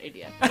is a good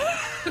idea."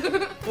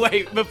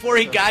 Wait, before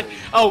he got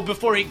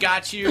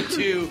you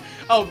to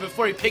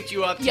before he picked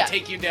you up to Yeah.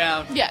 take you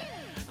down. Yeah.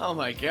 Oh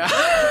my God.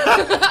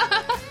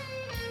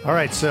 All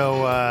right,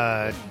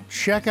 so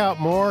check out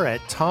more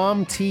at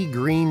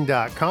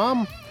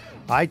tomtgreen.com,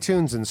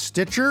 iTunes, and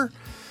Stitcher.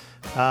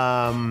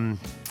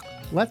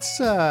 Let's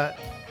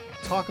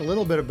talk a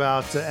little bit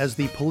about, as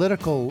the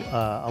political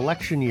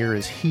election year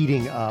is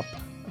heating up,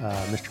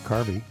 Mr.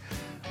 Carvey,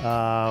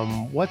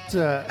 what,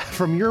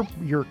 from your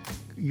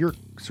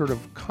sort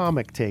of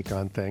comic take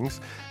on things,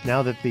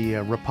 now that the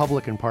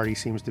Republican Party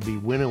seems to be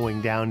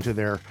winnowing down to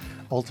their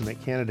ultimate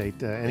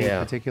candidate, any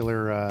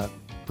particular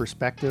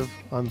perspective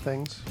on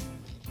things?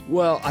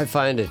 Well, I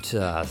find it.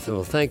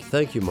 Well,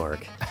 thank you,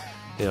 Mark.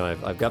 You know,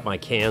 I've got my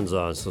cans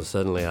on, so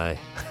suddenly I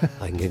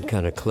can get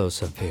kind of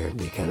close up here and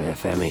be kind of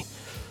FME.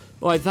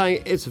 Well, I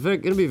think it's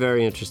going to be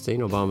very interesting.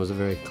 Obama's a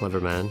very clever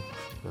man.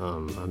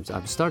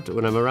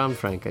 When I'm around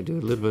Frank, I do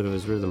a little bit of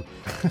his rhythm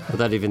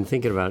without even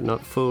thinking about it.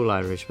 Not full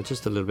Irish, but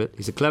just a little bit.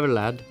 He's a clever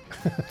lad.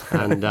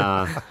 And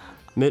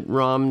Mitt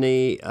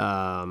Romney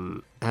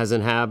has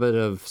a habit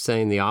of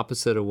saying the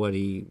opposite of what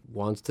he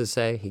wants to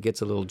say. He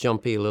gets a little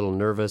jumpy, a little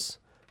nervous.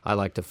 I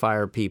like to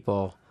fire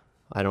people.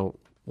 I don't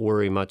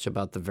worry much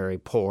about the very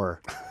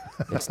poor.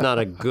 It's not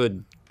a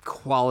good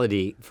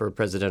quality for a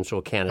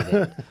presidential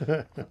candidate.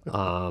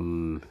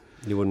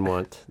 You wouldn't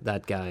want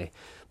that guy.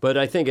 But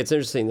I think it's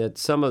interesting that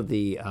some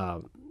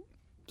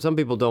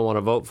people don't want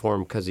to vote for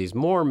him because he's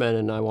Mormon,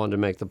 and I wanted to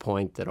make the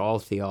point that all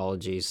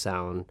theologies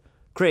sound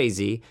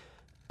crazy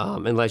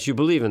unless you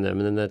believe in them,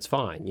 and then that's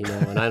fine, you know.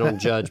 And I don't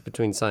judge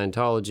between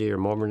Scientology or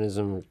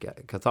Mormonism or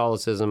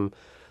Catholicism,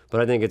 but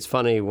I think it's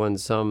funny when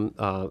some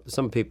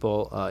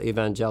people,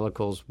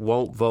 evangelicals,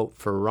 won't vote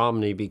for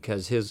Romney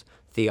because his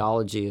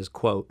theology is,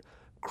 quote,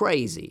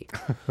 crazy.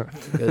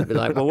 They'll be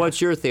like, well,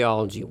 what's your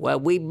theology? Well,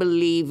 we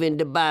believe in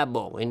the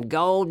Bible, and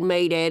God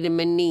made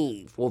Adam and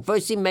Eve. Well,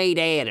 first he made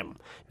Adam.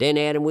 Then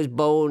Adam was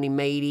born, he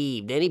made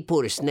Eve. Then he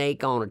put a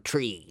snake on a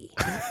tree.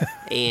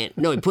 He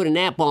put an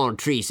apple on a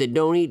tree, said,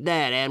 don't eat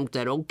that. Adam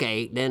said,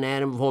 okay. Then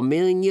Adam, for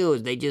 1,000,000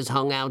 years, they just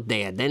hung out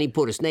there. Then he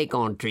put a snake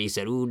on a tree,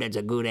 said, ooh, that's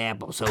a good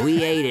apple. So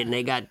he ate it, and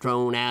they got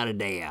thrown out of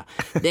there.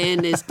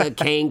 Then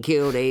Cain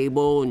killed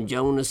Abel, and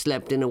Jonah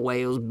slept in a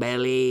whale's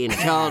belly, and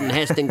Charlton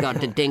Heston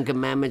got the 10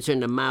 Commandments in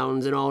the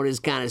mountains and all this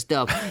kind of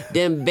stuff.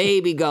 Then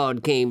baby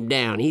God came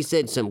down. He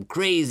said some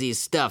crazy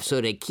stuff,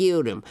 so they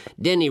killed him.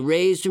 Then he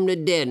raised from the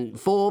dead, and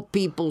 4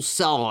 people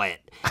saw it.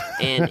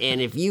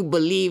 And if you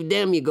believe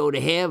them, you go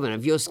to heaven.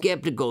 If you're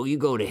skeptical, you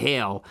go to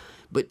hell.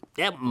 But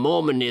that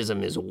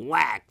Mormonism is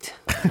whacked.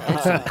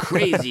 That's some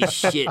crazy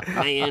shit,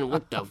 man.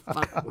 What the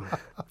fuck?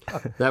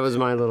 That was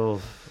my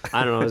little,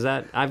 I don't know, is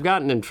that, I've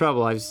gotten in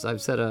trouble. I've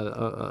said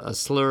a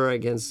slur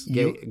against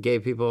gay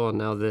people, and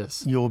now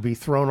this. You'll be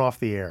thrown off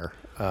the air.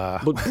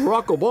 But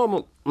Barack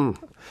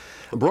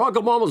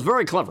Obama's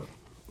very clever.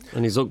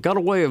 And he's got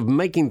a way of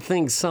making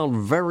things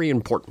sound very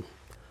important,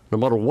 no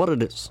matter what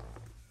it is.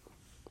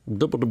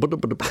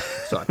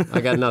 Sorry, I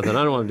got nothing.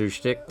 I don't want to do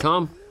shtick.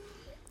 Tom?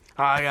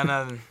 I got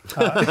nothing.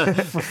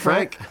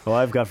 Frank? Oh,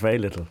 I've got very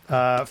little.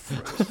 Frank?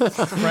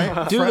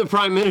 Do the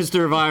Prime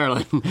Minister of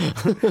Ireland.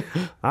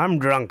 I'm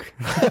drunk.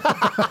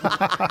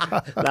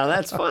 Now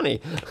that's funny.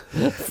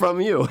 From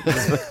you.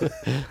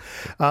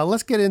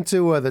 Let's get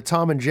into the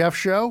Tom and Jeff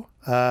show.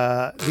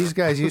 These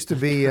guys used to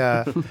be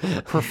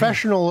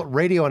professional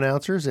radio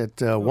announcers at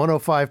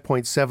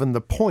 105.7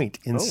 The Point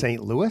in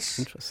St. Louis.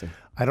 Interesting.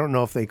 I don't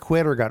know if they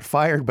quit or got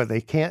fired, but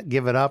they can't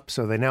give it up,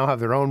 so they now have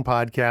their own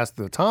podcast,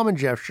 The Tom and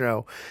Jeff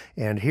Show.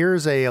 And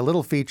here's a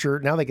little feature.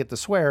 Now they get to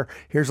swear.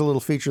 Here's a little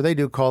feature they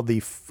do called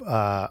the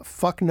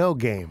Fuck No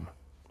Game.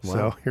 Wow.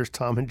 So here's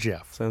Tom and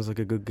Jeff. Sounds like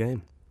a good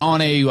game.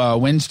 On a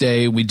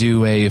Wednesday, we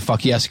do a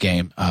Fuck Yes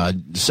game.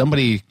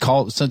 Somebody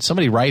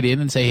write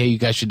in and say, hey, you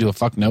guys should do a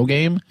Fuck No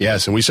game.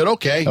 Yes, and we said,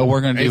 okay. Oh,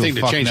 we're going to do anything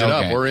a Fuck to change No it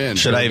up. game. We're in.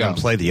 Should I even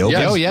play the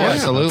opening? Yes. Oh, yeah,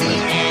 absolutely. The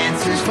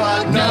answer's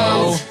fuck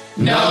no.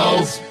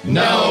 No.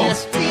 No.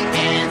 The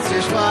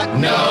answer's fuck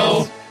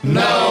no.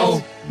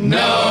 No.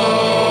 No.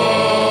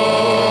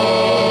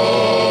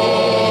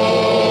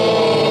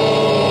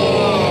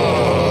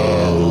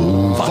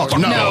 Fuck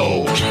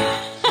no.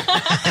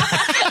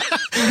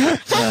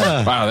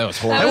 Wow, that was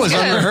horrible. That was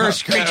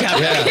unrehearsed. Great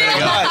job.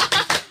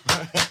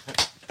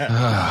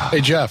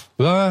 Hey, Jeff.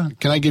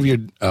 Can I give your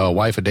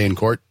wife a day in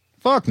court?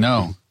 Fuck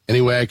no.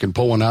 Any way I can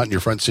pull one out in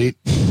your front seat?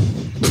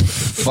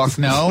 Fuck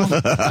no.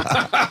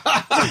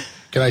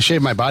 Can I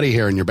shave my body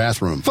hair in your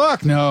bathroom?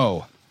 Fuck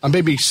no. I'm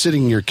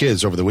babysitting your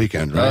kids over the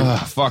weekend, right?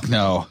 Fuck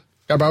no.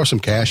 Can I borrow some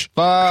cash?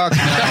 Fuck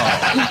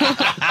no.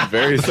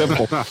 Very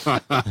simple.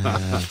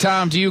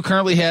 Tom, do you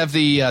currently have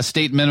the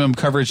state minimum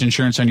coverage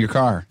insurance on your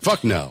car?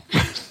 Fuck no.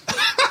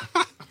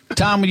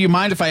 Tom, would you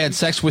mind if I had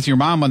sex with your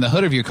mom on the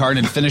hood of your car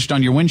and finished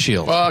on your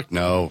windshield? Fuck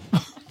no.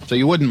 So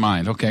you wouldn't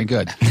mind. Okay,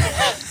 good.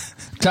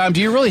 Tom,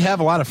 do you really have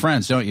a lot of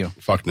friends, don't you?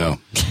 Fuck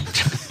no.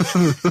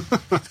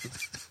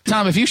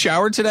 Tom, have you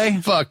showered today?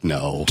 Fuck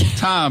no.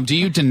 Tom, do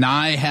you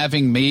deny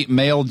having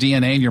male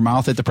DNA in your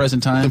mouth at the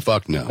present time?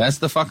 Fuck no. That's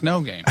the fuck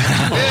no game.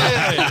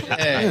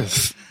 Hey.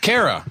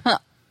 Kara,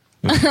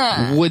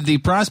 would the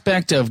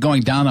prospect of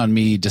going down on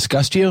me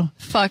disgust you?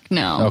 Fuck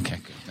no. Okay,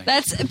 good.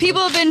 interesting.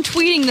 People have been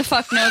tweeting the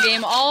fuck no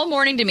game all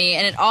morning to me,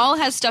 and it all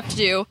has stuff to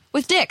do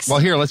with dicks. Well,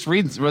 here, let's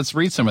read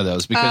some of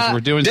those because we're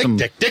doing some.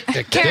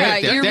 Kara,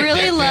 you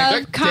really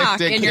love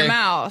cock in your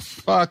mouth.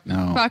 Fuck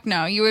no. Fuck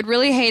no. You would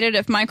really hate it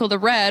if Michael the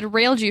Red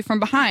railed you from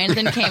behind,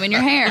 then came in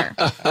your hair.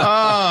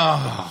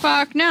 Oh.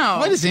 Fuck no.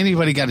 Why does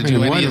anybody got to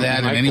do any of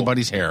that in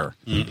anybody's hair?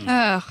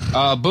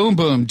 Ugh. Boom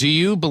Boom, do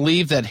you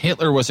believe that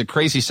Hitler was a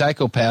crazy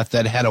psychopath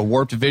that had a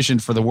warped vision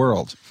for the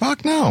world?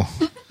 Fuck no.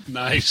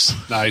 Nice.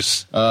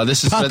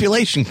 This is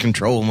population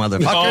control,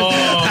 motherfucker.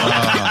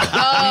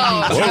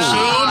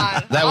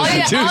 That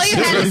was all you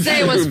had to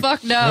say was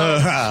fuck no.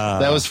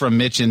 That was from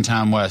Mitch and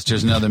Tom West.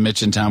 Here's another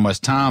Mitch and Tom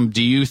West. Tom,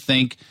 do you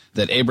think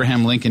that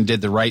Abraham Lincoln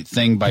did the right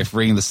thing by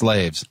freeing the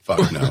slaves?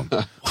 Fuck no.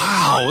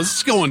 Wow, this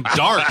is going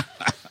dark.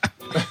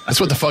 That's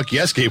what the fuck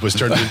yes gate was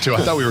turned into.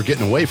 I thought we were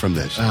getting away from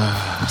this.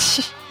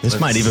 This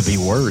might even be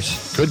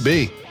worse. Could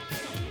be.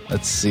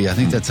 Let's see. I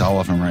think that's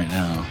all of them right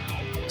now.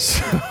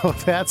 So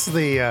that's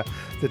the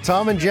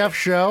Tom and Jeff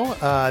Show.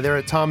 They're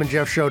at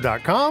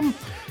tomandjeffshow.com.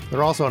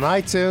 They're also on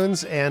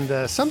iTunes.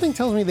 And something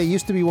tells me they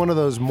used to be one of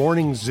those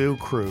morning zoo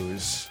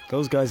crews.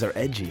 Those guys are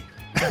edgy.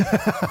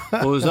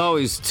 Well, it was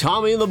always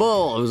Tommy the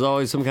Bull. It was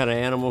always some kind of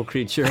animal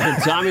creature.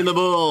 Tommy the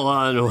Bull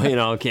on,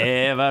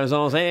 Kev, I was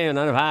on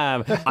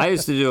 95. I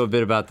used to do a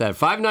bit about that.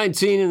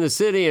 5:19 in the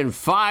city and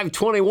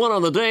 5:21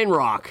 on the Dane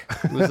Rock.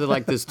 It was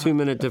like this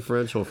 2-minute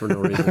differential for no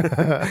reason.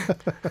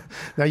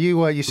 Now,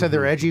 you said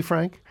they're edgy,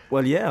 Frank?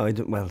 Well, yeah.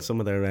 Some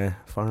of their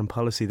foreign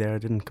policy there I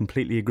didn't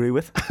completely agree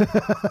with.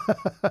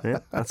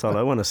 Yeah, that's all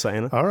I want to say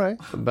on it. All right.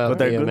 About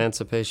the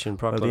Emancipation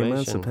Proclamation. The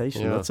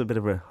Emancipation, yeah. That's a bit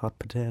of a hot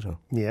potato.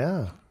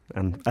 Yeah.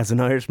 And as an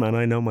Irishman,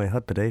 I know my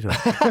hot potato.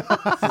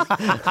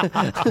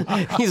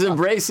 He's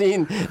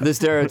embracing the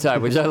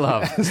stereotype, which I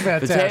love.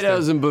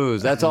 Potatoes and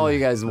booze. That's all you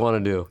guys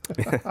want to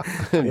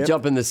do.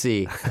 Jump in the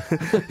sea.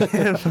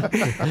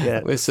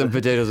 With some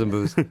potatoes and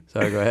booze.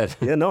 Sorry, go ahead.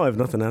 Yeah, no, I have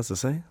nothing else to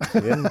say.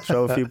 Yeah,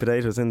 throw a few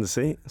potatoes in the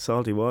sea,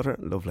 salty water,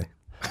 lovely.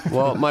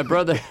 Well, my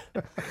brother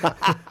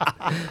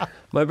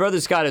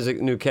Scott has a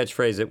new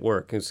catchphrase at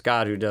work. And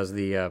Scott, who does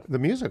the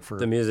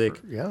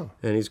music yeah,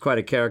 and he's quite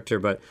a character.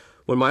 But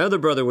when my other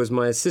brother was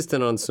my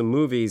assistant on some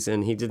movies,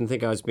 and he didn't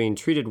think I was being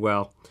treated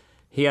well,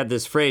 he had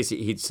this phrase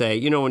he'd say,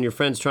 when your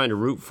friend's trying to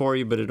root for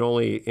you, but it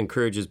only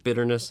encourages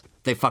bitterness.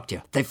 They fucked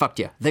you. They fucked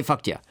you. They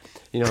fucked you.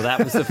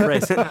 That was the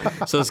phrase.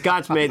 So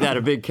Scott's made that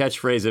a big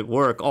catchphrase at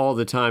work all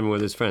the time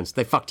with his friends.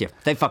 They fucked you.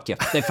 They fucked you.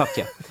 They fucked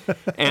you.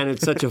 And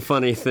it's such a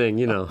funny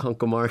thing,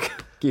 Uncle Mark.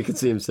 You could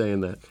see him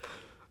saying that.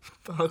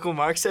 Uncle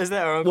Mark says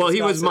that, or Uncle Well, he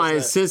Scott was says my that?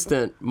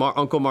 assistant.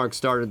 Uncle Mark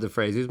started the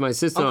phrase. He was my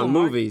assistant on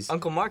movies.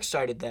 Uncle Mark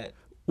started that.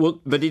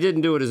 Well, but he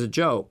didn't do it as a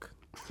joke.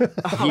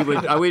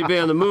 I would be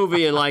on the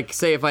movie and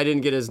say if I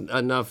didn't get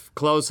enough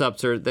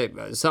close-ups or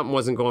something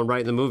wasn't going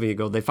right in the movie, he'd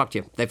go, they fucked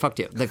you, they fucked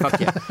you, they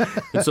fucked you.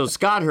 And so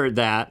Scott heard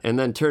that and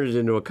then turned it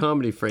into a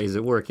comedy phrase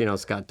at work.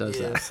 Scott does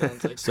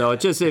that. Like so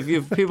it's just if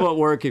you people at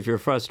work, if you're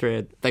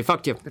frustrated, they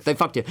fucked you, they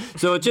fucked you.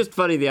 So it's just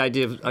funny the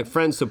idea of a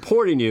friend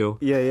supporting you,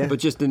 but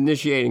just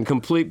initiating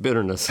complete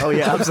bitterness. Oh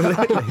yeah,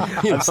 absolutely.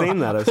 I've seen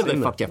that. They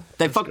fucked you,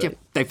 they fucked you,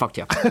 they fucked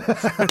you.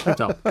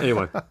 So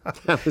anyway,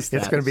 it's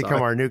going to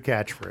become our new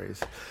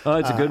catchphrase.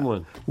 Oh, it's a good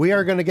one. We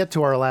are going to get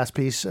to our last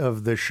piece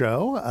of the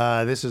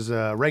show. This is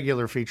a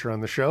regular feature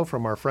on the show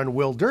from our friend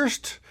Will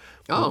Durst,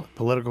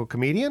 political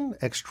comedian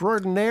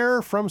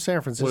extraordinaire from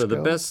San Francisco. One of the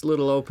best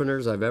little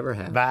openers I've ever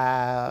had.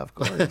 Of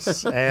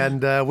course.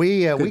 And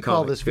we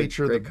call this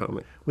feature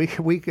we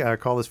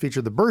call this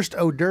feature the Burst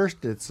O'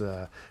 Durst. It's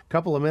a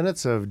couple of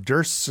minutes of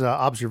Durst's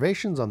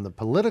observations on the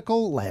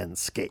political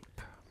landscape.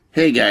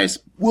 Hey guys,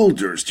 Will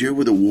Durst here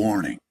with a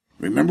warning.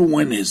 Remember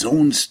when his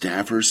own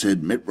staffer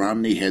said Mitt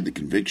Romney had the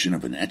conviction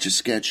of an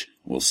Etch-a-Sketch?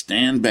 Well,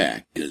 stand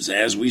back, because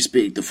as we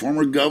speak, the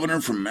former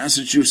governor from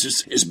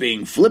Massachusetts is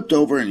being flipped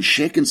over and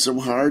shaken so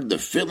hard the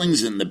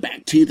fillings in the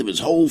back teeth of his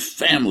whole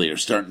family are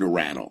starting to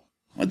rattle.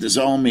 What this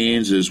all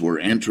means is we're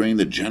entering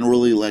the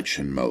general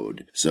election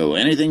mode, so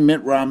anything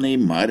Mitt Romney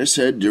might have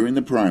said during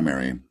the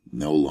primary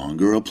no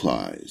longer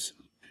applies.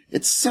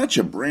 It's such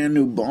a brand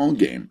new ball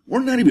game.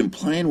 We're not even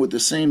playing with the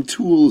same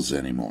tools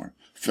anymore.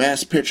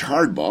 Fast-pitch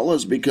hardball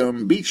has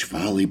become beach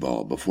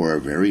volleyball before our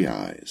very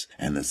eyes,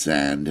 and the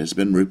sand has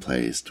been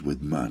replaced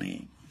with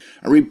money.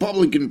 A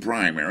Republican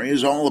primary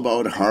is all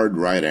about hard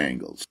right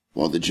angles,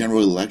 while the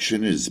general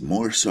election is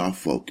more soft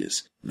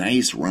focus,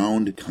 nice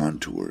round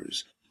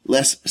contours,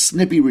 less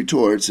snippy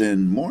retorts,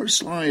 and more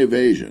sly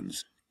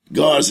evasions.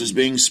 Gauze is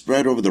being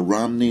spread over the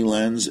Romney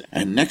lens,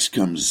 and next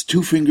comes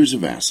 2 fingers of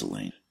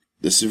Vaseline.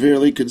 The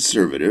severely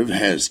conservative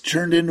has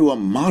turned into a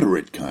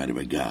moderate kind of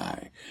a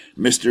guy.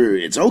 Mr.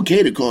 It's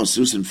okay to call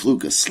Susan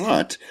Fluke a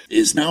slut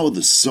is now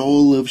the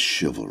soul of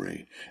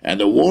chivalry, and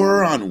the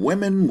war on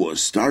women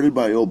was started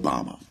by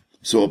Obama.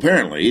 So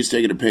apparently he's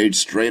taken a page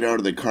straight out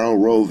of the Karl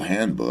Rove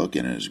handbook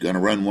and is going to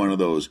run one of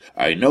those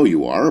I know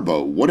you are,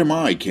 but what am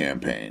I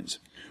campaigns.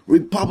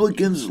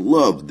 Republicans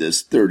loved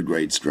this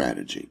third-grade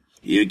strategy.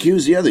 You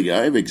accuse the other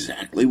guy of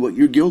exactly what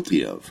you're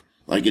guilty of.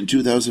 Like in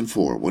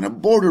 2004, when a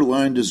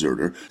borderline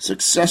deserter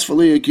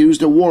successfully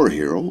accused a war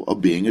hero of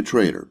being a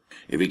traitor.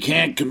 If you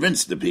can't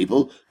convince the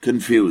people,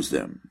 confuse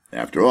them.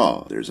 After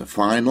all, there's a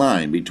fine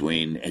line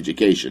between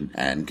education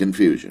and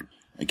confusion.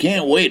 I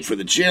can't wait for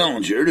the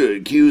challenger to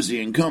accuse the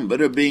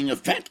incumbent of being a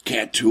fat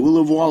cat tool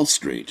of Wall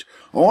Street,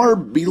 or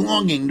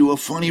belonging to a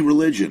funny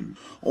religion,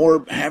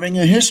 or having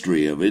a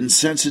history of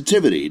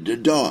insensitivity to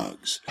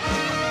dogs.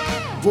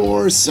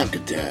 For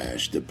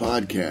Succotash, the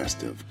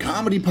podcast of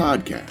comedy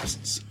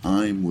podcasts,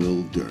 I'm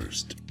Will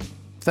Durst.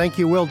 Thank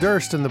you, Will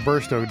Durst and the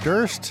Burst of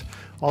Durst.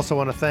 Also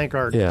want to thank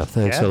our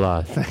thanks a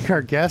lot. Thank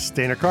our guest,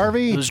 Dana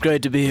Carvey. It was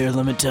great to be here,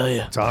 let me tell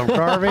you. Tom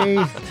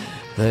Carvey.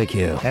 Thank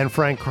you. And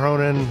Frank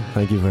Cronin.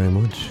 Thank you very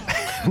much.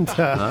 And,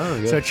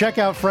 so check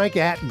out Frank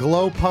at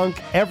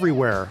Glowpunk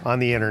everywhere on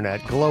the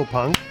internet.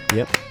 Glowpunk.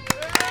 Yep.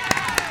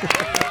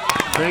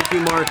 Thank you,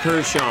 Mark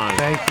Hershon.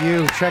 Thank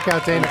you. Check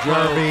out Dana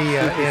Carvey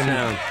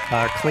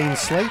in Clean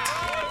Slate.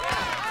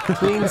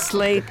 Clean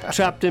Slate,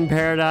 Trapped in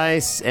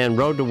Paradise, and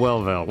Road to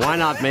Wellville. Why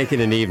not make it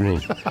an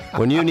evening?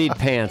 When you need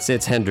pants,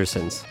 it's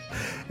Henderson's.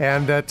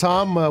 And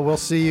Tom, we'll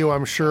see you,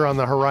 I'm sure, on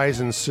the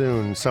horizon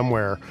soon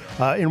somewhere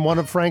in one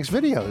of Frank's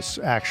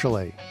videos,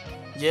 actually.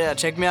 Yeah,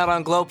 check me out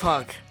on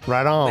Glowpunk.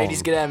 Right on.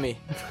 Ladies, get at me.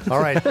 All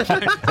right.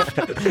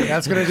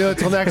 That's going to do it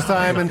till next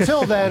time.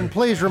 Until then,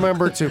 please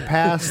remember to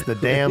pass the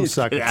damn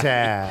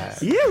succotash.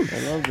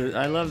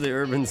 I love the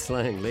urban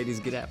slang.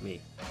 Ladies, get at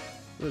me.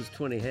 Those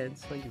 20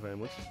 heads. Thank you very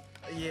much.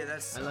 Yeah,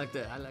 that's... I like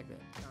that.